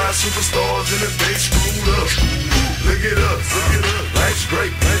 chasing wine superstars in the neck screwed up. Look it up, life's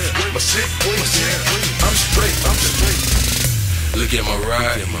great, my shit clean, I'm straight. Look at my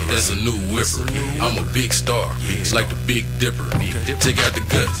ride, that's a new whipper. I'm a big star, it's like the Big Dipper. Take out the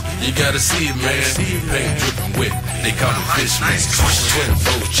guts, you gotta see it, man. Paint dripping wet, they call me fish man.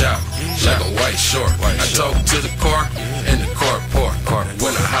 24 chop, like a white shark. I talk to the car, and the car park.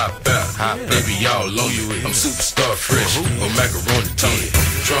 When I hop out, baby, y'all on you. I'm superstar fresh, or macaroni Tony.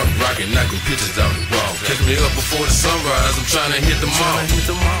 Trunk rockin', knocking pictures out the wall. Catch me up before the sunrise, I'm tryna hit the mall.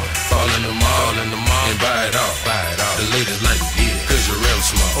 Fall in the mall, and buy it all. The ladies like it, cause you're real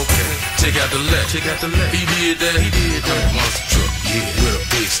small. Check out the left, he did that. I'm a monster truck, with a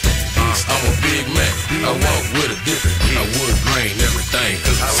big stand. I'm a big man, I walk with a different. I wood grain everything,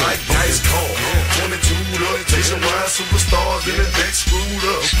 cause I like nice cars, 22 up, chasing wine superstars in the neck screwed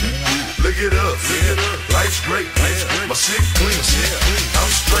up. Look it up, life's great, my shit clean,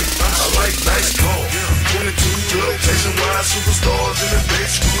 I'm straight. I like nice cars, 22 up, chasing wine superstars in the neck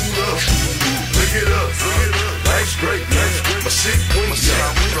screwed up. Look it up, life's great, my shit clean,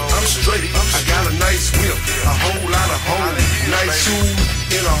 I'm straight. I got a nice whip, a whole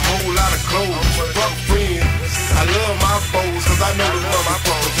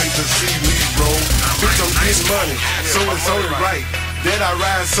get money, so it's only right that I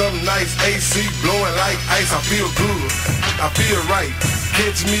ride something nice, AC blowing like ice. I feel good, I feel right.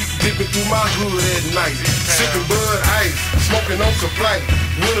 Catch me dipping through my hood at night, sipping Bud Ice, smoking on some flight,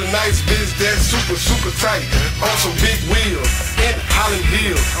 with a nice bitch that's super, super tight, on some big wheels, in Holland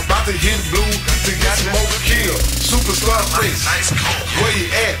Hills, about to hit blue to get some more kills. Superstar face, where you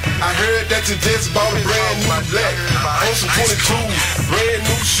at? I heard that you just bought a brand new black, on some 22s, brand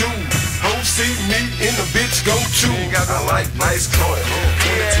new shoes. Hoes see me in the bitch gon' chew. I like nice cars,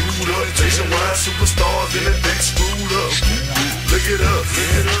 22 up, chasing wine superstars in the big screwed up. Look it up,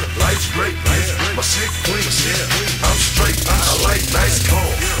 life's great, my shit clean, I'm straight. I like nice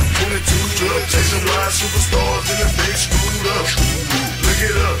cars, 22 up, chasing wine superstars in the big screwed up. Look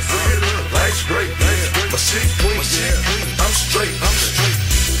it up, life's great, my shit clean, I'm straight.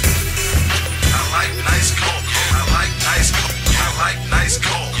 I like nice cars, I like nice cars, I like nice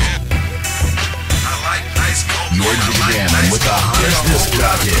cars. You're jamming with the hottest disc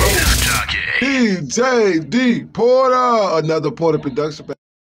jockey. DJ D.Porter, another Porter production.